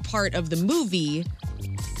that's a big part of the movie.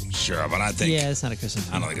 Sure, but I think. Yeah, it's not a Christmas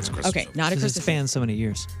movie. I don't think it's a Christmas Okay, movie. not a 'Cause Christmas It spans so many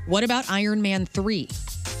years. What about Iron Man 3?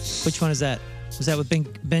 Which one is that? Was that with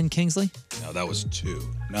Ben Kingsley? No, that was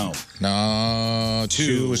 2. No. No,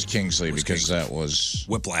 2 was Kingsley because that was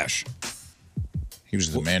Whiplash. He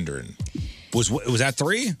was the Mandarin. Was that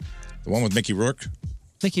 3? The one with Mickey Rourke?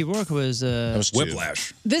 Mickey Rourke was... That was 2.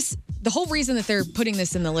 Whiplash. The whole reason that they're putting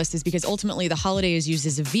this in the list is because ultimately the holiday is used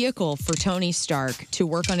as a vehicle for Tony Stark to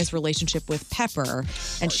work on his relationship with Pepper.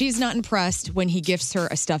 And she's not impressed when he gifts her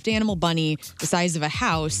a stuffed animal bunny the size of a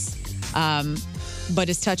house, but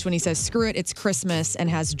is touched when he says, screw it, it's Christmas, and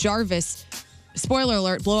has Jarvis, spoiler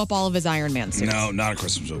alert, blow up all of his Iron Man suits. No, not a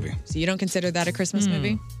Christmas movie. So you don't consider that a Christmas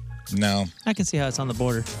movie? No. I can see how it's on the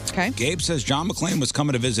border. Okay. Gabe says John McClane was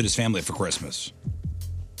coming to visit his family for Christmas.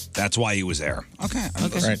 That's why he was there. Okay.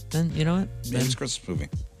 Right. Then, you know what? Maybe it's a Christmas movie.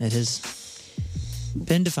 It has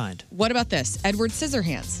been defined. What about this? Edward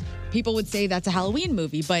Scissorhands. People would say that's a Halloween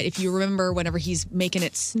movie, but if you remember whenever he's making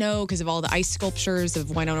it snow because of all the ice sculptures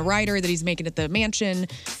of Winona Ryder that he's making at the mansion,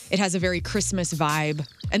 it has a very Christmas vibe.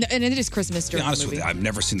 And it is Christmas To be during honest the movie. with you, I've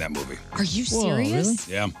never seen that movie. Are you Whoa, serious?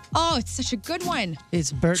 Yeah. Oh, it's such a good one.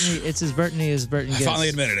 It's Burton. It's as Burton as Burton I gets. finally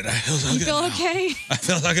admitted it. I feel so You good feel now. okay? I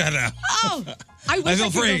feel so good now. Oh, I wish feel I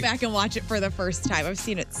could free. go back and watch it for the first time. I've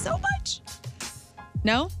seen it so much.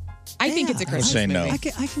 No? I think it's a Christmas say no.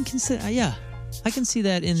 movie. I can consider. Yeah, I can see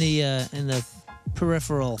that in the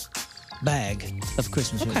peripheral bag of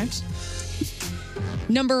Christmas movies.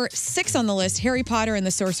 Number 6 on the list, Harry Potter and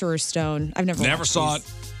the Sorcerer's Stone. I've never watched saw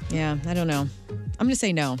these. Yeah, I don't know. I'm going to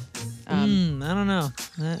say no. I don't know.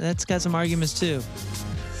 That's got some arguments too.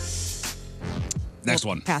 Next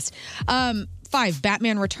one. Passed. 5,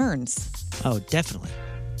 Batman Returns. Oh, definitely.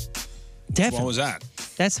 What was that?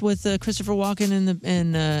 That's with Christopher Walken and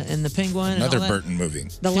the Penguin. Another and all that. Burton movie.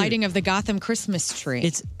 The lighting of the Gotham Christmas tree.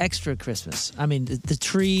 It's extra Christmas. I mean, the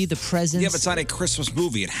tree, the presents. Yeah, but it's not a Christmas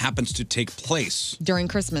movie. It happens to take place during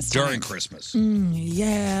Christmas time. during Christmas.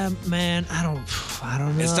 Yeah, man. I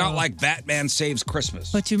don't know. It's not like Batman Saves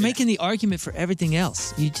Christmas. But you're making the argument for everything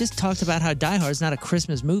else. You just talked about how Die Hard is not a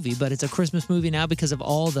Christmas movie, but it's a Christmas movie now because of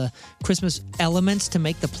all the Christmas elements to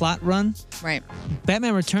make the plot run. Right.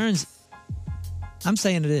 Batman Returns, I'm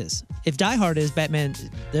saying it is. If Die Hard is Batman,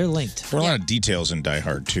 they're linked. There are a lot of details in Die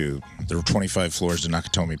Hard, too. There were 25 floors to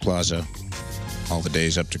Nakatomi Plaza. All the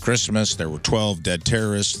days up to Christmas. There were 12 dead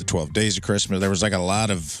terrorists, the 12 days of Christmas. There was like a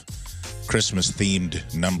lot of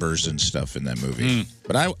Christmas-themed numbers and stuff in that movie.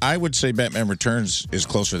 But I would say Batman Returns is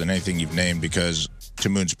closer than anything you've named because, to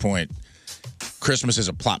Moon's point, Christmas is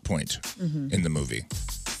a plot point in the movie.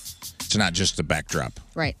 It's not just the backdrop.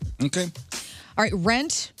 Right. Okay. All right,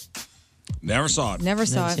 Rent. Never saw it. Never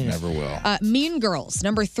saw it. Never will. Mean Girls,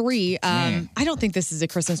 number 3. I don't think this is a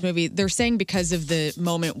Christmas movie. They're saying because of the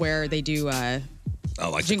moment where they do like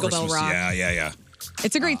Jingle the Bell Christmas, Rock. Yeah.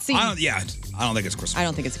 It's a great scene. I don't think it's Christmas. I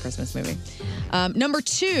don't think it's a Christmas movie. Number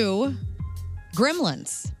 2,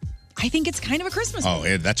 Gremlins. I think it's kind of a Christmas movie. Oh,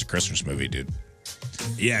 yeah, that's a Christmas movie, dude.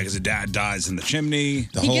 Yeah, because the dad dies in the chimney.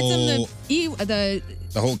 The He whole gets him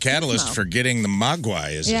the whole catalyst Smoke. for getting the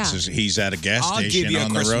Mogwai is Yeah. he's at a gas station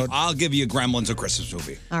on the road. I'll give you Gremlins a Christmas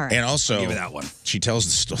movie. All right. And also, Give me that one. she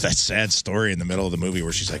tells that sad story in the middle of the movie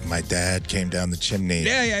where she's like, my dad came down the chimney.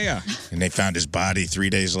 Yeah. And they found his body 3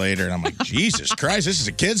 days later. And I'm like, Jesus Christ, this is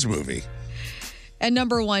a kid's movie. And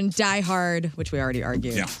number 1, Die Hard, which we already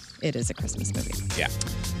argued. Yeah. It is a Christmas movie. Yeah.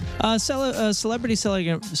 Celebrity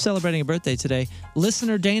celebrating a birthday today.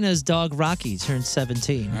 Listener Dana's dog Rocky turned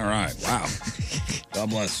 17. All right. Wow. God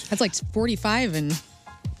bless. That's like 45 and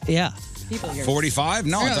Yeah. people here. 45?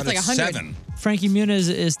 No, I it's thought like it's 100. 7. Frankie Muniz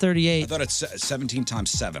is 38. I thought it's 17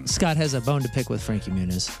 times 7. Scott has a bone to pick with Frankie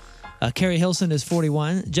Muniz. Carrie Hilson is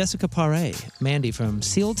 41. Jessica Paré, Mandy from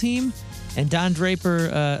SEAL Team. And Don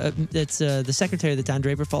Draper, that's the secretary that Don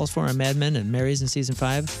Draper falls for on Mad Men and marries in season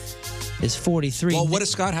 5, is 43. Well, what does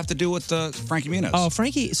Scott have to do with Frankie Muniz? Oh,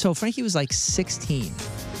 Frankie was like 16.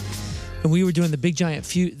 And we were doing the big giant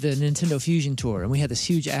the Nintendo Fusion tour, and we had this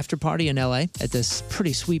huge after party in LA at this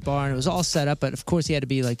pretty sweet bar, and it was all set up, but of course he had to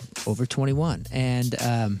be like over 21. And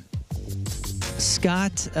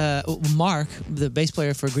Mark, the bass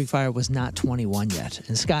player for Greek Fire, was not 21 yet.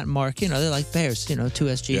 And Scott and Mark, they're like bears,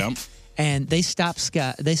 2SG. Yeah. And they stopped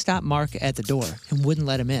Mark at the door and wouldn't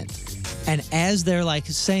let him in. And as they're like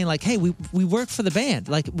saying like, hey, we work for the band,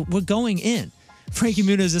 like we're going in. Frankie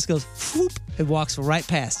Muniz just goes, whoop, and walks right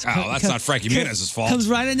past. Oh, that's not Frankie Muniz's fault. Comes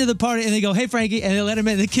right into the party, and they go, hey, Frankie, and they let him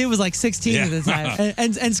in. The kid was like 16 at the time.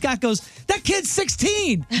 And Scott goes, that kid's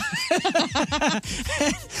 16!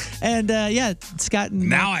 and Scott and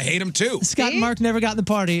now I hate him too. Scott and Mark never got in the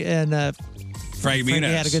party, and Frankie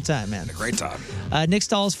Muniz had a good time, man. A great time. Nick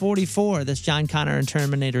Stahl's 44. That's John Connor in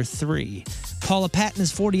Terminator 3. Paula Patton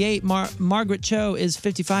is 48. Margaret Cho is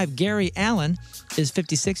 55. Gary Allen is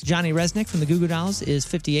 56. Johnny Resnick from the Goo Goo Dolls is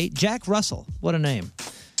 58. Jack Russell, what a name.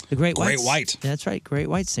 The Great White. Great White. That's right. Great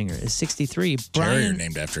White singer is 63. Terrier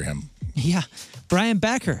named after him. Yeah. Brian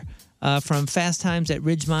Becker from Fast Times at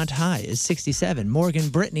Ridgemont High is 67. Morgan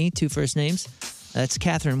Brittany, 2 first names. That's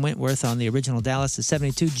Catherine Wentworth on the original Dallas is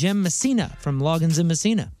 72. Jim Messina from Loggins and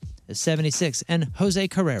Messina is 76. And Jose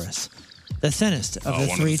Carreras, the thinnest of the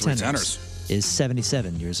three tenors, is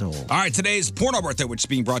 77 years old. All right, today's porno birthday, which is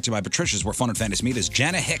being brought to you by Patricia's, where fun and fantasy meet, is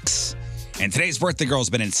Jenna Hicks. And today's birthday girl has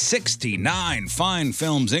been in 69 fine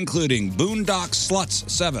films, including Boondock Sluts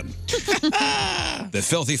 7, The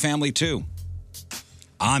Filthy Family 2,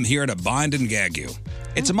 I'm Here to Bind and Gag You,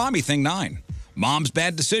 It's a Mommy Thing 9, Mom's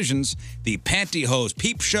Bad Decisions, The Pantyhose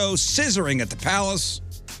Peep Show, Scissoring at the Palace,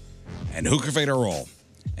 and Who Could Fade a Roll.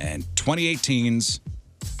 And 2018's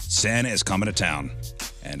Santa is Coming to Town.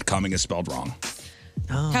 And coming is spelled wrong.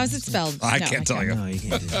 Oh, how's it spelled? I can't tell you. No, you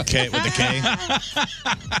can't do that. K with the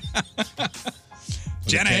K.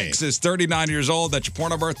 Jenna Hicks is 39 years old. That's your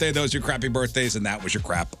porno birthday. Those are your crappy birthdays, and that was your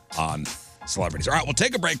crap on celebrities. All right, we'll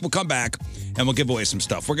take a break. We'll come back, and we'll give away some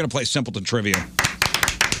stuff. We're going to play Simpleton Trivia.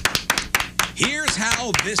 Here's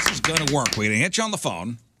how this is going to work. We're going to get you on the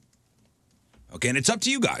phone. Okay, and it's up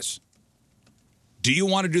to you guys. Do you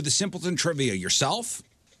want to do the Simpleton Trivia yourself?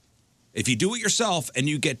 If you do it yourself and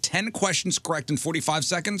you get 10 questions correct in 45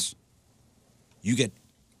 seconds, you get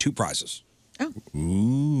 2 prizes. Oh.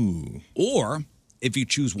 Ooh. Or if you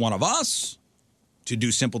choose one of us to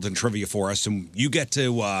do Simpleton Trivia for us, and you get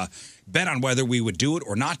to bet on whether we would do it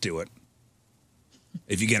or not do it.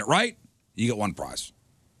 If you get it right, you get 1 prize.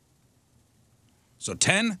 So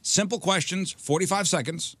 10 simple questions, 45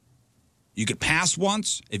 seconds. You could pass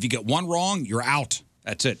once. If you get 1 wrong, you're out.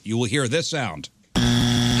 That's it. You will hear this sound.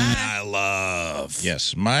 I love.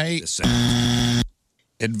 Yes, my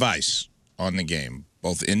advice on the game,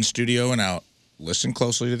 both in studio and out, listen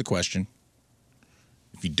closely to the question.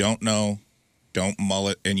 If you don't know, don't mull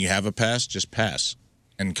it, and you have a pass, just pass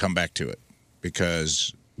and come back to it,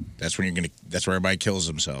 because that's when that's where everybody kills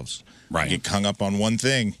themselves. Right. You get hung up on one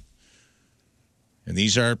thing, and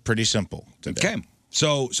these are pretty simple today. Okay.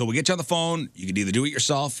 So we get you on the phone. You can either do it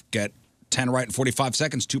yourself, get 10 right in 45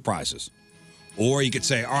 seconds, 2 prizes. Or you could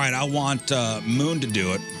say, all right, I want Moon to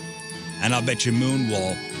do it, and I'll bet you Moon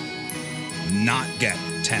will not get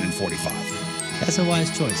 10 and 45. That's a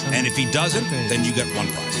wise choice. Huh? And if he doesn't, then you get 1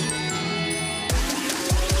 prize.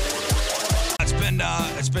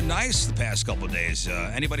 It's been nice the past couple of days.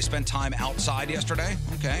 Anybody spend time outside yesterday?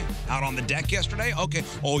 Okay. Out on the deck yesterday? Okay.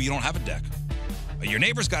 Oh, you don't have a deck. Your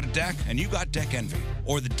neighbor's got a deck, and you got deck envy.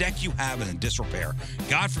 Or the deck you have is in disrepair.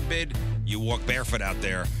 God forbid you walk barefoot out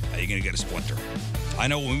there, you're going to get a splinter. I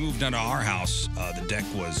know when we moved into our house, the deck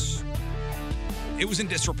was in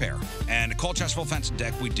disrepair. And at Call Chesterfield Fence and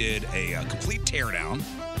Deck, we did a complete teardown,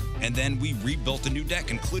 and then we rebuilt a new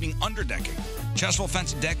deck, including underdecking. Chesterfield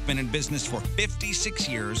Fence and Deck, been in business for 56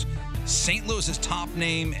 years. St. Louis's top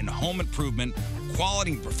name in home improvement.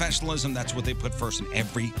 Quality and professionalism, that's what they put first in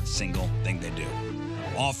every single thing they do.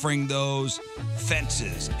 Offering those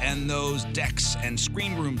fences and those decks and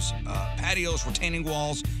screen rooms, patios, retaining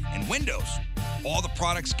walls, and windows. All the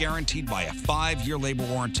products guaranteed by a 5-year labor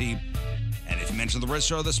warranty. And if you mention the Riz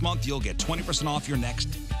Show this month, you'll get 20% off your next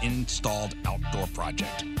installed outdoor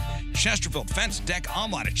project. Chesterfield Fence Deck,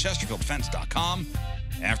 online at chesterfieldfence.com.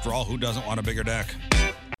 After all, who doesn't want a bigger deck?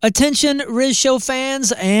 Attention, Riz Show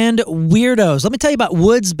fans and weirdos. Let me tell you about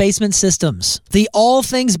Woods Basement Systems, the all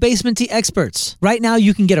things basement experts. Right now,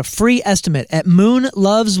 you can get a free estimate at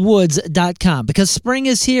moonloveswoods.com because spring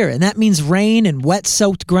is here, and that means rain and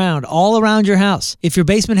wet-soaked ground all around your house. If your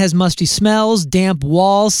basement has musty smells, damp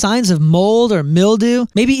walls, signs of mold or mildew,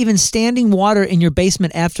 maybe even standing water in your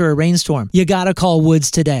basement after a rainstorm, you gotta call Woods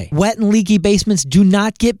today. Wet and leaky basements do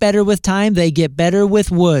not get better with time, they get better with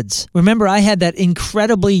Woods. Remember, I had that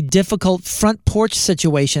incredibly difficult front porch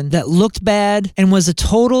situation that looked bad and was a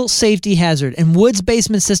total safety hazard, and Woods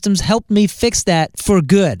Basement Systems helped me fix that for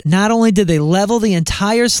good. Not only did they level the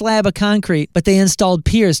entire slab of concrete, but they installed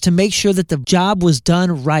piers to make sure that the job was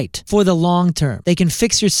done right for the long term. They can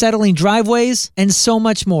fix your settling driveways and so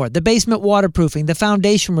much more. The basement waterproofing, the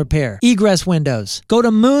foundation repair, egress windows. Go to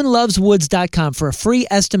moonloveswoods.com for a free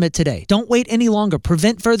estimate today. Don't wait any longer.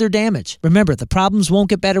 Prevent further damage. Remember, the problems won't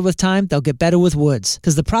get better with time, they'll get better with Woods,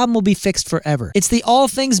 because the problem will be fixed forever. It's the all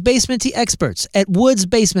things basement-y experts at Woods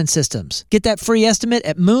Basement Systems. Get that free estimate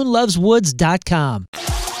at moonloveswoods.com.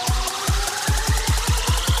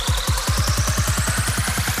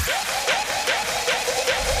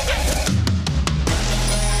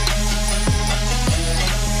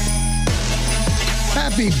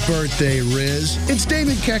 Happy birthday, Riz. It's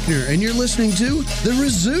David Keckner, and you're listening to The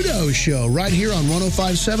Rizzuto Show right here on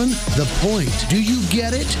 105.7 The Point. Do you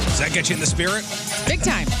get it? Does that get you in the spirit? Big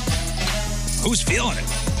time. Who's feeling it?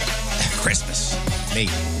 Christmas. Me.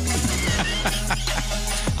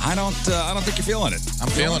 I don't think you're feeling it. I'm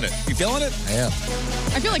feeling it. You feeling it? I am.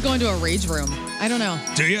 I feel like going to a rage room. I don't know.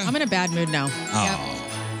 Do you? I'm in a bad mood now.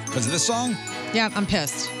 Oh. Because of this song? Yeah, I'm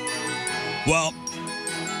pissed. Well,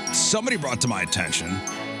 somebody brought to my attention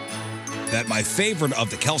that my favorite of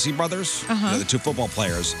the Kelsey brothers, the two football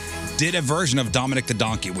players, did a version of Dominic the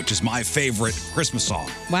Donkey, which is my favorite Christmas song.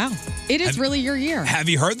 Wow. It is really your year. Have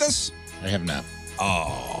you heard this? I have not.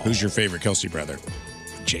 Oh. Who's your favorite Kelsey brother?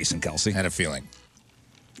 Jason Kelsey. Had a feeling.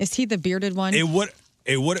 Is he the bearded one? It would.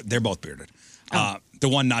 They're both bearded. The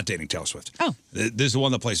one not dating Taylor Swift. Oh. This is the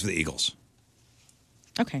one that plays for the Eagles.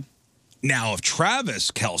 Okay. Now, if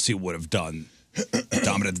Travis Kelsey would have done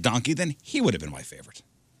Dominic the Donkey, then he would have been my favorite.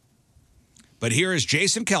 But here is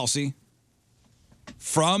Jason Kelsey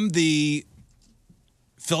from the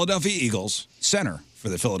Philadelphia Eagles, center for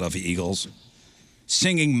the Philadelphia Eagles,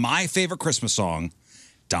 singing my favorite Christmas song,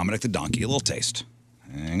 Dominic the Donkey. A little taste.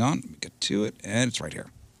 Hang on, let me get to it, and it's right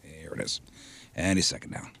here. Here it is. And he's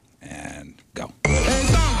second down. And go. Hey,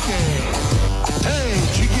 donkey. Hey,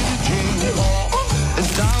 jiggity jing.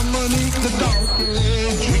 It's Dominic the donkey.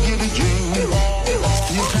 Jiggity jing.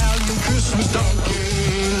 The Italian Christmas donkey.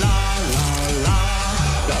 La, la, la.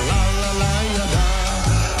 La, la, la, la, ya, da.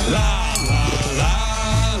 La, la, la.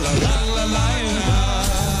 La, la, la, la,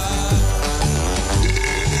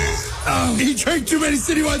 ya. He drank too many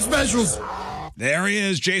Citywide specials. There he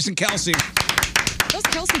is, Jason Kelsey. Those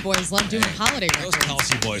Kelsey boys love doing holiday records. Those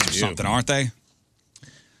Kelsey boys are something, aren't they?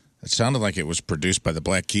 It sounded like it was produced by the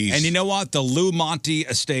Black Keys. And you know what? The Lou Monte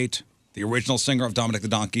estate, the original singer of Dominic the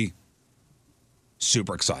Donkey,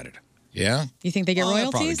 super excited. Yeah? You think they get They're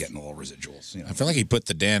royalties? probably getting a little residuals. You know. I feel like he put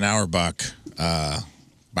the Dan Auerbach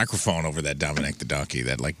microphone over that Dominic the Donkey,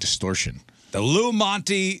 that like distortion. The Lou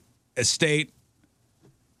Monte estate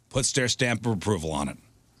puts their stamp of approval on it.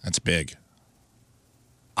 That's big.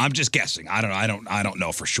 I'm just guessing. I don't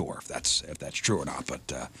know for sure if that's true or not,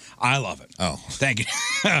 but I love it. Oh, thank you.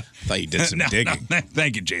 Thought you did some digging. No,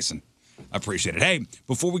 thank you, Jason. I appreciate it. Hey,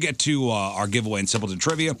 before we get to our giveaway in Simpleton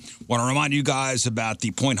Trivia, want to remind you guys about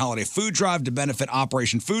the Point Holiday Food Drive to benefit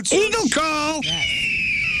Operation Food Surge. Eagle Call.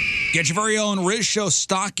 Yes. Get your very own Riz Show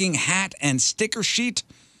stocking hat and sticker sheet.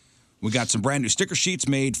 We got some brand new sticker sheets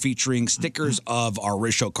made featuring stickers of our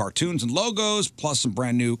Riz Show cartoons and logos, plus some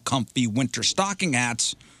brand new comfy winter stocking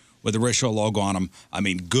hats with the Riz Show logo on them. I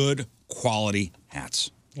mean, good quality hats.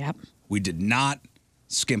 Yep. We did not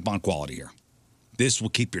skimp on quality here. This will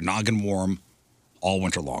keep your noggin warm all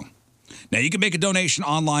winter long. Now, you can make a donation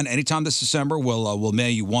online anytime this December. We'll mail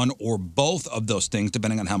you one or both of those things,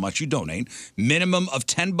 depending on how much you donate. Minimum of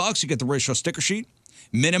 $10, you get the Riz Show sticker sheet.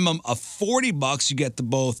 Minimum of $40, you get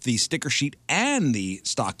both the sticker sheet and the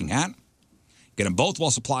stocking hat. Get them both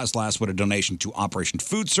while supplies last with a donation to Operation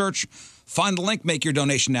Food Search. Find the link, make your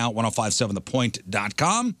donation now at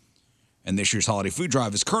 1057thepoint.com. And this year's holiday food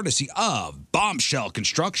drive is courtesy of Bombshell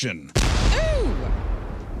Construction. Ooh.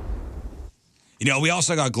 You know, we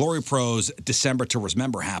also got Glory Pro's December to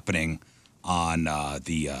Remember happening on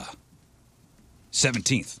the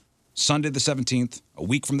 17th. Sunday the 17th, a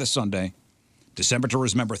week from this Sunday. December to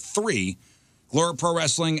Remember 3. Glory Pro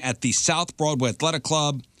Wrestling at the South Broadway Athletic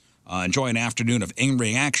Club. Enjoy an afternoon of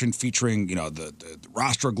in-ring action featuring, the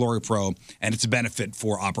roster of Glory Pro, and it's a benefit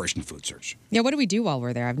for Operation Food Search. Yeah, what do we do while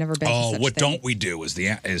we're there? I've never been to such what thing. don't we do is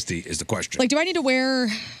the question. Like, do I need to wear,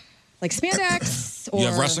 like, spandex? Or... You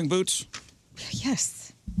have wrestling boots?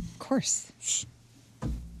 Yes, of course.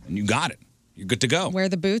 And you got it. You're good to go. Wear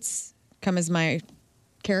the boots. Come as my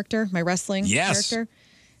character, my wrestling character.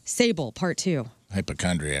 Sable, part 2.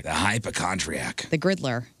 Hypochondriac. The hypochondriac. The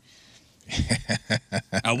Griddler.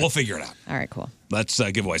 We'll figure it out. All right, cool. Let's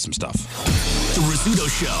give away some stuff. The Rizzuto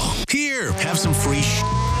Show. Here, have some free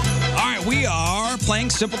All right, we are playing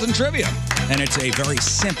Simpleton Trivia, and it's a very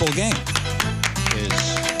simple game.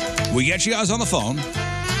 We get you guys on the phone.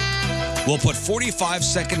 We'll put 45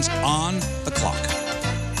 seconds on the clock.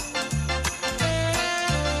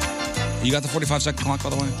 You got the 45-second clock, by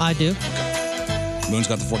the way? I do. Moon's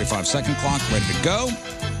got the 45-second clock ready to go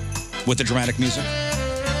with the dramatic music.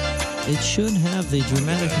 It should have the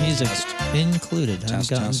dramatic music included.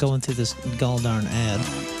 I'm going through this gall darn ad.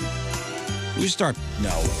 We start.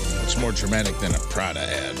 No, it's more dramatic than a Prada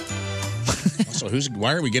ad. Also,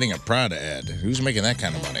 why are we getting a Prada ad? Who's making that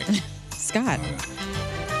kind of money? Scott.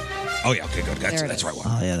 Oh, yeah. Okay, good. That's right one.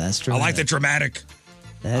 Oh, yeah, that's true. I like the dramatic.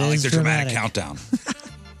 That I like is the dramatic countdown.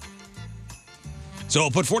 So we'll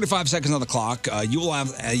put 45 seconds on the clock. You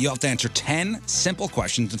have to answer 10 simple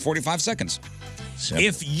questions in 45 seconds. Simple.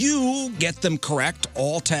 If you get them correct,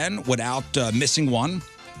 all 10, without missing one,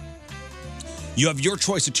 you have your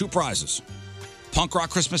choice of 2 prizes. Punk Rock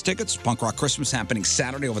Christmas tickets. Punk Rock Christmas happening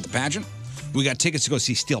Saturday over at the pageant. We got tickets to go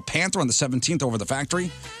see Steel Panther on the 17th over the Factory.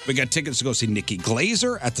 We got tickets to go see Nikki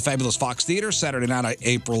Glazer at the Fabulous Fox Theater Saturday night,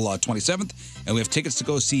 April 27th. And we have tickets to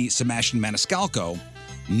go see Sebastian Maniscalco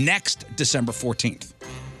next December 14th.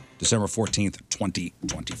 December 14th,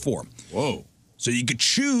 2024. Whoa. So you could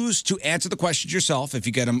choose to answer the questions yourself. If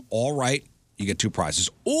you get them all right, you get 2 prizes.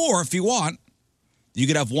 Or if you want, you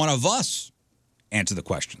could have one of us answer the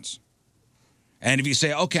questions. And if you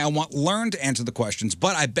say, okay, I want Learn to answer the questions,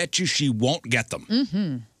 but I bet you she won't get them.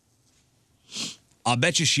 Mm-hmm. I'll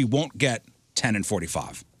bet you she won't get 10 and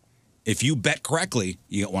 45. If you bet correctly,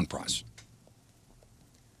 you get 1 prize.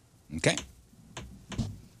 Okay?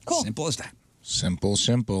 Cool. Simple as that. Simple.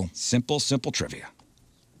 Simple trivia.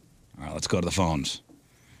 All right, let's go to the phones.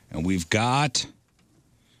 And we've got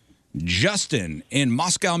Justin in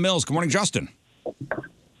Moscow Mills. Good morning, Justin.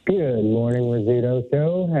 Good morning, Rizzuto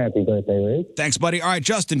Show. Happy birthday, Riz. Thanks, buddy. All right,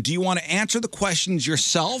 Justin, do you want to answer the questions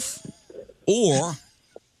yourself or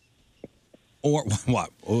what?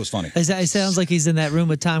 What was funny? It sounds like he's in that room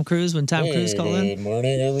with Tom Cruise when Tom Cruise called in. Good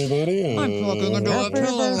morning, everybody. I'm plugging the door.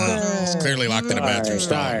 It's clearly locked in a bathroom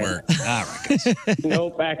stall at work. All right, guys.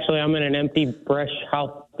 Nope, actually, I'm in an empty, fresh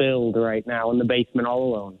house build right now in the basement all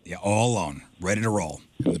alone. Yeah, all alone, ready to roll.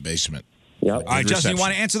 In the basement. Yep. All right, Justin, you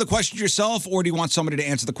want to answer the questions yourself, or do you want somebody to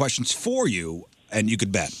answer the questions for you, and you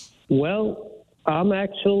could bet? Well, I'm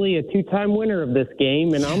actually a 2-time winner of this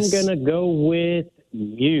game, and I'm going to go with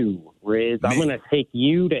you, Riz. I'm going to take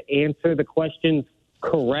you to answer the questions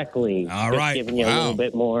correctly. All Just right. giving you a little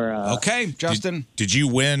bit more. Okay, Justin. Did you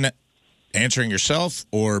win answering yourself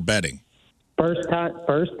or betting? First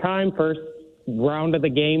round of the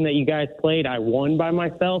game that you guys played, I won by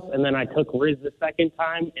myself, and then I took Riz the second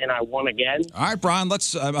time, and I won again. All right, Brian,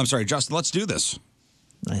 Justin, let's do this.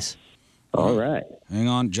 Nice. All right. Hang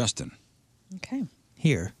on, Justin. Okay.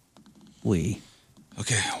 Here we.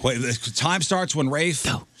 Okay, wait, the time starts when Rafe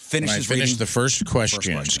finishes When I finish reading. the first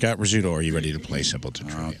question. Scott Rizzuto, are you ready to play Simpleton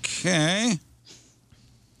Trivia? Okay.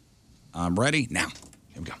 I'm ready now.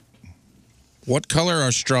 Here we go. What color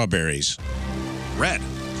are strawberries? Red.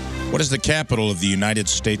 What is the capital of the United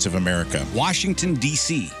States of America? Washington,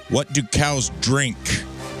 D.C. What do cows drink?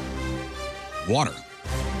 Water.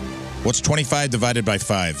 What's 25 divided by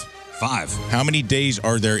 5? 5. How many days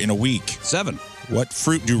are there in a week? 7. What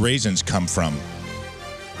fruit do raisins come from?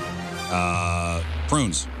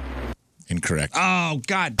 Prunes. Incorrect. Oh,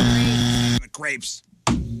 God. Damn it, grapes.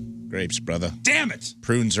 Grapes, brother. Damn it.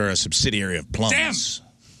 Prunes are a subsidiary of plums. Damn.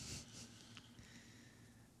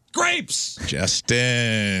 Grapes.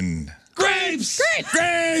 Justin. Grapes.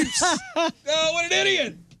 Grapes. Oh, what an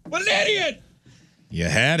idiot. What an idiot. You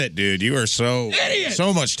had it, dude. You are so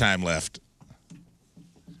much time left.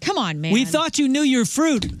 Come on, man. We thought you knew your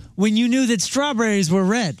fruit when you knew that strawberries were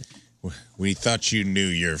red. We thought you knew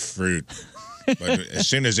your fruit. But as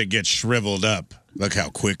soon as it gets shriveled up, look how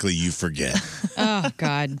quickly you forget. Oh,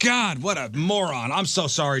 God. God, what a moron. I'm so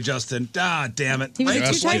sorry, Justin. Ah, damn it. He was a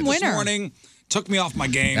Rafe two-time this winner. morning took me off my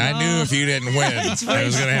game. I knew if you didn't win, it was going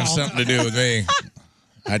to have something to do with me.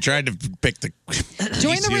 I tried to pick the...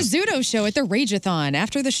 Join the Rizzuto Show at the Rageathon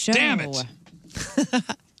after the show. Damn it.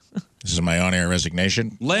 This is my on-air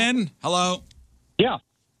resignation. Lynn, hello. Yeah.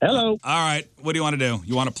 Hello. All right. What do you want to do?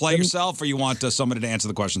 You want to play yourself or you want somebody to answer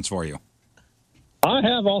the questions for you? I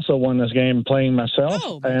have also won this game playing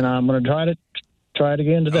myself, and I'm going to try it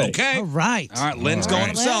again today. Okay. All right. All right. Lynn's going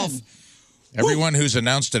himself. Everyone who's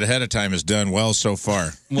announced it ahead of time has done well so far.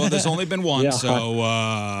 Well, there's only been one, Yeah. so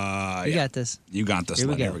You got this. You got this, Here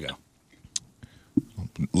we Lynn. go. Here we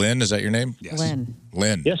go. Lynn, is that your name? Yes.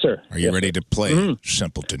 Lynn. Yes, sir. Are you Yes, ready sir. to play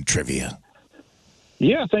Simpleton Trivia?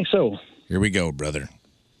 Yeah, I think so. Here we go, brother.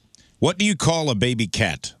 What do you call a baby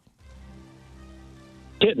cat?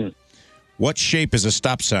 Kitten. What shape is a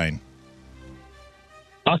stop sign?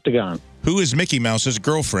 Octagon. Who is Mickey Mouse's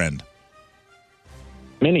girlfriend?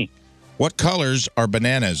 Minnie. What colors are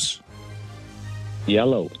bananas?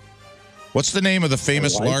 Yellow. What's the name of the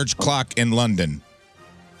famous White. large clock in London?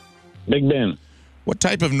 Big Ben. What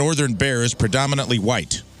type of northern bear is predominantly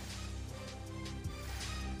white?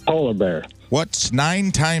 Polar bear. What's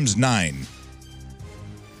 9 times 9?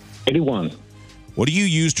 81. What do you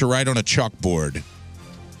use to write on a chalkboard?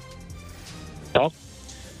 Chalk.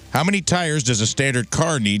 How many tires does a standard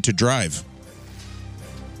car need to drive?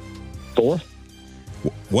 4.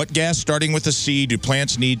 What gas starting with a C do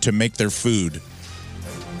plants need to make their food?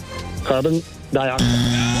 Carbon Dioxide.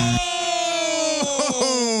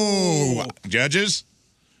 Oh, judges.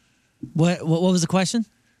 What was the question?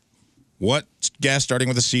 What gas starting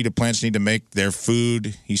with a C do plants need to make their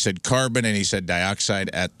food? He said carbon, and he said dioxide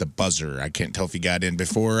at the buzzer. I can't tell if he got in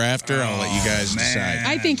before or after. I'll let you guys decide.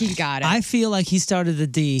 I think he got it. I feel like he started the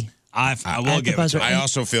D. I will give it to him. I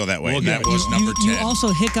also feel that way. We'll and that give it was to him. number 10. You also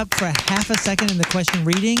hiccup for half a second in the question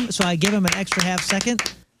reading, so I give him an extra half second,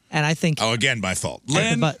 and I think. Oh, again, my fault.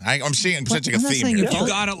 Lynn, I'm sensing a I'm not theme saying here. your fault. You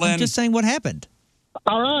got it, Lynn. I'm just saying what happened.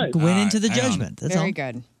 All right. Went into the hang on. judgment. That's Very all.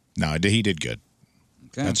 good. No, he did good.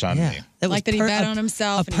 Okay. That's on Yeah. me. That Like that he bet on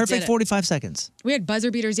himself A and he did perfect it. 45 seconds. We had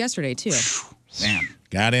buzzer beaters yesterday, too. Damn.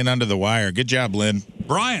 Got in under the wire. Good job, Lynn.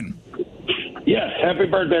 Brian. Yes, happy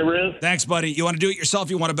birthday, Riz. Thanks, buddy. You want to do it yourself?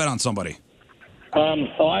 You want to bet on somebody?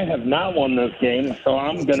 So I have not won this game, so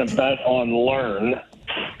I'm going to bet on Learn,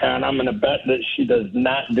 and I'm going to bet that she does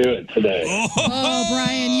not do it today. Oh,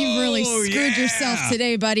 Brian, you've really screwed yourself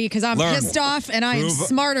today, buddy, because I'm Learn. pissed off, and I am Prove-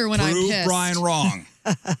 smarter when I'm Prove pissed. Brian wrong.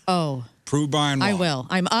 Oh, Prove Brian wrong. I will.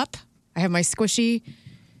 I'm up. I have my squishy.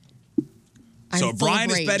 I'm So full of Brian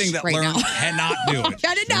is rage betting that right Learn now. cannot do it. I've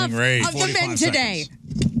had enough rage. of the men 45 today.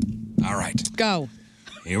 seconds. All right. Go.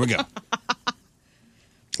 Here we go.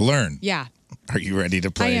 Learn. Yeah. Are you ready to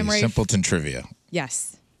play am, Rafe. Simpleton Trivia?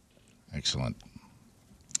 Yes. Excellent.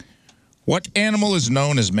 What animal is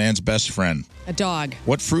known as man's best friend? A dog.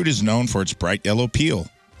 What fruit is known for its bright yellow peel?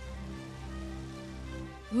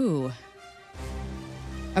 Ooh.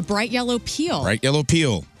 A bright yellow peel. Bright yellow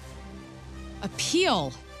peel. A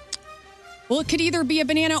peel. Well, it could either be a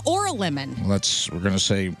banana or a lemon. We're going to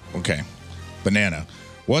say, okay, banana.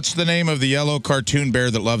 What's the name of the yellow cartoon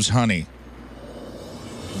bear that loves honey?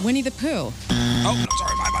 Winnie the Pooh. Oh,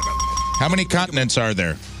 sorry. My. How many continents are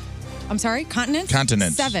there? I'm sorry, continents?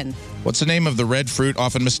 Continents. 7. What's the name of the red fruit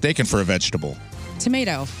often mistaken for a vegetable?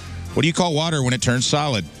 Tomato. What do you call water when it turns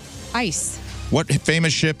solid? Ice. What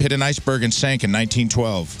famous ship hit an iceberg and sank in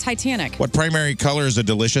 1912? Titanic. What primary color is a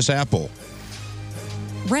delicious apple?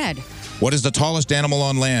 Red. What is the tallest animal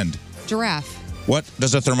on land? Giraffe. What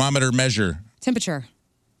does a thermometer measure? Temperature.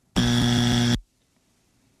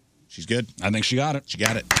 She's good. I think she got it. She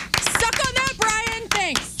got it. Suck on that, Brian.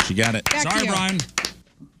 Thanks. She got it. Back to Sorry, you. Brian.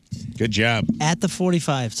 Good job. At the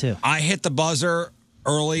 45, too. I hit the buzzer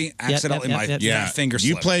early, accidentally. yep, My yep. fat finger slipped.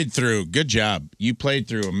 You played through. Good job. You played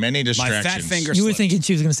through many distractions. My fat finger You were slipped. thinking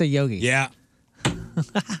she was going to say Yogi. Yeah.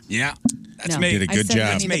 Yeah. That's No, me. Did a good I said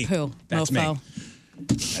job. Winnie the Pooh. That's Mofo. me.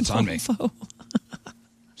 That's on me.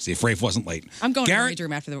 See if Rafe wasn't late. I'm going to the Garrett? rage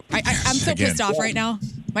room after the. I'm so Again. pissed off right now.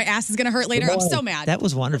 My ass is going to hurt later. I'm so mad. That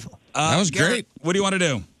was wonderful. That was Garrett, great. What do you want to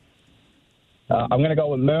do? I'm going to go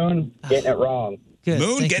with Moon, getting it wrong. Good.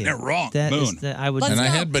 Moon thank getting you. it wrong. That is Moon. I would. Let's And I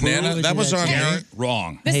go. had banana. Prove That was on me. Garrett,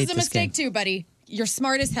 wrong. This hate is a this mistake game. too, buddy. You're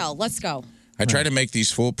smart as hell. Let's go. I tried to make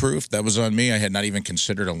these foolproof. That was on me. I had not even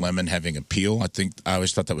considered a lemon having a peel. I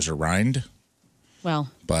always thought that was a rind, Well,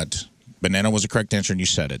 but banana was the correct answer, and you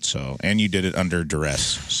said it. So, and you did it under duress.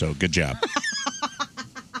 So, good job.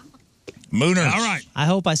 Mooners. All right. I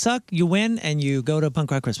hope I suck. You win, and you go to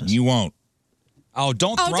Punk Rock Christmas. You won't. Oh,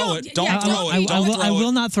 don't Oh, throw don't- it. Don't yeah, throw don't- it. Don't throw I it.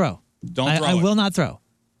 will not throw. Don't throw I it. will not throw.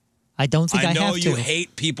 I don't think I, I know have to. you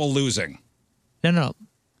hate people losing. No.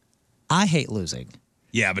 I hate losing.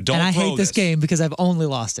 Yeah, but don't and I throw hate this game because I've only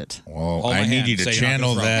lost it. Well, Hold I my need hand, you to say you're not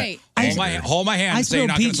channel gonna throw that. Hey, Hold my hand. I Say you're spilled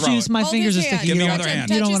not going peach to throw juice. it. My Hold fingers are his hand. sticky. Give me You your don't other want hand.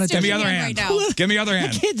 to. You don't want to Touch Give me his the other hand hand. right now. Give me the other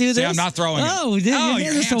hand. I can't do Say this. I'm not throwing it. Oh, dude, Oh, your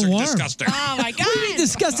your hands are hands so are warm. disgusting. Oh my What do you mean god.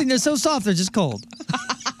 disgusting? They're so soft. They're just cold.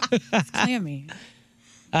 Clammy.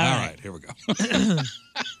 All right, here we go.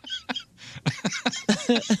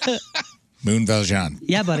 Moon Valjean.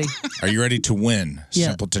 Yeah, buddy. Are you ready to win Yeah,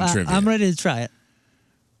 Simpleton Trivia? I'm ready to try it.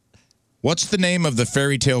 What's the name of the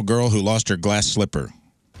fairy tale girl who lost her glass slipper?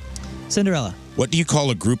 Cinderella. What do you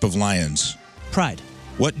call a group of lions? Pride.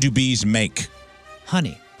 What do bees make?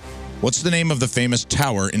 Honey. What's the name of the famous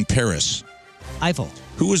tower in Paris? Eiffel.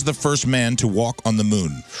 Who was the first man to walk on the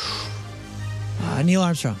moon? Neil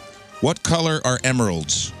Armstrong. What color are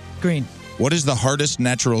emeralds? Green. What is the hardest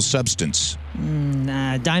natural substance?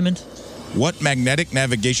 Diamond. What magnetic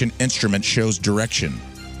navigation instrument shows direction?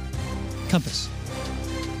 Compass.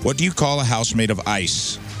 What do you call a house made of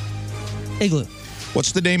ice? Igloo.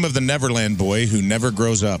 What's the name of the Neverland boy who never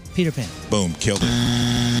grows up? Peter Pan. Boom, killed it.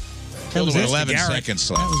 That was With it? 11 Garrett. seconds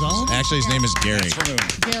left. That was all? Actually, his name is Gary. That's for Moon.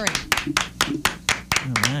 Gary.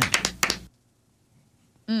 All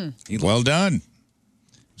right. Well done.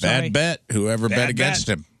 Sorry. Bad bet. Whoever bet against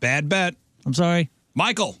him. Bad bet. I'm sorry.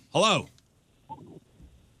 Michael, hello.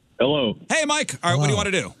 Hello. Hey, Mike. All right, what do you want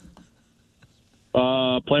to do?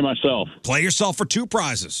 Play myself. Play yourself for 2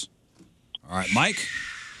 prizes. All right, Mike.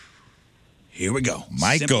 Here we go.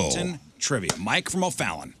 Michael. Simpleton Trivia. Mike from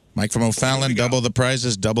O'Fallon. Mike from O'Fallon, double the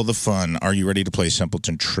prizes, double the fun. Are you ready to play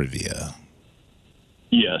Simpleton Trivia?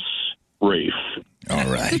 Yes, Rafe. All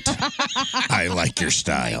right. I like your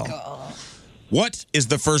style. What is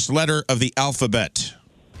the first letter of the alphabet?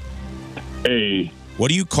 A. What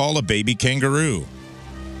do you call a baby kangaroo?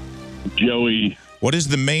 Joey. What is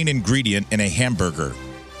the main ingredient in a hamburger?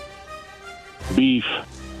 Beef.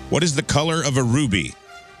 What is the color of a ruby?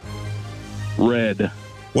 Red.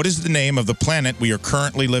 What is the name of the planet we are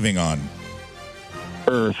currently living on?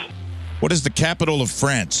 Earth. What is the capital of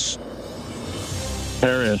France?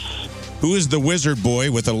 Paris. Who is the wizard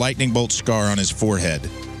boy with a lightning bolt scar on his forehead?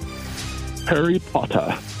 Harry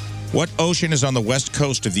Potter. What ocean is on the west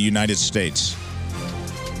coast of the United States?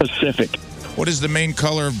 Pacific. What is the main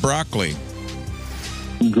color of broccoli?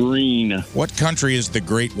 Green. What country is the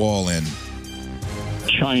Great Wall in?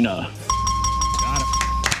 China.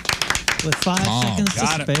 With 5 seconds to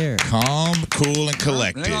spare. Calm, cool, and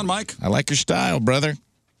collected. Hang on, Mike. I like your style, brother.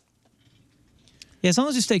 Yeah, as long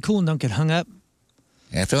as you stay cool and don't get hung up.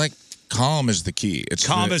 Yeah, I feel like calm is the key.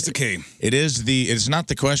 Calm is the key. It's not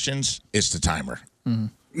the questions, it's the timer.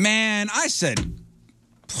 Man, I said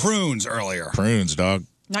prunes earlier. Prunes, dog.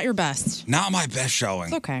 Not your best. Not my best showing.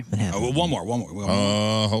 It's okay. One more.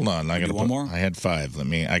 Hold on. I got do one more? I had 5.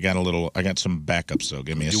 I got some backups, so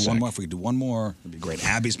give me a Do sec. one more. If we do one more, it'd be great.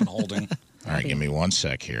 Abby's been holding. All right, give me 1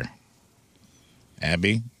 sec here.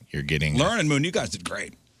 Abby, you're getting... Learn and Moon, you guys did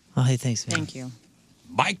great. Oh, hey, thanks, man. Thank you.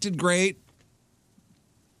 Mike did great.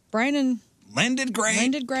 Brian and Len did great.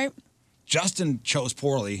 Len did great. Justin chose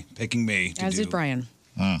poorly, picking me. As did Brian.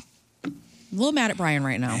 A little mad at Brian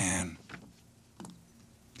right now. Man.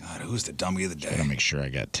 God, who's the dummy of the day? Gotta make sure I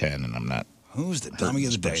got 10 and I'm not... Who's the dummy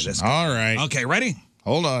of the day? All right. Okay, ready?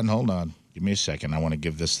 Hold on. Give me a second. I want to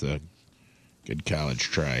give this the good college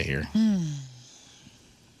try here.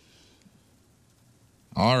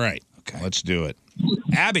 All right. Okay. Let's do it.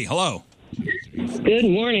 Abby, hello. Good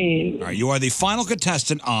morning. All right, you are the final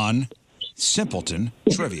contestant on Simpleton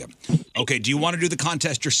Trivia. Okay, do you want to do the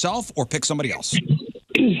contest yourself or pick somebody else?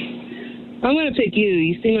 I'm going to pick you.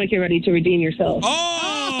 You seem like you're ready to redeem yourself.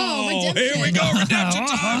 Oh, here we go. Redemption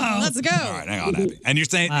time. Let's go. All right, hang on, Abby. And you're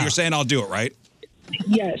saying I'll do it, right?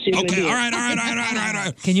 Yes. Okay, all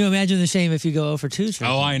right. Can you imagine the shame if you go 0 for 2?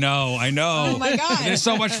 Oh, I know. Oh, my God. There's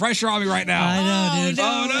so much pressure on me right now. I know, dude.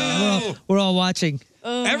 Oh, no. We're all watching.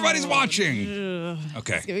 Everybody's watching.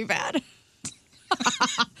 Okay. It's going to be bad.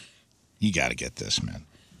 You got to get this, man.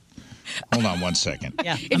 Hold on 1 second.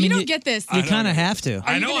 Yeah. If you don't get this, you kind of have to.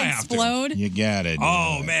 I know I have to. Explode. You got it.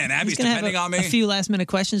 Oh, man. Abby's gonna depending have on me. A few last minute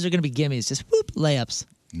questions are going to be gimmies. Just whoop, layups.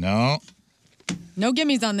 No. No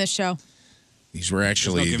gimmies on this show. These were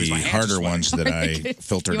actually the harder ones that I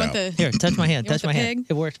filtered out. Here, touch my hand. Touch my hand.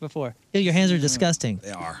 It worked before. Your hands are disgusting.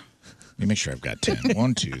 They are. Let me make sure I've got 10.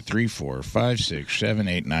 1, 2, 3, 4, 5, 6, 7,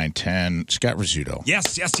 8, 9, 10. Scott Rizzuto.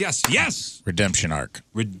 Yes. Redemption arc.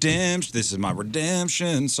 Redemption. This is my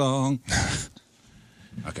redemption song.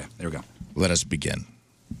 Okay, there we go. Let us begin.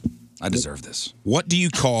 I deserve this. What do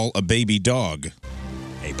you call a baby dog?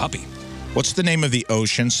 A puppy. What's the name of the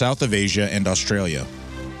ocean south of Asia and Australia?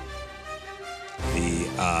 The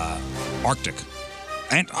Arctic.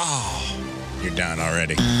 And, you're done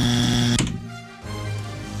already.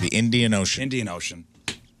 The Indian Ocean. Indian Ocean.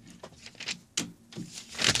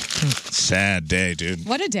 Sad day, dude.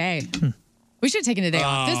 What a day. We should have taken a day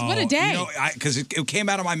off. What a day. Because it came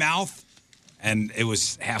out of my mouth, and it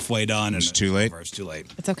was halfway done. It's too late? It was too late.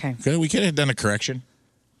 It's okay. We could have done a correction.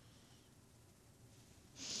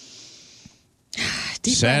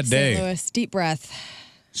 Deep Sad breath, day. St. Louis. Deep breath.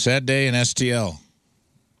 Sad day in STL.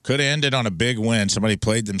 Could have ended on a big win. Somebody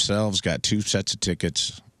played themselves, got 2 sets of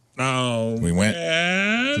tickets. Oh, we went,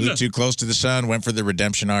 flew too close to the sun, went for the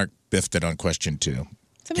redemption arc, biffed it on question 2.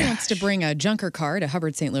 Somebody wants to bring a junker car to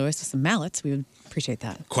Hubbard, St. Louis with some mallets. We would appreciate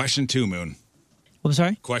that. Question 2, Moon. I'm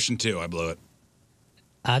sorry? Question 2, I blew it.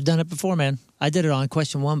 I've done it before, man. I did it on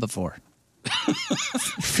question 1 before.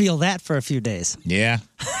 Feel that for a few days. Yeah.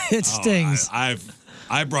 It stings. I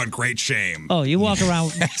brought great shame. Oh, you walk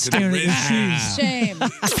around staring at your shoes. Shame.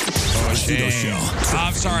 Show.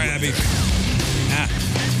 I'm sorry, Abby.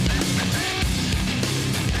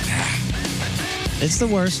 It's the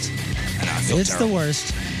worst. It's the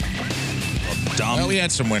worst. Dumb. Well, we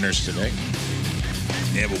had some winners today.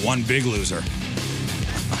 Yeah, but one big loser.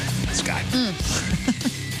 This guy.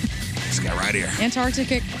 This guy right here.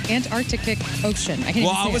 Antarctic Ocean.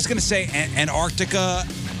 I was going to say Antarctica,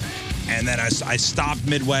 and then I stopped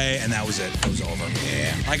midway, and that was it. It was over.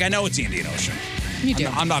 Yeah. Like, I know it's the Indian Ocean. You do.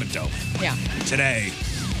 I'm not a dope. Yeah. Today,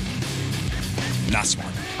 Not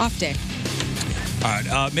smart. Off day. All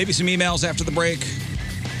right, maybe some emails after the break.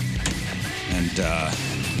 And gonna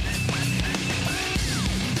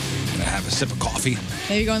have a sip of coffee.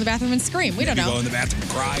 Maybe go in the bathroom and scream. We don't know. Go in the bathroom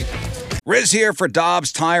and cry. Riz here for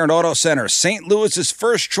Dobbs Tire and Auto Center, St. Louis's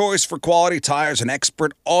first choice for quality tires and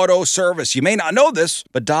expert auto service. You may not know this,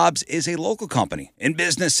 but Dobbs is a local company in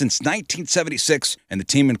business since 1976, and the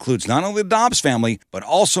team includes not only the Dobbs family, but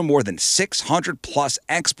also more than 600 plus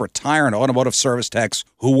expert tire and automotive service techs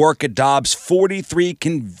who work at Dobbs' 43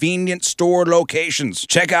 convenient store locations.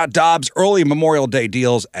 Check out Dobbs' early Memorial Day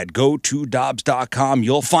deals at GoToDobbs.com.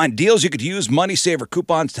 You'll find deals you could use, money saver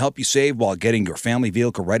coupons to help you save while getting your family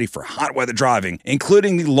vehicle ready for hot weather driving,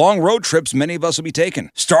 including the long road trips many of us will be taking,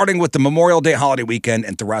 starting with the Memorial Day holiday weekend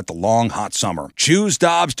and throughout the long, hot summer. Choose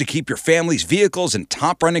Dobbs to keep your family's vehicles in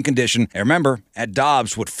top running condition. And remember, at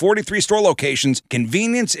Dobbs, with 43 store locations,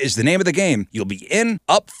 convenience is the name of the game. You'll be in,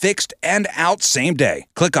 up, fixed, and out same day.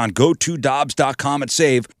 Click on GoToDobbs.com and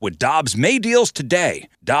save with Dobbs May deals today.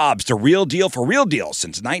 Dobbs, the real deal for real deals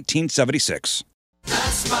since 1976. The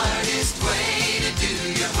smartest way to do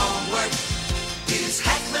your homework is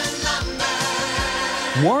Heckman Lumber.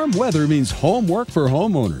 Warm weather means homework for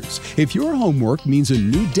homeowners. If your homework means a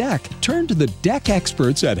new deck, turn to the deck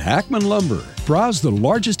experts at Hackman Lumber. Browse the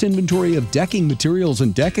largest inventory of decking materials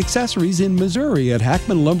and deck accessories in Missouri at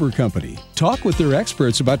Hackman Lumber Company. Talk with their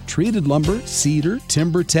experts about treated lumber, cedar,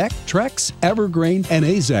 TimberTech, Trex, Evergreen, and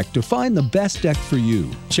Azek to find the best deck for you.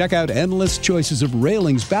 Check out endless choices of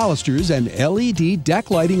railings, balusters, and LED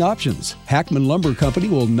deck lighting options. Hackman Lumber Company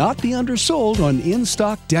will not be undersold on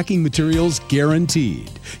in-stock decking materials guaranteed.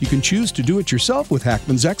 You can choose to do it yourself with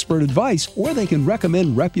Hackman's expert advice, or they can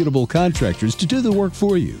recommend reputable contractors to do the work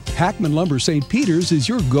for you. Hackman Lumber St. Peter's is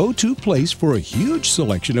your go-to place for a huge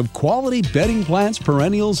selection of quality bedding plants,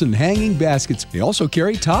 perennials, and hanging baskets. They also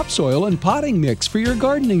carry topsoil and potting mix for your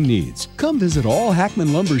gardening needs. Come visit all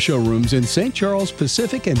Hackman Lumber showrooms in St. Charles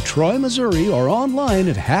Pacific and Troy, Missouri, or online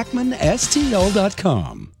at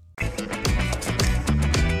hackmanstl.com.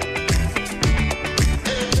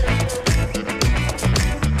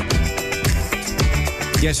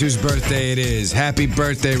 Guess whose birthday it is? Happy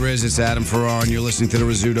birthday, Riz. It's Adam Ferrar, and you're listening to The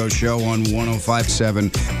Rizzuto Show on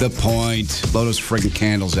 105.7 The Point. Blow those friggin'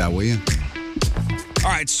 candles out, will you?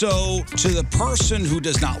 All right, so to the person who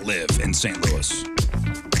does not live in St. Louis,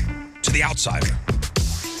 to the outsider,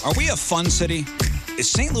 are we a fun city? Is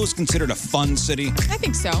St. Louis considered a fun city? I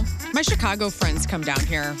think so. My Chicago friends come down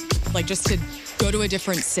here, like just to go to a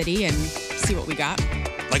different city and see what we got.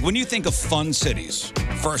 Like when you think of fun cities,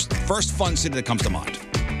 first fun city that comes to mind.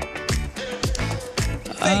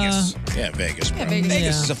 Vegas. Yeah, Vegas. Yeah, Bro.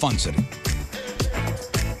 Vegas is a fun city.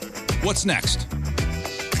 What's next?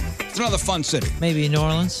 It's another fun city. Maybe New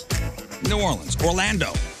Orleans. New Orleans.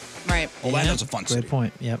 Orlando. Right. Orlando's a fun city. Great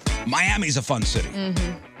point. Yep. Miami's a fun city.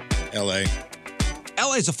 Mm-hmm. L.A.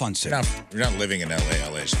 LA's a fun city. You're not living in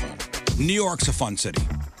L.A. LA's fun. New York's a fun city.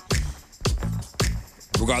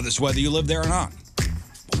 Regardless whether you live there or not.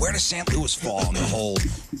 But where does St. Louis fall in the whole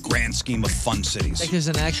grand scheme of fun cities? Like there's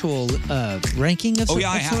an actual ranking of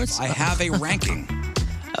I sorts? have a ranking.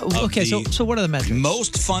 Okay, so what are the metrics?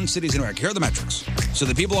 Most fun cities in America. Here are the metrics. So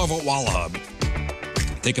the people over at WallaHub,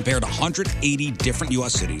 they compared 180 different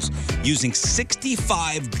U.S. cities using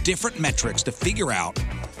 65 different metrics to figure out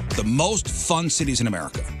the most fun cities in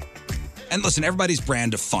America. And listen, everybody's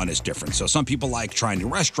brand of fun is different. So some people like trying new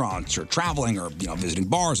restaurants or traveling or visiting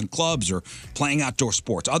bars and clubs or playing outdoor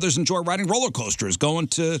sports. Others enjoy riding roller coasters, going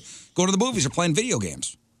to the movies or playing video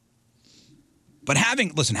games. But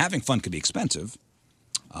having fun can be expensive.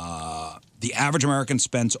 The average American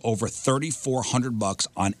spends over $3,400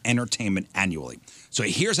 on entertainment annually. So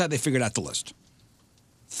here's how they figured out the list.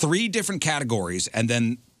 3 different categories and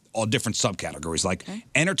then all different subcategories like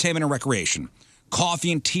entertainment and recreation,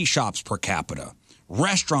 coffee and tea shops per capita,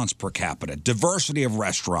 restaurants per capita, diversity of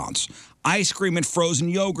restaurants, ice cream and frozen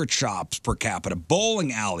yogurt shops per capita,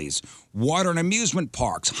 bowling alleys, water and amusement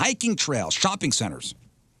parks, hiking trails, shopping centers.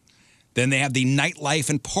 Then they have the nightlife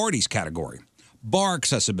and parties category, bar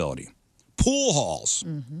accessibility, pool halls,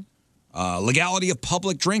 legality of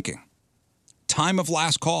public drinking, time of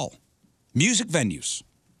last call, music venues,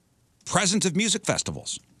 presence of music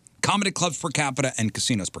festivals, comedy clubs per capita and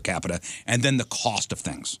casinos per capita, and then the cost of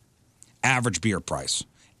things. Average beer price,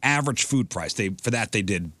 average food price. For that they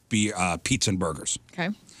did pizza and burgers. Okay.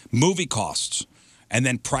 Movie costs, and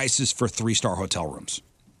then prices for 3-star hotel rooms.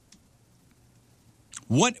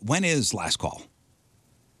 When is last call?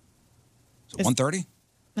 Is it 1:30?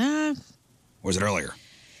 Or is it earlier?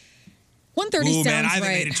 1:30 sounds man, I haven't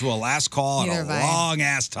right. made it to a last call in Neither a have I. long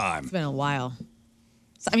ass time. It's been a while.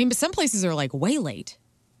 I mean, but some places are like way late,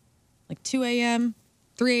 like 2 a.m.,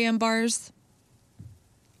 3 a.m. bars.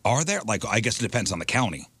 Are there? Like, I guess it depends on the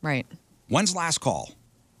county. Right. When's last call?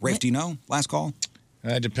 Rafe, do you know? Last call?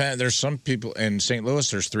 Depend. There's some people in St. Louis.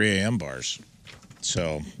 There's 3 a.m. bars,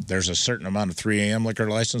 so there's a certain amount of 3 a.m. liquor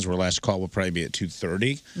license where last call will probably be at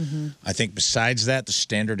 2:30. Mm-hmm. I think besides that, the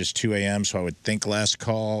standard is 2 a.m. So I would think last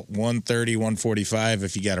call 1:30, 1:45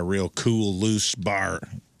 if you got a real cool, loose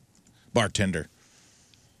bartender.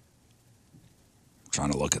 I'm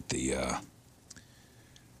trying to look at the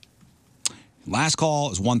last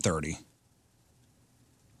call is 1:30.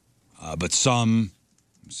 But some.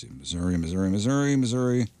 Let's see,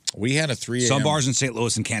 Missouri. We had a 3 a.m. Some bars in St.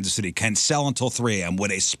 Louis and Kansas City can sell until 3 a.m. with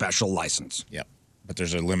a special license. Yep, but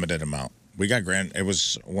there's a limited amount. We got It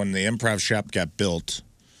was when the Improv shop got built.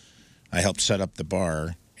 I helped set up the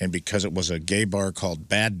bar, and because it was a gay bar called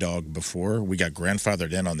Bad Dog before, we got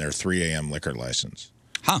grandfathered in on their 3 a.m. liquor license.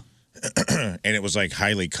 Huh? And it was like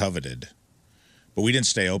highly coveted. But we didn't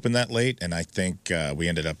stay open that late, and I think we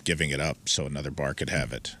ended up giving it up so another bar could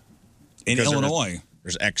have it. In Because Illinois.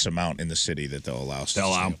 There's X amount in the city that they'll allow.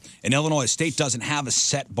 In Illinois, state doesn't have a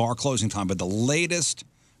set bar closing time, but the latest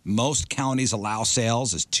most counties allow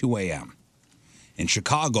sales is 2 a.m. In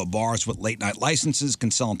Chicago, bars with late night licenses can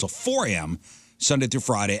sell until 4 a.m. Sunday through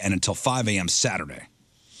Friday and until 5 a.m. Saturday.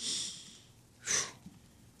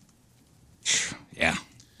 Yeah.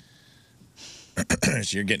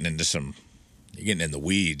 So you're getting in the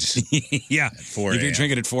weeds. Yeah. At 4 If you're a.m.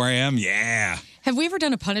 drinking at 4 a.m., yeah. Have we ever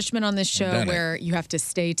done a punishment on this show done it. where you have to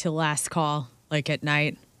stay till last call, like at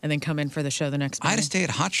night, and then come in for the show the next I had morning? to stay at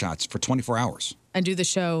Hot Shots for 24 hours. And do the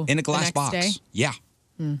show In a glass the next box. day? Yeah.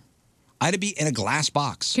 Hmm. I had to be in a glass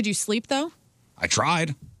box. Could you sleep, though? I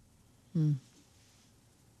tried. Hmm.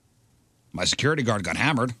 My security guard got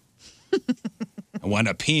hammered. I wound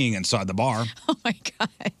up peeing inside the bar. Oh, my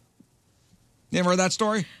God. You ever heard that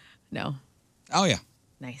story? No. Oh, yeah.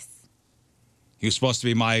 Nice. He was supposed to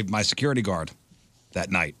be my security guard that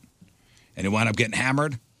night. And he wound up getting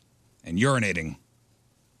hammered and urinating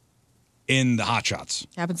in the Hot Shots.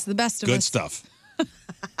 Happens to the best of us. Good stuff.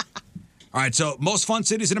 All right, so most fun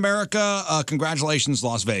cities in America. Congratulations,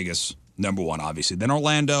 Las Vegas. Number one, obviously. Then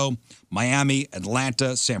Orlando, Miami,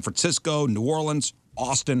 Atlanta, San Francisco, New Orleans,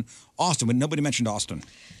 Austin. Austin, but nobody mentioned Austin.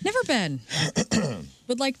 Never been.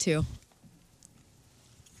 Would like to.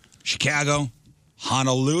 Chicago,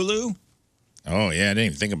 Honolulu. Oh, yeah, I didn't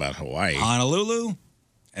even think about Hawaii. Honolulu,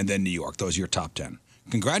 and then New York. Those are your top 10.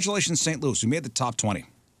 Congratulations, St. Louis. We made the top 20.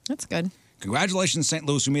 That's good. Congratulations, St.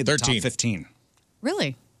 Louis. We made the top 15.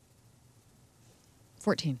 Really?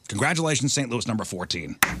 14. Congratulations, St. Louis, number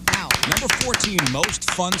 14. Wow. Number 14, most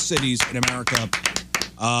fun cities in America.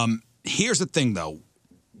 Here's the thing, though.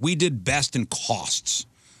 We did best in costs.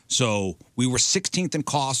 So we were 16th in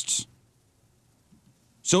costs.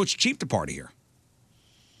 So it's cheap to party here.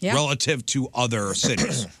 Yeah. Relative to other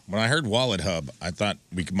cities. When I heard Wallet Hub, I thought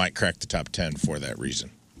we might crack the top 10 for that reason.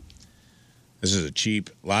 This is a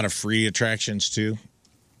lot of free attractions, too,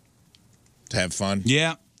 to have fun.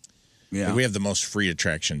 Yeah. Yeah. We have the most free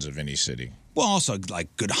attractions of any city. Well, also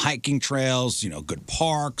like good hiking trails, good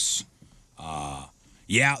parks.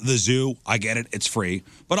 Yeah, the zoo. I get it. It's free.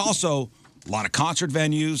 But also a lot of concert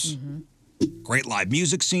venues, great live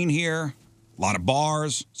music scene here, a lot of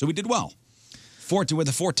bars. So we did well. We're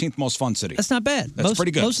the 14th most fun city. That's not bad. That's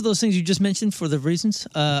pretty good. Most of those things you just mentioned for the reasons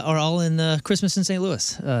are all in Christmas in St.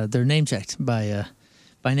 Louis. They're name checked by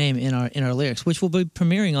name in our lyrics, which will be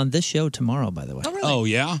premiering on this show tomorrow, by the way. Oh, really? Oh,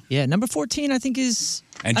 yeah? Yeah, number 14 I think is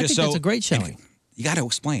And I just think so that's a great showing. You got to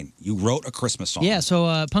explain. You wrote a Christmas song. Yeah,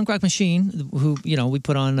 so Punk Rock Machine, who, we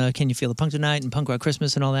put on Can You Feel the Punk Tonight and Punk Rock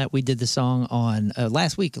Christmas and all that. We did the song on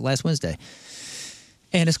last Wednesday.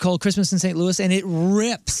 And it's called Christmas in St. Louis, and it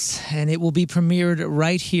rips. And it will be premiered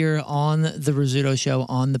right here on the Rizzuto Show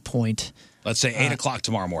on The Point. Let's say 8 o'clock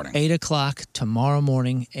tomorrow morning. 8 o'clock tomorrow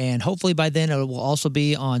morning. And hopefully by then it will also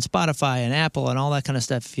be on Spotify and Apple and all that kind of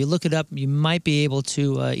stuff. If you look it up, you might be able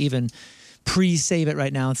to even pre-save it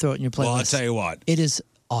right now and throw it in your playlist. Well, I'll tell you what. It is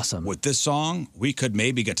awesome. With this song, we could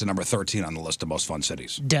maybe get to number 13 on the list of most fun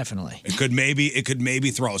cities. Definitely. It could maybe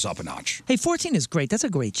throw us up a notch. Hey, 14 is great. That's a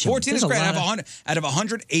great show. 14 is There's a great. lot Out of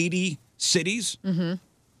 180 cities,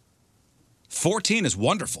 14 is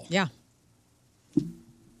wonderful. Yeah.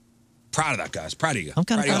 Proud of that, guys. Proud of you. I'm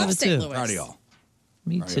kind of proud of it, too. Proud of y'all.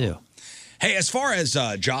 Me Proud of too. y'all. Hey, as far as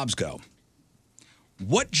jobs go,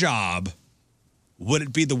 what job would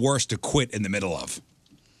it be the worst to quit in the middle of?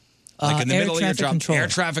 Like in the air middle of your traffic job? control. Air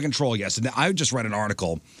traffic control, yes. And I just read an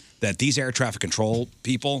article that these air traffic control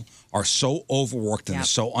people are so overworked and they're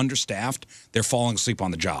so understaffed, they're falling asleep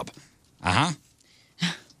on the job. Uh-huh.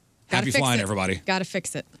 Happy flying, everybody. Got to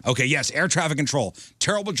fix it. Okay, yes, air traffic control.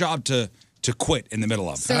 Terrible job to quit in the middle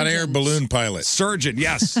of. Hot air balloon pilot. Surgeon,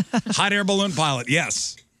 yes. Hot air balloon pilot,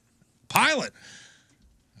 yes. Pilot.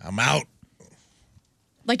 I'm out.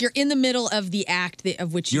 Like you're in the middle of the act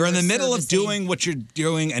of which You're in the were middle of servicing. doing what you're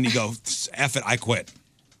doing, and you go, F it, I quit.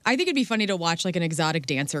 I think it'd be funny to watch like an exotic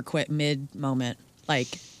dancer quit mid moment. Like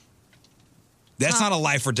That's not a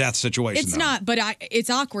life or death situation. it's though. not, but it's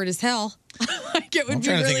awkward as hell. Like it would I'm be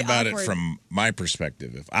trying to really think about awkward. it from my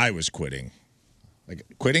perspective. If I was quitting, like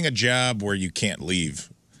quitting a job where you can't leave,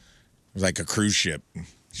 like a cruise ship,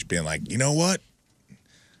 just being like, you know what?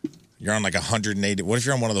 You're on like 180. What if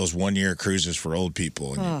you're on one of those 1-year cruises for old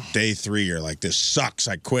people? And Ugh. day 3, you're like, this sucks.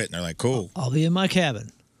 I quit. And they're like, cool. I'll be in my cabin.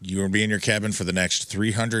 You will be in your cabin for the next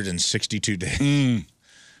 362 days. I mean,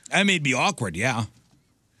 it'd be awkward, yeah.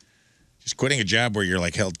 Just quitting a job where you're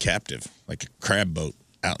like held captive, like a crab boat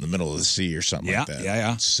out in the middle of the sea or something like that.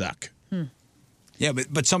 Yeah. Suck. Yeah,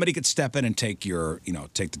 but somebody could step in and take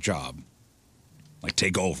take the job, like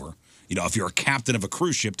take over. You know, if you're a captain of a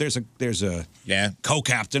cruise ship, there's a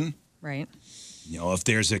co-captain. Right. You know, if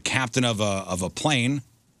there's a captain of a plane,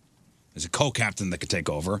 there's a co-captain that could take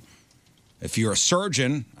over. If you're a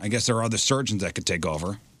surgeon, I guess there are other surgeons that could take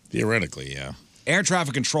over. Theoretically, yeah. Air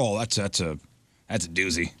traffic control, that's a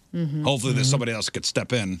doozy. Mhm. Hopefully there's Mhm. somebody else that could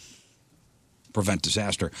step in, prevent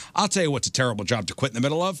disaster. I'll tell you what's a terrible job to quit in the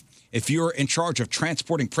middle of. If you're in charge of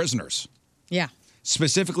transporting prisoners, Yeah.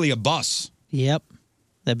 specifically a bus. Yep.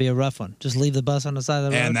 That'd be a rough one. Just leave the bus on the side of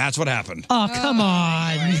the road. And that's what happened. Oh, come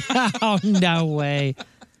on. Oh, no way.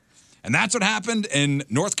 And that's what happened in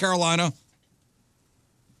North Carolina.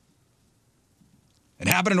 It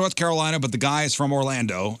happened in North Carolina, but the guy is from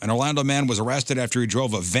Orlando. An Orlando man was arrested after he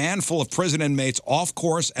drove a van full of prison inmates off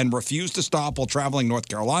course and refused to stop while traveling North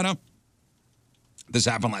Carolina. This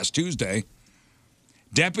happened last Tuesday.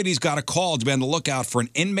 Deputies got a call to be on the lookout for an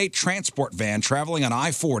inmate transport van traveling on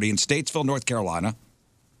I-40 in Statesville, North Carolina.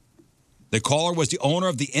 The caller was the owner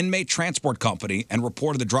of the inmate transport company and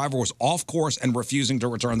reported the driver was off course and refusing to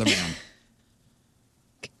return the van.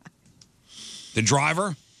 The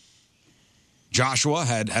driver, Joshua,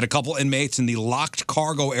 had a couple inmates in the locked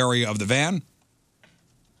cargo area of the van.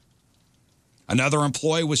 Another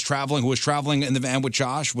employee who was traveling in the van with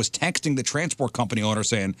Josh was texting the transport company owner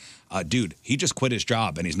saying, dude, he just quit his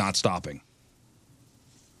job and he's not stopping.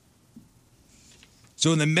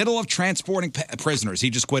 So in the middle of transporting prisoners, he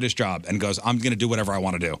just quit his job and goes, I'm going to do whatever I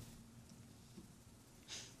want to do.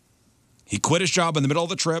 He quit his job in the middle of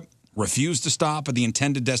the trip, refused to stop at the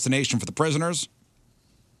intended destination for the prisoners.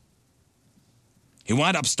 He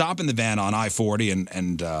wound up stopping the van on I-40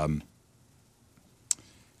 and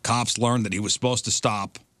cops learned that he was supposed to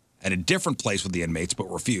stop at a different place with the inmates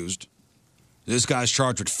but refused. This guy's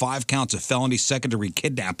charged with 5 counts of felony second-degree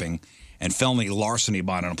kidnapping and felony larceny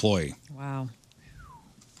by an employee. Wow.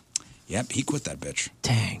 Yep, he quit that bitch.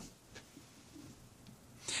 Dang.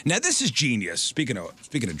 Now this is genius. Speaking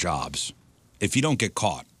of jobs, if you don't get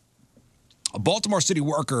caught, a Baltimore City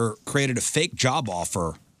worker created a fake job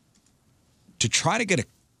offer to try to get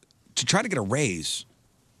a raise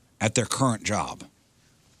at their current job.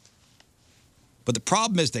 But the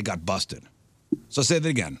problem is they got busted. So I'll say that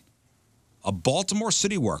again. A Baltimore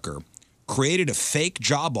City worker created a fake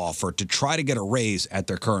job offer to try to get a raise at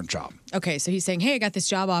their current job. Okay, so he's saying, hey, I got this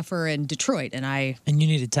job offer in Detroit, and you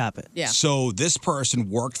need to top it. Yeah. So this person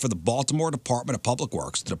worked for the Baltimore Department of Public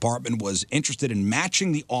Works. The department was interested in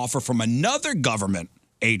matching the offer from another government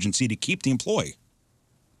agency to keep the employee.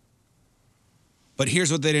 But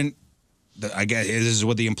here's what they didn't, I guess this is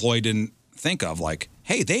what the employee didn't think of. Like,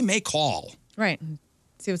 hey, they may call. Right.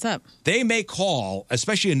 See what's up. They may call,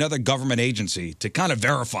 especially another government agency, to kind of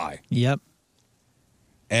verify. Yep.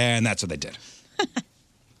 And that's what they did.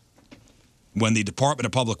 When the Department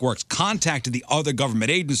of Public Works contacted the other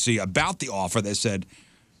government agency about the offer, they said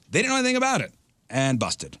they didn't know anything about it and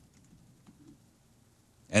busted.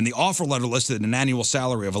 And the offer letter listed an annual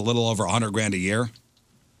salary of a little over $100,000 a year.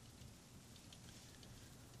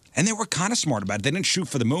 And they were kind of smart about it. They didn't shoot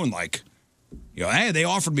for the moon like, hey, they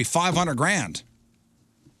offered me $500,000.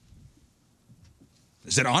 They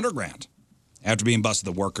said $100,000. After being busted,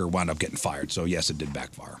 the worker wound up getting fired. So, yes, it did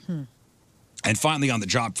backfire. And finally, on the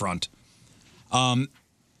job front,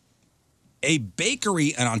 a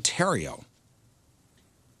bakery in Ontario,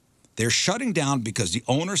 they're shutting down because the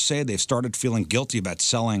owners say they've started feeling guilty about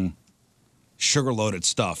selling sugar-loaded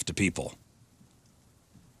stuff to people.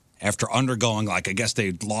 After undergoing, I guess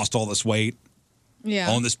they lost all this weight,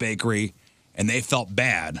 owned this bakery, and they felt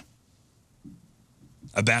bad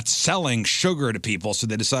about selling sugar to people, so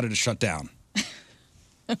they decided to shut down.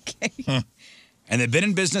 Okay. And they've been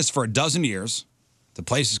in business for a dozen years. The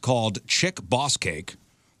place is called Chick Boss Cake.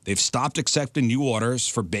 They've stopped accepting new orders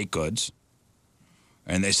for baked goods.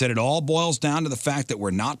 And they said it all boils down to the fact that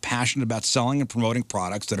we're not passionate about selling and promoting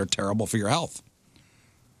products that are terrible for your health.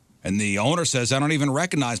 And the owner says, I don't even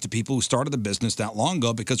recognize the people who started the business that long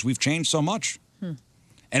ago because we've changed so much.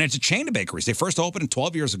 And it's a chain of bakeries. They first opened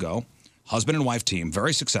 12 years ago. Husband and wife team,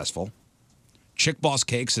 very successful. Chick Boss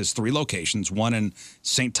Cakes has 3 locations, one in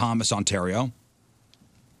St. Thomas, Ontario,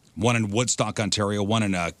 one in Woodstock, Ontario, one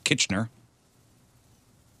in Kitchener.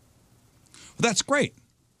 Well, that's great.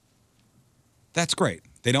 That's great.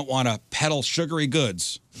 They don't want to peddle sugary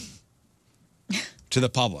goods to the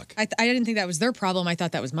public. I didn't think that was their problem. I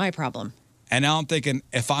thought that was my problem. And now I'm thinking,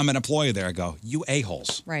 if I'm an employee there, I go, you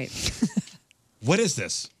a-holes. Right. What is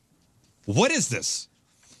this? What is this?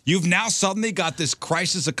 You've now suddenly got this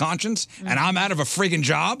crisis of conscience, and I'm out of a friggin'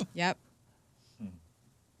 job? Yep.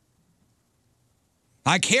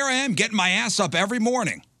 Like, here I am getting my ass up every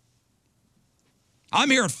morning. I'm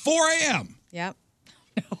here at 4 a.m. Yep.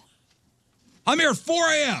 I'm here at 4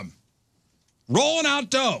 a.m. rolling out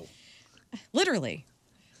dough. Literally.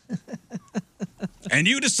 And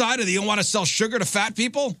you decided that you want to sell sugar to fat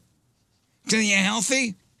people? To you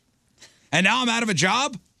healthy? And now I'm out of a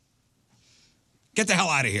job? Get the hell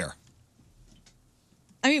out of here.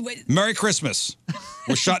 I mean, wait. Merry Christmas.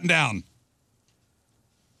 We're shutting down.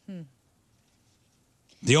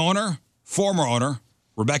 The owner, former owner,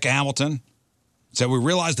 Rebecca Hamilton, said we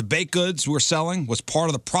realized the baked goods we were selling was part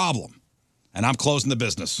of the problem, and I'm closing the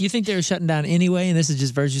business. You think they were shutting down anyway, and this is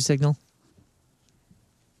just virtue signal?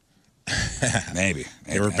 Maybe.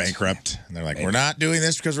 They were bankrupt. And they're like, we're not doing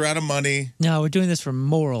this because we're out of money. No, we're doing this for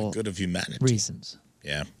moral good of humanity reasons.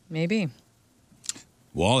 Yeah. Maybe.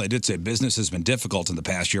 Well, they did say business has been difficult in the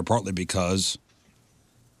past year, partly because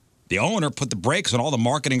the owner put the brakes on all the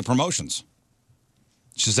marketing and promotions.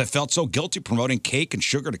 She says, I felt so guilty promoting cake and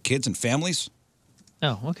sugar to kids and families.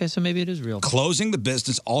 Oh, okay, so maybe it is real. Closing the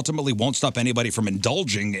business ultimately won't stop anybody from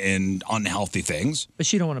indulging in unhealthy things. But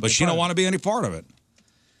she don't want to. But she don't want to be any part of it.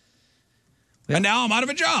 And now I'm out of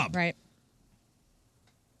a job. Right.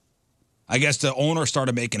 I guess the owner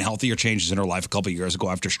started making healthier changes in her life a couple of years ago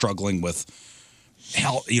after struggling with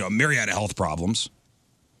health, myriad of health problems.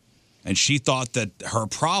 And she thought that her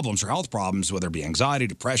health problems, whether it be anxiety,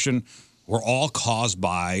 depression, were all caused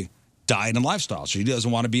by diet and lifestyle. She doesn't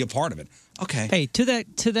want to be a part of it. Okay. Hey, to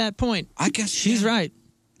that point, I guess she's right.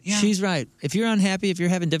 Yeah. She's right. If you're unhappy, if you're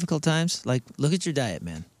having difficult times, like look at your diet,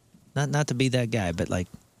 man. Not to be that guy, but like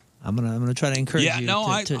I'm gonna try to encourage you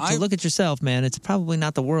to look at yourself, man. It's probably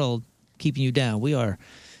not the world keeping you down. We are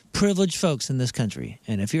privileged folks in this country,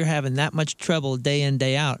 and if you're having that much trouble day in,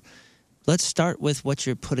 day out, let's start with what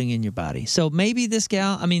you're putting in your body. So maybe this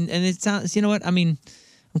gal, I mean, and it sounds, you know what? I mean,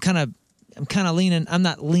 I'm kind of leaning. I'm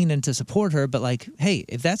not leaning to support her, but like, hey,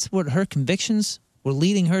 if that's what her convictions were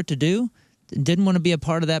leading her to do, didn't want to be a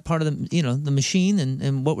part of that part of the, the machine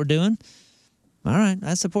and what we're doing. All right,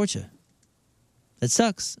 I support you. It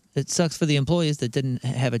sucks. It sucks for the employees that didn't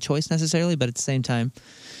have a choice necessarily, but at the same time,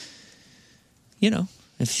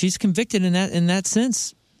 if she's convicted in that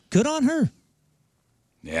sense, good on her.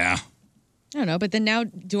 Yeah. I don't know, but then now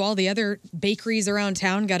do all the other bakeries around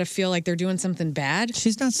town got to feel like they're doing something bad?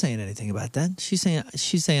 She's not saying anything about that. She's saying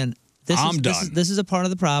I'm done. This is a part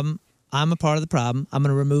of the problem. I'm a part of the problem. I'm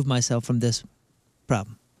going to remove myself from this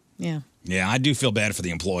problem. Yeah. Yeah, I do feel bad for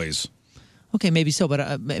the employees. Okay, maybe so,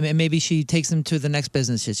 but maybe she takes them to the next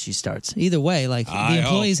business that she starts. Either way, like the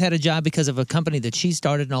employees had a job because of a company that she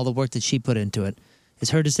started and all the work that she put into it. It's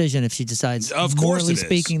her decision if she decides, morally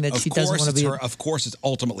speaking, that she doesn't want to be. Of course, it's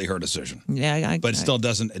ultimately her decision. Yeah, but it still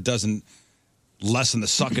doesn't. It doesn't lessen the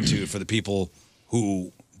suckitude for the people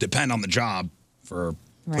who depend on the job for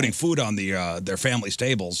putting food on their family's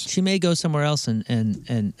tables. She may go somewhere else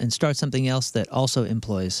and start something else that also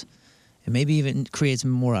employs, and maybe even creates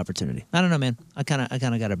more opportunity. I don't know, man. I kind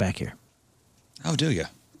of got her back here. Oh, do you?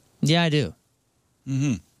 Yeah, I do.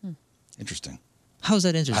 Mm-hmm. Interesting. How's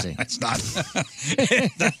that interesting? It's not.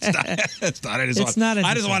 It's not.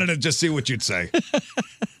 I just wanted to just see what you'd say.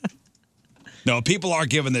 No, people are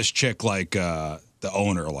giving this chick like the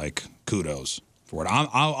owner like kudos for it.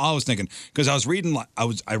 I was thinking because I was reading.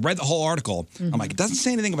 I read the whole article. I'm like, it doesn't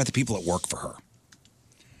say anything about the people that work for her.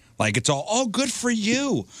 Like it's all good for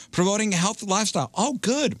you promoting a healthy lifestyle. Oh,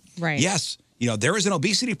 good. Right. Yes, there is an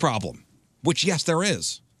obesity problem, which yes there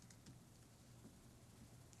is.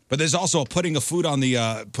 But there's also putting a food on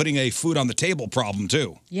the table problem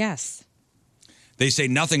too. Yes. They say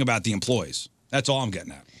nothing about the employees. That's all I'm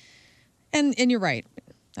getting at. And you're right.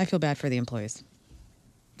 I feel bad for the employees.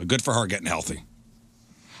 But good for her getting healthy.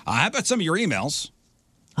 How about some of your emails?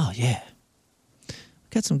 Oh, yeah.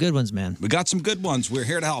 Got some good ones, man. We got some good ones. We're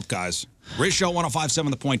here to help, guys.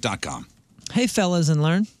 RizShow1057thepoint.com. Hey, fellas, and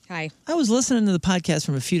learn. Hi. I was listening to the podcast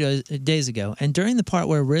from a few days ago, and during the part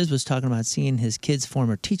where Riz was talking about seeing his kid's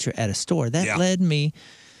former teacher at a store, that led me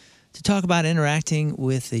to talk about interacting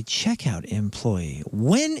with a checkout employee.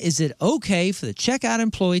 When is it okay for the checkout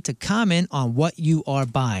employee to comment on what you are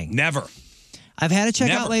buying? Never. I've had a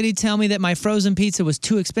checkout lady tell me that my frozen pizza was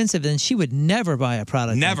too expensive, and she would never buy a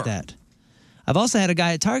product like that. I've also had a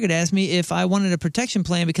guy at Target ask me if I wanted a protection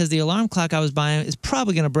plan because the alarm clock I was buying is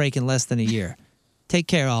probably going to break in less than a year. Take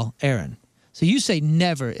care, all. Aaron. So you say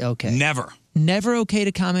never okay. Never. Never okay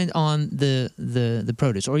to comment on the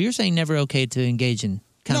produce. Or you're saying never okay to engage in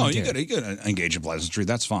commentary. No, you could engage in pleasantry.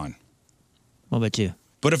 That's fine. What about you?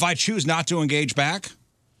 But if I choose not to engage back,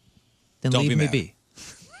 then don't leave be me mad. be.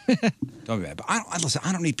 Don't be mad. But listen,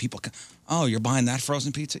 I don't need people. Oh, you're buying that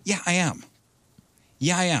frozen pizza? Yeah, I am.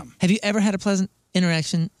 Yeah, I am. Have you ever had a pleasant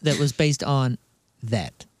interaction that was based on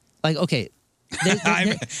that? Like, okay.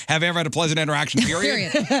 Have you ever had a pleasant interaction,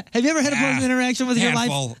 period? Have you ever had a pleasant interaction with your life?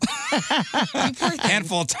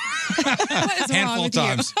 Handful of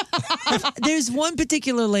times. There's one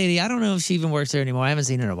particular lady, I don't know if she even works there anymore. I haven't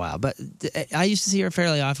seen her in a while, but I used to see her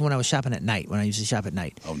fairly often when I was shopping at night, when I used to shop at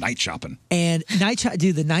night. Oh, night shopping. And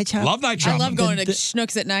the night shop. Love night shopping. I love going to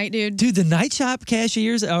Schnucks at night, dude. Dude, the night shop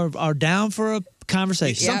cashiers are down for a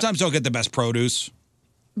conversation. Sometimes don't get the best produce.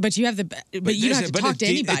 But you have you don't have to talk to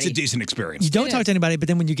anybody. It's a decent experience. You don't talk to anybody, but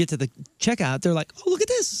then when you get to the checkout, they're like, "Oh, look at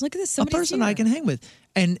this! Look at this! A person I can hang with."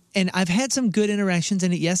 And I've had some good interactions,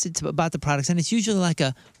 and yes, it's about the products, and it's usually like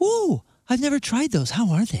 "Ooh, I've never tried those. How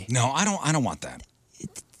are they?" No, I don't want that.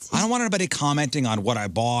 I don't want anybody commenting on what I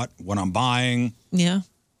bought, what I'm buying. Yeah.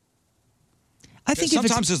 I think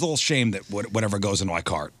sometimes there's a little shame that whatever goes into my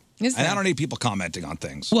cart, Is and I there? don't need people commenting on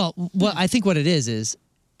things. Well, I think what it is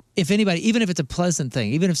if anybody, even if it's a pleasant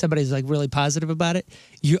thing, even if somebody's like really positive about it,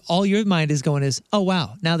 all your mind is going is, oh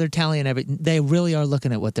wow, now they're tallying everything. They really are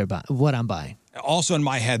looking at what they're buying, what I'm buying. Also in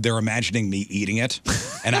my head, they're imagining me eating it,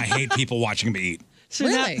 and I hate people watching me eat. So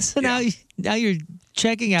now you're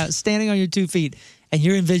checking out, standing on your 2 feet, and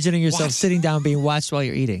you're envisioning yourself sitting down being watched while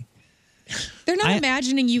you're eating. They're not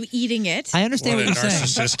imagining you eating it. I understand what you're saying. What a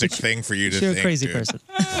narcissistic thing for you to You're think. a crazy dude. person.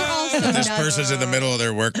 This person's in the middle of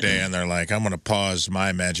their workday and they're like, I'm going to pause my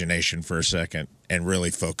imagination for a second and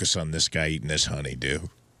really focus on this guy eating this honeydew.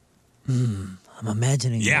 I'm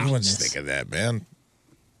imagining. Yeah, doing let's this. think of that, man.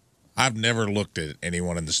 I've never looked at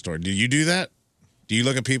anyone in the store. Do you do that? Do you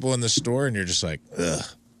look at people in the store and you're just like, ugh,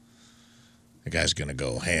 the guy's going to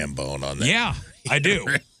go ham bone on that? Yeah, I do.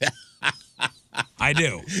 I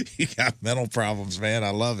do. You got mental problems, man.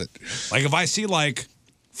 I love it. Like if I see like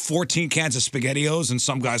 14 cans of SpaghettiOs in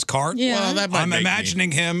some guy's cart, Well, that might I'm make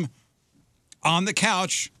imagining him on the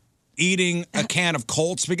couch eating a can of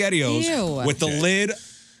cold SpaghettiOs Ew. with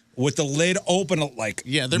the lid open, like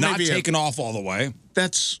there may not be taken off all the way.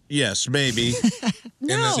 That's yes, maybe.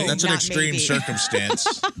 No, that's an not extreme maybe.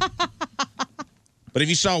 circumstance. But if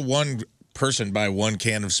you saw one person buy one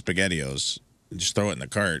can of SpaghettiOs and just throw it in the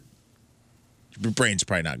cart, your brain's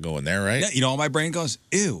probably not going there, right? Yeah, you know, my brain goes,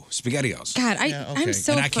 ew, SpaghettiOs. God, I'm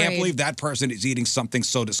so and I can't afraid. believe that person is eating something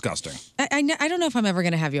so disgusting. I don't know if I'm ever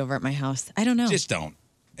going to have you over at my house. I don't know. Just don't.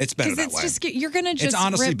 It's better that it's way. just you're going to just It's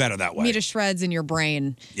honestly rip better that way. me to shreds in your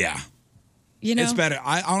brain. Yeah. You know, It's better.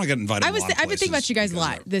 I don't get invited. I've been thinking about you guys a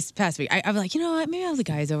lot this past week. I was like, you know what? Maybe I'll have the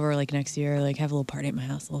guys over like next year, like have a little party at my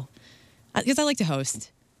house, because I like to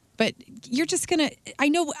host. But you're just gonna. I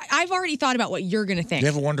know. I've already thought about what you're gonna think. You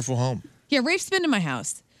have a wonderful home. Yeah, Rafe's been to my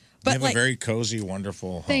house, but You have like, a very cozy,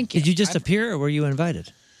 wonderful home. Thank you. Did you just appear, or were you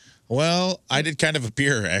invited? Well, I did kind of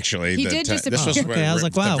appear, actually. He did just This was appear. Okay, I was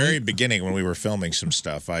like, wow, the very beginning when we were filming some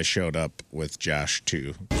stuff, I showed up with Josh,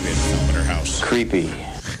 too. We had to film at her house. Creepy.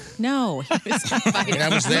 no, he was invited. I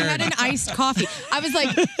was there. He had an iced coffee. I was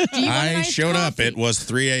like, do you want an I iced showed up. coffee? It was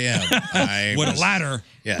 3 a.m. With a ladder.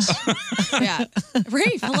 Yes. Yeah,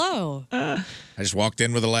 Rafe, hello. I just walked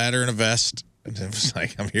in with a ladder and a vest. And it was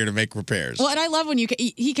like, I'm here to make repairs. Well, and I love when he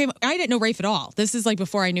came. I didn't know Rafe at all. This is like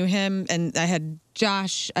before I knew him, and I had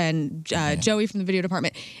Josh and Joey from the video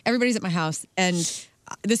department. Everybody's at my house, and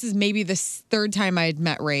this is maybe the third time I'd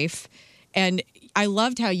met Rafe, and I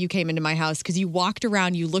loved how you came into my house because you walked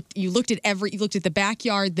around, you looked at the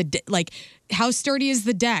backyard, like how sturdy is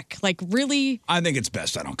the deck, like really. I think it's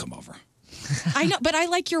best I don't come over. I know, but I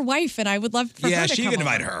like your wife, and I would love for her to she come can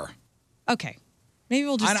invite over. her. Okay. Maybe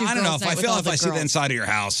we'll just do I don't know. girls' If I night with feel all if the I see the girls. inside of your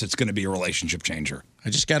house, it's going to be a relationship changer. I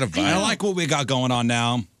just got a vibe. I like what we got going on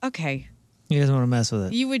now. Okay. He doesn't want to mess with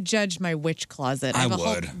it. You would judge my witch closet. I have a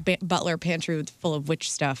whole butler pantry full of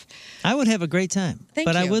witch stuff. I would have a great time, Thank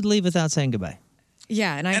but I you. would leave without saying goodbye.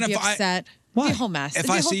 Yeah, and I'd be upset. Why? It'd be a whole mess. If It'd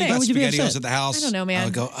be I a whole see you thing. got SpaghettiOs at the house, I don't know, man. I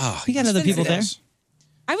would go, oh. You got other people there?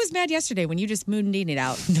 I was mad yesterday when you just mooned it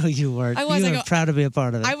out. No, you weren't. I was. You I were go- proud to be a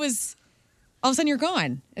part of it. I was. All of a sudden, you're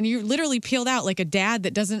gone, and you literally peeled out like a dad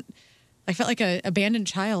that doesn't. I felt like a abandoned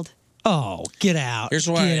child. Oh, get out. Here's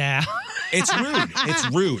why. Get out. It's rude. It's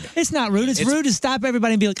rude. It's not rude. It's rude to stop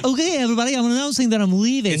everybody and be like, okay, everybody, I'm announcing that I'm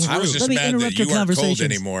leaving. I was just Let me mad interrupt that you your weren't cold conversations.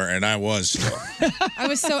 anymore, and I was. I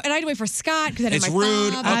was so, and I had to wait for Scott because I had It's my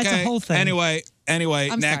rude. fob. Okay. That's a whole thing. Anyway,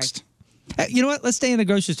 I'm next. You know what? Let's stay in the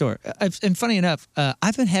grocery store. And funny enough,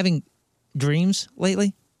 I've been having dreams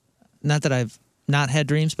lately. Not that I've not had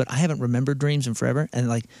dreams, but I haven't remembered dreams in forever. And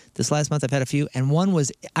like this last month, I've had a few. And one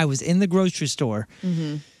was I was in the grocery store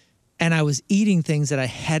and I was eating things that I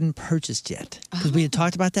hadn't purchased yet because we had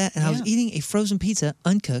talked about that. And I was eating a frozen pizza,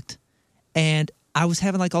 uncooked, and I was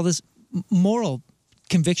having like all this moral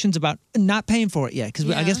convictions about not paying for it yet because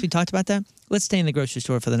I guess we talked about that. Let's stay in the grocery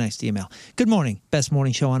store for the next email. Good morning, best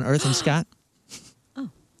morning show on earth, and Scott.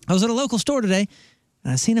 I was at a local store today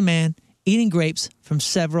and I seen a man eating grapes from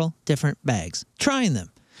several different bags, trying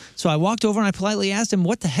them. So I walked over and I politely asked him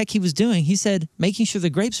what the heck he was doing. He said, making sure the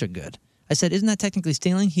grapes are good. I said, isn't that technically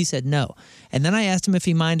stealing? He said, no. And then I asked him if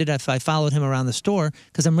he minded if I followed him around the store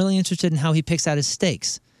because I'm really interested in how he picks out his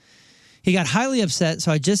steaks. He got highly upset,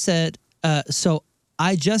 so I just said, so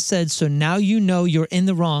now you know you're in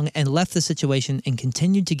the wrong, and left the situation and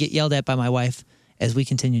continued to get yelled at by my wife as we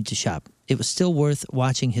continued to shop. It was still worth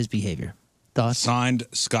watching his behavior. Thoughts? Signed,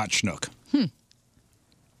 Scott Schnook.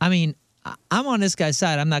 I mean, I'm on this guy's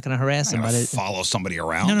side. I'm not going to harass him I'm about gonna it. follow somebody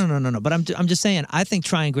around. No. But I'm just saying, I think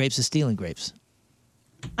trying grapes is stealing grapes.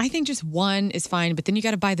 I think just one is fine, but then you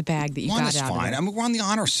got to buy the bag that you One got is out fine. of it. I mean, we're on the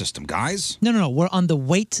honor system, guys. No. We're on the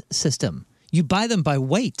weight system. You buy them by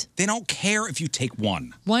weight. They don't care if you take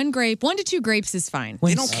one. One to two grapes is fine.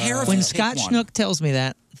 When, They don't care if when you Scott take one. Schnook tells me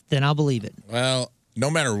that, then I'll believe it. Well, no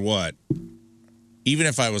matter what, even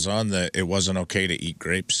if I was on the it wasn't okay to eat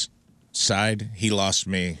grapes side, he lost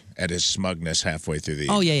me at his smugness halfway through the.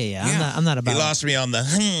 Oh yeah. I'm not about. He lost me on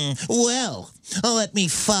the. Well, let me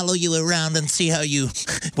follow you around and see how you.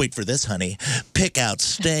 Wait for this, honey. Pick out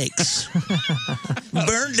steaks.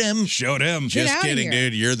 Burned him. Showed him. Just outta kidding, here.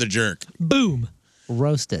 dude. You're the jerk. Boom.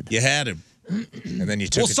 Roasted. You had him, and then you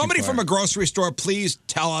took. Will it too somebody far. from a grocery store please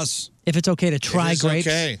tell us? If it's okay to try It is grapes.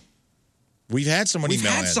 Okay. We've had someone We've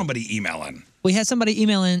email had in. somebody email in. We had somebody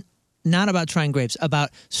email in, not about trying grapes, about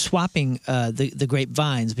swapping the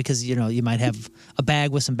grapevines because you might have a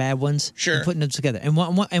bag with some bad ones. Sure. And putting them together. And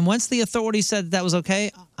once the authorities said that was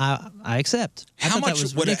okay, I accept. I How thought that much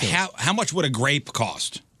was would ridiculous. how much would a grape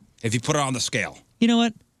cost if you put it on the scale? You know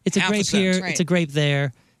what? It's a Half a grape cent. here. Right. It's a grape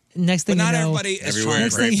there. Next thing But not you know, everybody is Everywhere,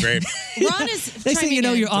 trying grape, grape. grape. Ron is next thing chiming you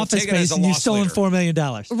know, in. your office take it as space a and you've loss stolen leader. $4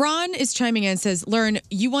 million. Ron is chiming in and says, Learn,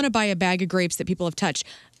 you want to buy a bag of grapes that people have touched.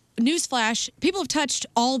 Newsflash, people have touched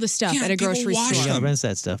all the stuff Yeah, at a people grocery wash You store. gotta them. rinse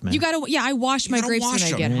that stuff, man. You gotta, I wash my gotta grapes when wash I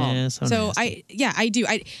them. get home. Yeah, so nasty. I do.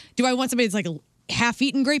 Do I want somebody that's like a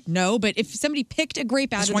half-eaten grape? No, but if somebody picked a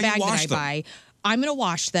grape out That's of the why you bag that wash I them. buy, I'm gonna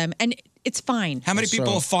wash them, and it's fine. How many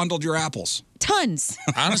people have fondled your apples? Tons.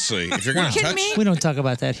 Honestly, if you're gonna kidding touch, me? We don't talk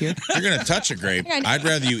about that here. if you're gonna touch a grape, Yeah, I'd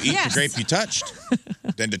rather you eat yes. the grape you touched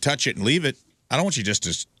than to touch it and leave it. I don't want you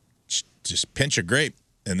just pinch a grape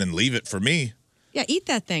and then leave it for me. Yeah, eat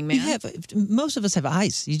that thing, man. Most of us have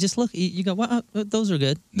ice. You just look, you go, well, those are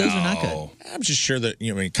good. Those are not good. I'm just sure that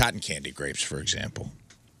cotton candy grapes, for example.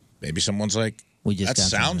 Maybe someone's like, We just that got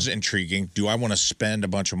sounds intriguing. Do I want to spend a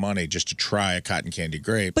bunch of money just to try a cotton candy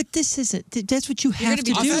grape? But this isn't. That's what you have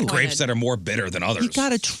to I've do. had grapes that are more bitter than others. You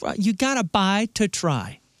gotta try. You gotta buy to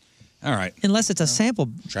try. All right. Unless it's a sample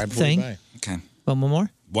Try before you thing. buy. Okay. One more.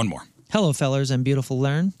 One more. Hello, fellers and beautiful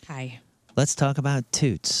learn. Hi. Let's talk about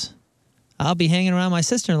toots. I'll be hanging around my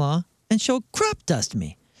sister-in-law and she'll crop dust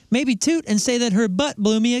me. Maybe toot and say that her butt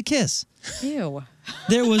blew me a kiss. Ew.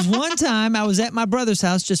 There was one time I was at my brother's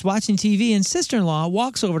house just watching TV and sister-in-law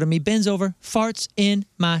walks over to me, bends over, farts in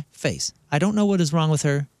my face. I don't know what is wrong with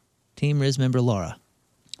her. Team Riz member Laura.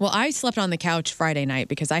 Well, I slept on the couch Friday night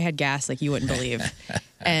because I had gas like you wouldn't believe.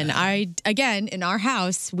 And again, in our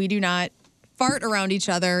house, we do not fart around each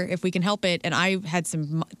other if we can help it. And I had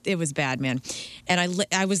it was bad, man. And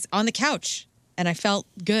I was on the couch and I felt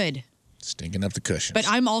good. Stinking up the cushions. But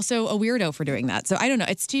I'm also a weirdo for doing that. So I don't know.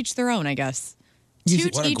 It's to each their own, I guess. To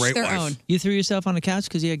each their own. You threw yourself on the couch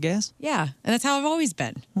because you had gas? Yeah. And that's how I've always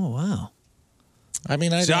been. Oh, wow. I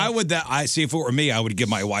mean, See, I see if it were me, I would give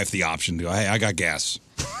my wife the option to go, hey, I got gas.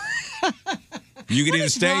 You can either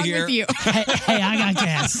stay wrong here. with you? Hey, I got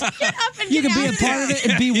gas. Get up and You get can be out a of part of there. it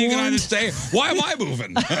and be You can either warned. stay. Why am I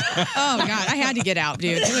moving? Oh God, I had to get out,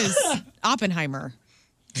 dude. It was Oppenheimer.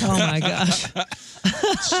 Oh my gosh.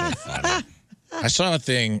 I saw a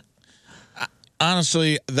thing.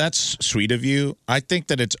 Honestly, that's sweet of you. I think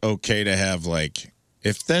that it's okay to have, like,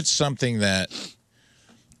 if that's something that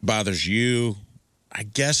bothers you, I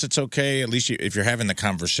guess it's okay. At least if you're having the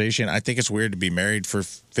conversation. I think it's weird to be married for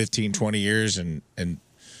 15, 20 years. And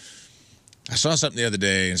I saw something the other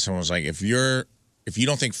day, and someone was like, if you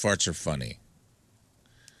don't think farts are funny,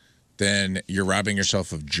 then you're robbing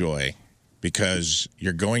yourself of joy because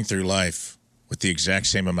you're going through life with the exact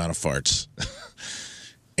same amount of farts.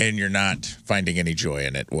 And you're not finding any joy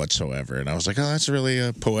in it whatsoever. And I was like, oh, that's really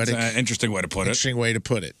a poetic. It's an interesting way to put it. Interesting way to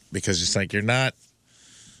put it. Because it's like you're not.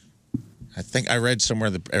 I think I read somewhere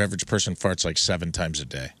the average person farts like 7 times a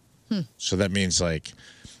day. So that means like,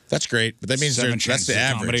 that's great. But that means Seven that's chances the of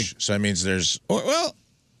average. comedy. So that means there's, well,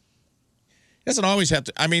 it doesn't always have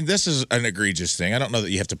to. I mean, this is an egregious thing. I don't know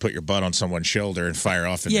that you have to put your butt on someone's shoulder and fire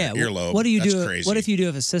off in Yeah. their earlobe. What do you That's do? Crazy. What if you do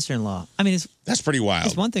have a sister-in-law? I mean, that's pretty wild.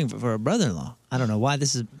 It's one thing for a brother-in-law. I don't know why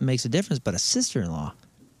makes a difference, but a sister-in-law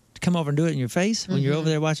to come over and do it in your face when you're over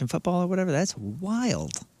there watching football or whatever, that's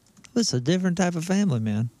wild. It's a different type of family,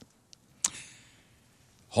 man.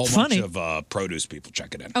 Whole Funny. bunch of produce people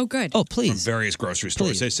checking in. Oh, good. Oh, please. From various grocery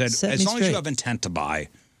stores. Please. They said, Set as me long as you straight. have intent to buy,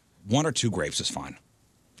 1 or 2 grapes is fine.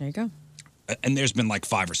 There you go. And there's been like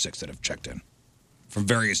 5 or 6 that have checked in from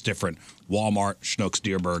various different Walmart, Schnucks,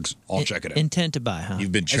 Deerbergs, all check it in. Intent to buy, huh?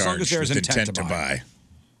 You've been As long charged as there's with intent to buy.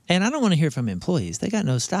 And I don't want to hear from employees. They got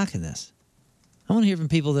no stock in this. I want to hear from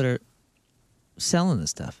people that are selling this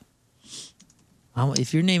stuff.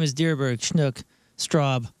 If your name is Deerberg, Schnook,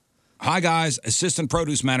 Straub. Hi, guys. Assistant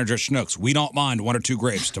produce manager at Schnucks. We don't mind 1 or 2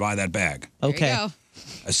 grapes to buy that bag. Okay.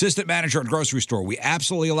 Assistant manager at grocery store. We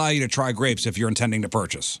absolutely allow you to try grapes if you're intending to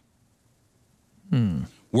purchase.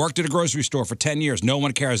 Worked at a grocery store for 10 years. No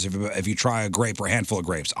one cares if you try a grape or a handful of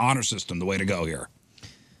grapes. Honor system, the way to go here.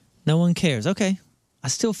 No one cares. Okay. I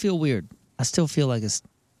still feel weird. I still feel like it's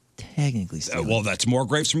technically stealing. Well, that's more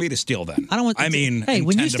grapes for me to steal then. I don't want. I mean, hey,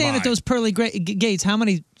 when you intend to stand at buy. those pearly gates, how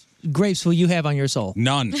many grapes will you have on your soul?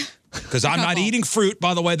 None. Because I'm not eating fruit,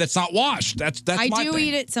 by the way, that's not washed. That's I my do thing.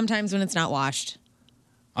 eat it sometimes when it's not washed.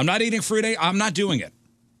 I'm not eating fruit. I'm not doing it.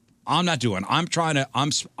 I'm not doing. I'm trying to.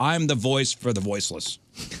 I'm the voice for the voiceless.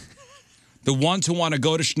 The ones who want to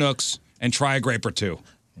go to Schnucks and try a grape or 2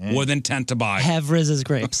 with intent to buy. Have Riz's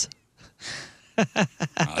grapes.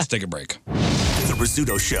 Let's take a break. The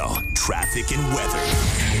Rizzuto Show, traffic and weather.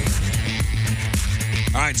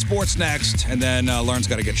 All right, sports next, and then Lauren's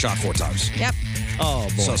got to get shot 4 times. Yep. Oh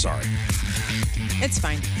boy. So sorry. It's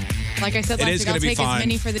fine. Like I said It last is week, gonna I'll be take fine. as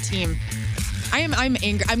many for the team. I'm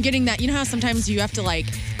angry. I'm getting that. You know how sometimes you have to like,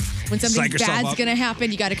 when Psych something yourself bad's up. gonna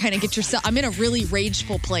happen, you got to kind of get yourself. I'm in a really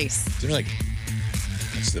rageful place. They're like,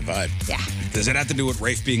 that's the vibe. Yeah. Does it have to do with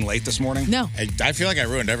Rafe being late this morning? No. I feel like I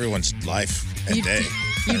ruined everyone's life and You- day.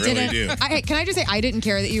 You I really didn't. do. Can I just say I didn't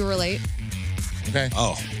care that you were late? Okay.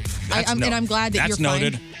 Oh. And I'm glad that that's you're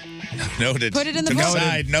noted. fine. Noted. Put it in the To folder.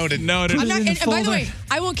 side. Noted. Noted. I'm not. And by the way,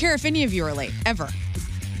 I won't care if any of you are late ever.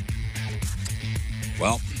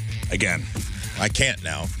 Well, again, I can't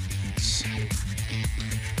now.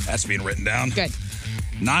 That's being written down. Good.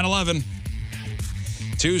 9/11.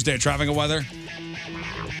 Tuesday, traffic and weather.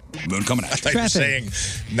 Moon coming I out. thought you were saying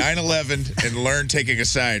 9/11 and learn taking a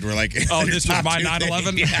side. We're like, Oh, your this was top my 2 9/11?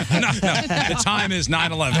 things. Yeah. No. The time is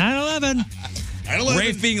 9/11. 9/11. 9/11.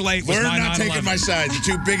 Rafe being late was Learn my not 9/11. taking my side. The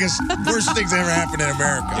 2 biggest, worst things that ever happened in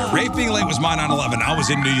America. Yeah, Rafe being late was my 9/11. I was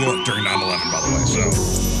in New York during 9/11, by the way. So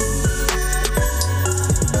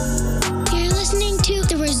You're listening to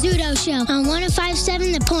The Rizzuto Show on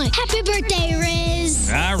 105.7 The Point. Happy birthday,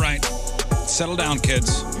 Riz. all right, settle down,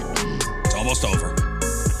 kids. It's almost over.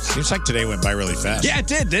 Seems like today went by really fast. Yeah, it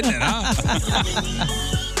did, didn't it? Huh?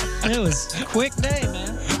 It was a quick day,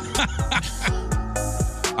 man.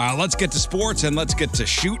 Let's get to sports and let's get to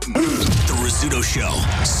shooting. The Rizzuto Show,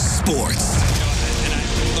 sports.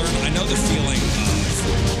 I know the feeling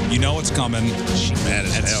of, you know it's coming. She's mad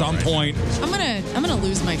as At hell some right point. I'm gonna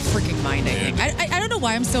lose my freaking mind. I think. I don't know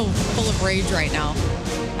why I'm so full of rage right now.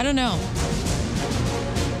 I don't know.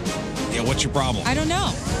 Yeah, what's your problem? I don't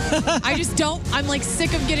know. I just don't. I'm like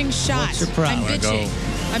sick of getting shot. What's your problem? I'm Wanna bitching.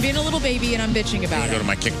 go- I'm being a little baby and I'm bitching about You go it. to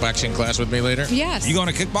my kickboxing class with me later? Yes. You going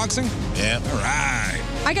to kickboxing? Yeah. All right.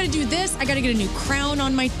 I got to do this. I got to get a new crown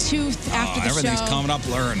on my tooth after the Everything's show. coming up.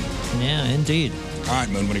 Learn. Yeah, indeed. All right,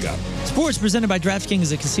 Moon, what do you got? Sports presented by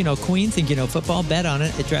DraftKings, a casino queen. Think you know football? Bet on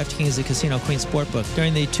it at DraftKings, a casino queen sportbook.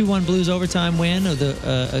 During the 2-1 Blues overtime win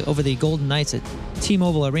over the Golden Knights at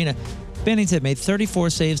T-Mobile Arena, Bennington made 34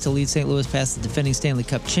 saves to lead St. Louis past the defending Stanley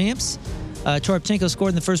Cup champs. Toropchenko scored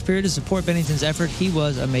in the first period to support Bennington's effort. He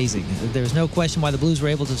was amazing. There's no question why the Blues were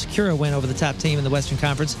able to secure a win over the top team in the Western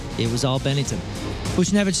Conference. It was all Bennington.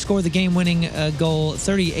 Buchnevich scored the game-winning goal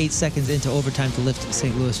 38 seconds into overtime to lift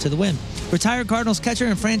St. Louis to the win. Retired Cardinals catcher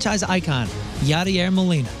and franchise icon Yadier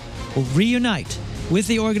Molina will reunite with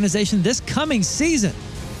the organization this coming season,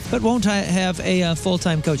 but won't have a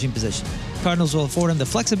full-time coaching position. Cardinals will afford him the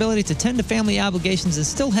flexibility to tend to family obligations and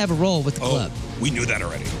still have a role with the club. We knew that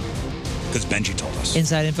already because Benji told us.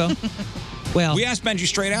 Inside info? Well, we asked Benji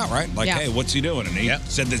straight out, right? Like, hey, what's he doing? And he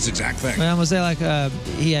said this exact thing. Well, I'm going to say, like,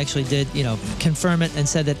 he actually did, confirm it and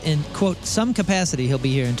said that in, quote, some capacity he'll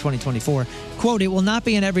be here in 2024. Quote, it will not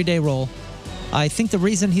be an everyday role. I think the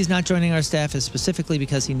reason he's not joining our staff is specifically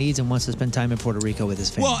because he needs and wants to spend time in Puerto Rico with his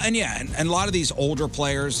family. Well, and and a lot of these older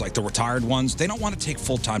players, like the retired ones, they don't want to take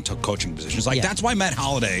full-time coaching positions. Like, that's why Matt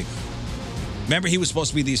Holliday, remember he was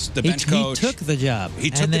supposed to be the bench coach. He took the job. He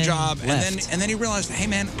took the job, and then he realized, hey,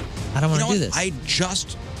 man, I don't want to do this. I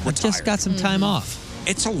just I just got some time off.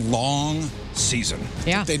 It's a long season.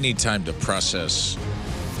 I think they need time to process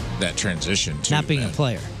that transition, too. Not being a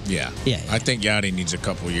player. Yeah. I think Yachty needs a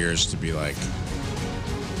couple years to be like,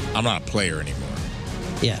 I'm not a player anymore.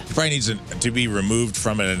 Yeah. He probably needs to be removed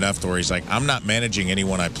from it enough to where he's like, I'm not managing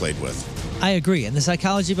anyone I played with. I agree. And the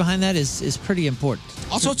psychology behind that is pretty important.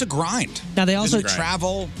 Also, it's a grind. Now, they also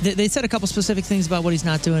travel. They said a couple specific things about what he's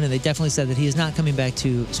not doing, and they definitely said that he is not coming back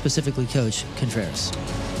to specifically coach Contreras.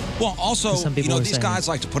 Well, also, Some people these guys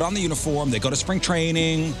like to put on the uniform. They go to spring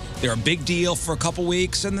training. They're a big deal for a couple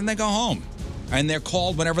weeks, and then they go home. And they're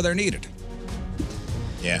called whenever they're needed.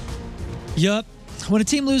 Yeah. Yup. When a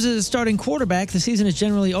team loses a starting quarterback, the season is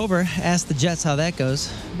generally over. Ask the Jets how that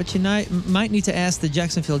goes. But you might need to ask the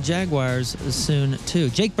Jacksonville Jaguars soon, too.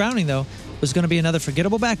 Jake Browning, though, was going to be another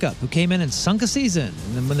forgettable backup who came in and sunk a season.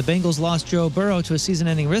 And then when the Bengals lost Joe Burrow to a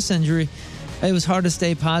season-ending wrist injury, it was hard to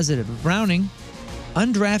stay positive. Browning,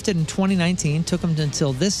 undrafted in 2019, took him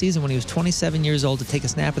until this season when he was 27 years old to take a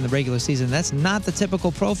snap in the regular season. That's not the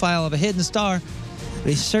typical profile of a hidden star, but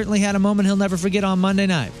he certainly had a moment he'll never forget on Monday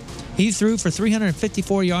night. He threw for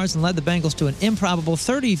 354 yards and led the Bengals to an improbable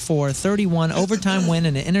 34-31 overtime win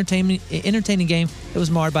in an entertaining game that was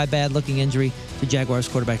marred by bad-looking injury to Jaguars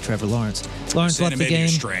quarterback Trevor Lawrence. Lawrence left the game.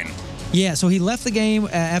 Yeah, so he left the game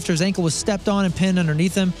after his ankle was stepped on and pinned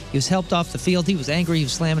underneath him. He was helped off the field. He was angry. He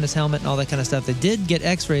was slamming his helmet and all that kind of stuff. They did get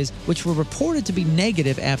x-rays, which were reported to be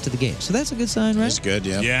negative after the game. So that's a good sign, right? That's good,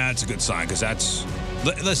 yeah. Yeah, it's a good sign because that's...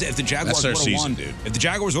 Listen, if the Jaguars That's would their have won, season, dude. if the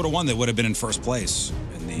Jaguars would have won, they would have been in first place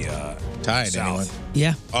in the tied South. anyway.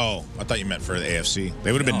 Yeah. Oh, I thought you meant for the AFC.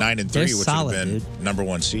 They would have been No. 9-3, They're which solid, would have been dude. number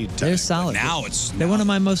one seed. They're solid. Now They're one of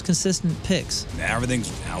my most consistent picks.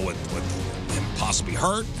 Everything's now with him possibly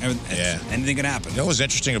hurt. Anything can happen. You know what was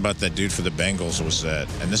interesting about that dude for the Bengals was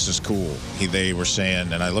that, and this is cool, they were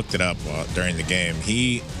saying, and I looked it up during the game,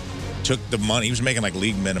 he took the money. He was making like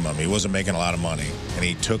league minimum. He wasn't making a lot of money. And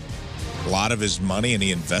he took a lot of his money and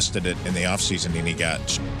he invested it in the offseason, and he got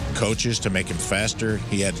coaches to make him faster.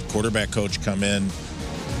 He had a quarterback coach come in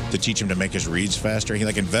to teach him to make his reads faster. He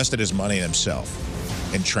invested his money in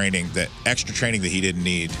himself in training, that extra training that he didn't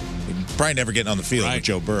need. He'd probably never getting on the field with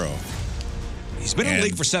Joe Burrow. He's been in the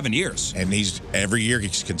league for 7 years. And every year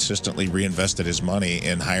he's consistently reinvested his money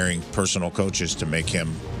in hiring personal coaches to make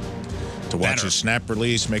him, to watch his snap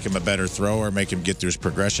release, make him a better thrower, make him get through his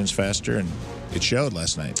progressions faster, and it showed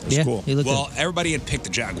last night. It was cool. Well, everybody had picked the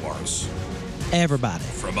Jaguars. Everybody.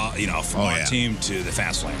 From our team to the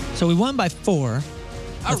fast lane. So we won by 4.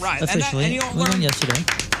 All right. Officially. And we won yesterday.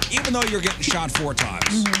 Even though you're getting shot 4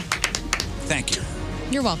 times, thank you.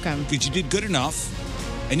 You're welcome. Because you did good enough.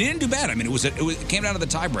 And you didn't do bad. I mean, it came down to the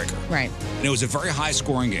tiebreaker. Right. And it was a very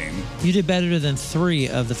high-scoring game. You did better than 3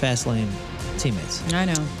 of the fast lane teammates. I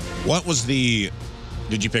know. What was did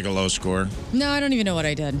you pick a low score? No, I don't even know what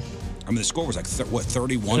I did. I mean, the score was like,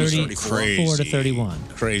 31 to 34? Crazy. 4 to 31.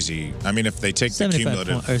 Crazy. I mean, if they take the 75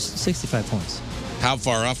 cumulative. or 65 points. How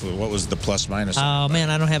far off? What was the plus minus? Oh,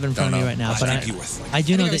 man, I don't have it in front of me right now. But I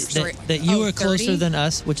do know that you were closer than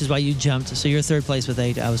us, which is why you jumped. So you're 3rd place with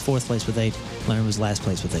 8. I was 4th place with 8. Lauren was last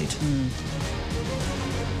place with 8.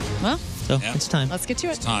 Well, so it's time. Let's get to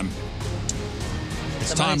it. It's time.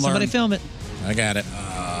 Somebody Lauren. film it. I got it.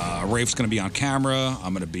 Rafe's going to be on camera.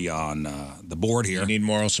 I'm going to be on the board here. You need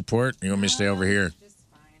moral support? You want me to stay over here?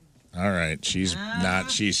 All right. She's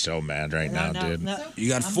so mad right now, dude. You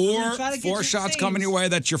got four shots coming your way.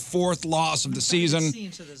 That's your fourth loss of the season.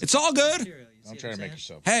 It's all good. Don't try to make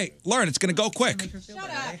yourself. Hey, learn. It's going to go quick. Shut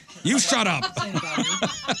up. You shut up.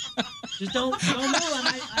 Just don't move.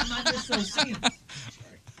 I might miss those seams.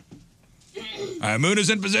 All right, Moon is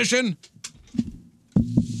in position.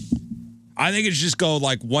 I think it should just go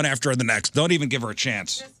like one after the next. Don't even give her a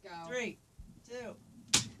chance. Let's go. 3,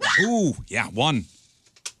 2. Ooh, yeah, 1.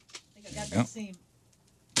 I think I got that seam.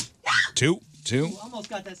 2. Ooh, almost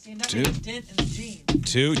got that seam. That 2. made a dent in the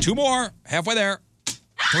jean. 2 more. Halfway there.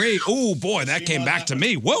 3. Ooh, boy, that came back to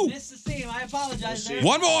me. Whoa. Missed the seam. I apologize. There.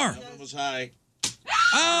 1 more. That was high.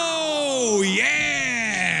 Oh,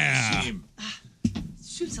 yeah.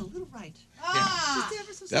 Shoots a little right.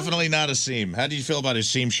 Definitely not a seam. How do you feel about his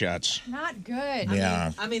seam shots? Not good.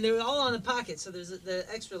 Yeah. I mean, they were all on the pocket, so there's the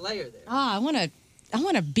extra layer there. I want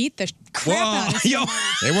to beat the crap out of him.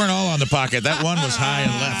 They weren't all on the pocket. That one was high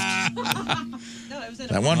and left.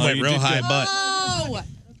 That one went real high butt. Oh!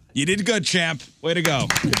 You did good, champ. Way to go.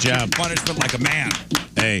 Good job. Punishment like a man.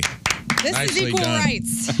 Hey. This nicely is equal done.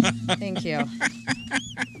 rights. Thank you. All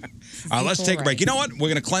right, let's take a break. You know what? We're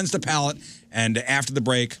going to cleanse the palate, and after the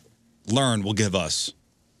break, Learn will give us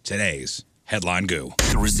today's headline goo.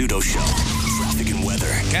 The Rizzuto Show. Traffic and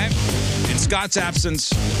weather. Okay? In Scott's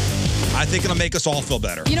absence, I think it'll make us all feel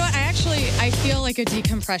better. You know what? I feel like a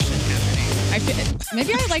decompression happening.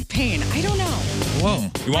 Maybe I like pain. I don't know. Whoa.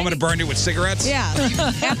 You want me to burn you with cigarettes? Yeah,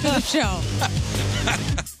 after the show.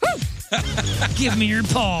 Give me your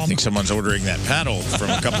palm. I think someone's ordering that paddle from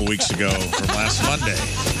a couple weeks ago from last Monday.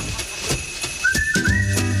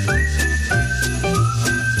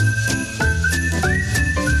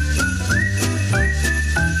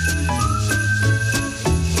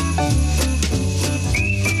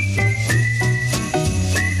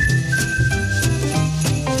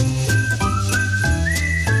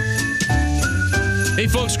 Hey,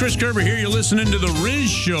 folks, Chris Kerber here. You're listening to The Riz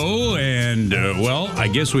Show. And, well, I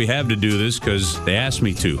guess we have to do this because they asked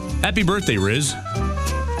me to. Happy birthday, Riz.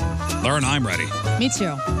 Learn, I'm ready. Me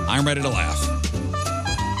too. I'm ready to laugh.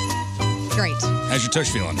 Great. How's your tush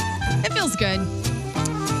feeling? It feels good.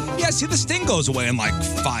 Yeah, see, the sting goes away in like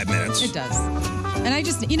 5 minutes. It does. And I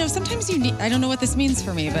just, sometimes you need, I don't know what this means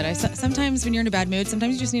for me, but sometimes when you're in a bad mood,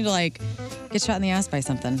 sometimes you just need to, like, get shot in the ass by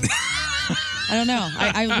something. I don't know.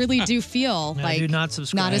 I really do feel I like do not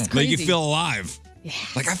subscribe. not as crazy. Make you feel alive. Yeah.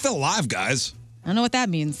 Like, I feel alive, guys. I don't know what that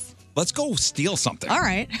means. Let's go steal something. All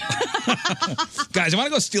right. Guys, you want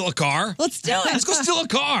to go steal a car? Let's do it. Let's go steal a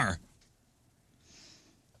car.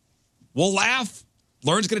 We'll laugh.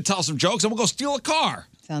 Learn's going to tell some jokes, and we'll go steal a car.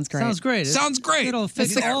 Sounds great. Sounds great. Sounds great. It'll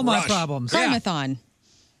fix Let's all my problems. Crime-a-thon.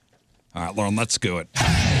 All right, Lauren, let's do it.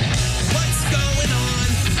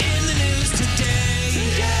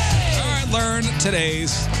 Learn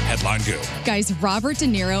today's headline goo. Guys, Robert De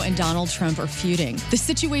Niro and Donald Trump are feuding. The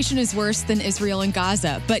situation is worse than Israel and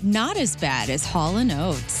Gaza, but not as bad as Hall &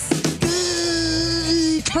 Oates.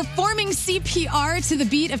 Performing CPR to the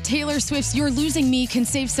beat of Taylor Swift's You're Losing Me can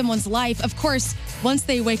save someone's life. Of course, once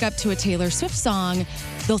they wake up to a Taylor Swift song,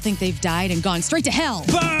 they'll think they've died and gone straight to hell.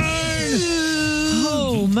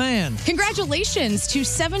 Oh, man. Congratulations to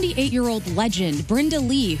 78-year-old legend Brenda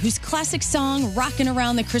Lee, whose classic song, Rockin'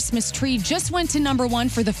 Around the Christmas Tree, just went to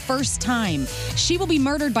 #1 for the first time. She will be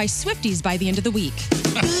murdered by Swifties by the end of the week.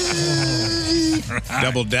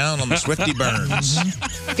 Double down on the Swiftie burns.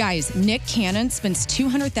 Guys, Nick Cannon spends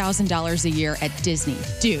 $200,000 a year at Disney.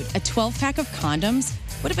 Dude, a 12-pack of condoms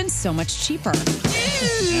would have been so much cheaper.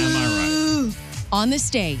 Am I right? On this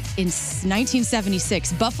day in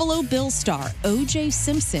 1976, Buffalo Bills star O.J.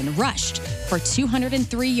 Simpson rushed for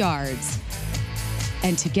 203 yards.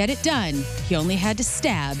 And to get it done, he only had to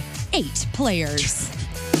stab 8 players.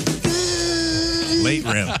 Late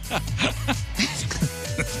rim.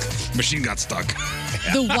 Machine got stuck.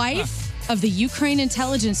 The wife of the Ukraine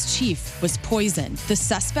intelligence chief was poisoned. The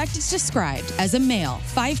suspect is described as a male,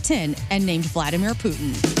 5'10", and named Vladimir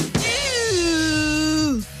Putin.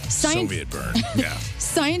 Soviet burn. Yeah.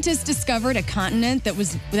 Scientists discovered a continent that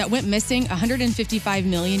went missing 155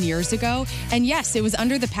 million years ago. And yes, it was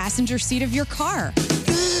under the passenger seat of your car.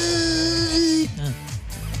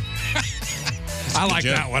 I like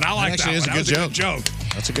that one. I like that one. That was a good joke.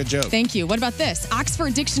 That's a good joke. Thank you. What about this?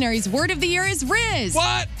 Oxford Dictionary's word of the year is Riz.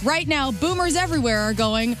 What? Right now, boomers everywhere are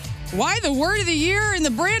going, why the word of the year and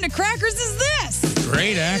the brand of crackers is this?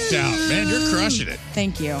 Great act out. Man, you're crushing it.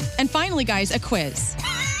 Thank you. And finally, guys, a quiz.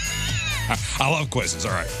 I love quizzes.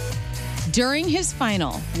 All right. During his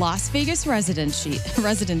final Las Vegas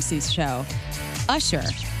residency show, Usher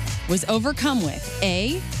was overcome with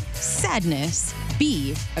A, sadness,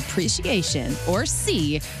 B, appreciation, or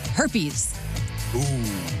C, herpes?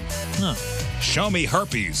 Ooh. Show me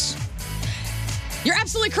herpes. You're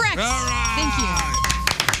absolutely correct. All right.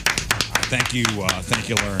 Thank you. Thank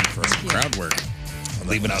you, Lauren, for some crowd work.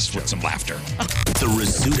 Leaving us with some laughter. The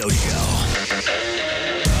Rizzuto Show.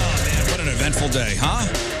 Oh, man, what an eventful day, huh?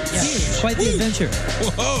 Yeah, quite the adventure.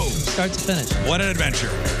 Whoa. Start to finish. What an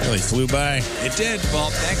adventure. Really flew by. It did.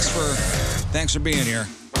 Well, thanks for being here.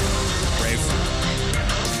 Brave.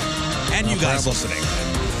 And you guys listening.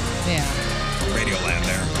 Yeah. Radio Land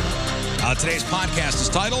there. Today's podcast is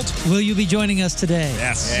titled Will You Be Joining Us Today?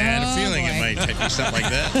 Yes. Yeah, I had a feeling it might be something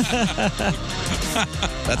like that.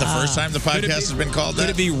 That the first time the podcast has been called that?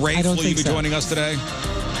 Could it be Rafe? I don't Will you think be so. joining us today?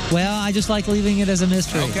 Well, I just like leaving it as a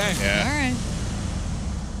mystery. Okay. Yeah. All right.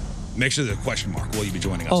 Make sure the question mark. Will you be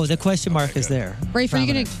joining us? Oh, the question mark is there. Rafe, are you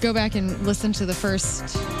going Prominent. to go back and listen to the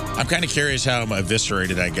first? I'm kind of curious how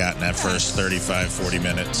eviscerated I got in that first 35, 40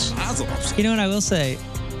 minutes. You know what I will say?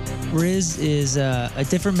 Riz is a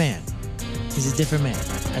different man. He's a different man.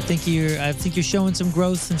 I think you're showing some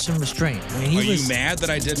growth and some restraint. I mean, Are you mad that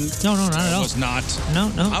I didn't? No, not at all. I was not.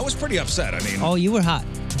 No. I was pretty upset. I mean, Oh, you were hot,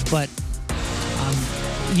 but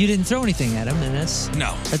you didn't throw anything at him, and that's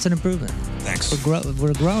an improvement. Thanks. We're growing.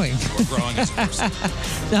 We're growing as a person.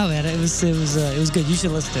 No, man, it was good. You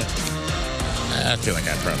should listen to it. I feel like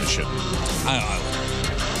I probably shouldn't.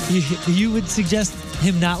 You would suggest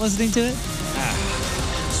him not listening to it?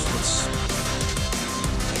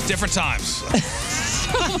 Different times.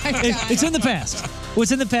 Oh my God. It's in the past.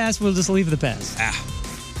 What's in the past, we'll just leave in the past.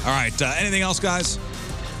 All right. Anything else, guys?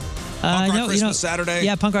 Punk Rock Christmas Saturday?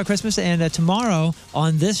 Yeah, Punk Rock Christmas. And tomorrow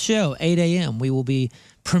on this show, 8 a.m., we will be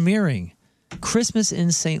premiering Christmas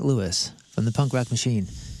in St. Louis from the Punk Rock Machine.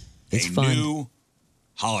 It's fun. New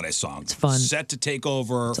holiday song. It's fun. Set to take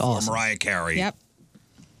over for awesome. Mariah Carey. Yep.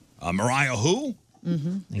 Mariah who?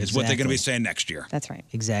 Mm-hmm. Is what they're going to be saying next year. That's right.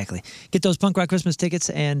 Exactly. Get those Punk Rock Christmas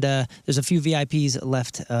tickets, and there's a few VIPs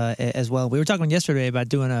left as well. We were talking yesterday about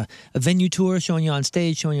doing a venue tour, showing you on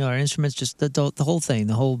stage, showing you our instruments, just the whole thing,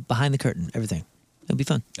 the whole behind the curtain, everything. It'll be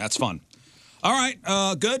fun. That's fun. All right.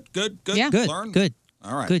 Good. Yeah. Good. Learn. Good.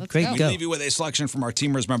 All right. Good. Great. We Go. leave you with a selection from our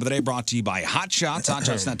Team Riz Member of the Day, brought to you by Hot Shots,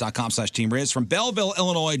 hotshotsnet.com/Team Riz. From Belleville,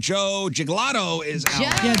 Illinois, Joe Giglotto is out.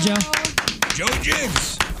 Yeah, Joe. Joe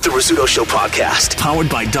Jigs. The Rizzuto Show podcast, powered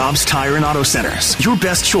by Dobbs Tire and Auto Centers. Your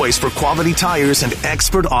best choice for quality tires and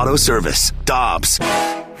expert auto service. Dobbs.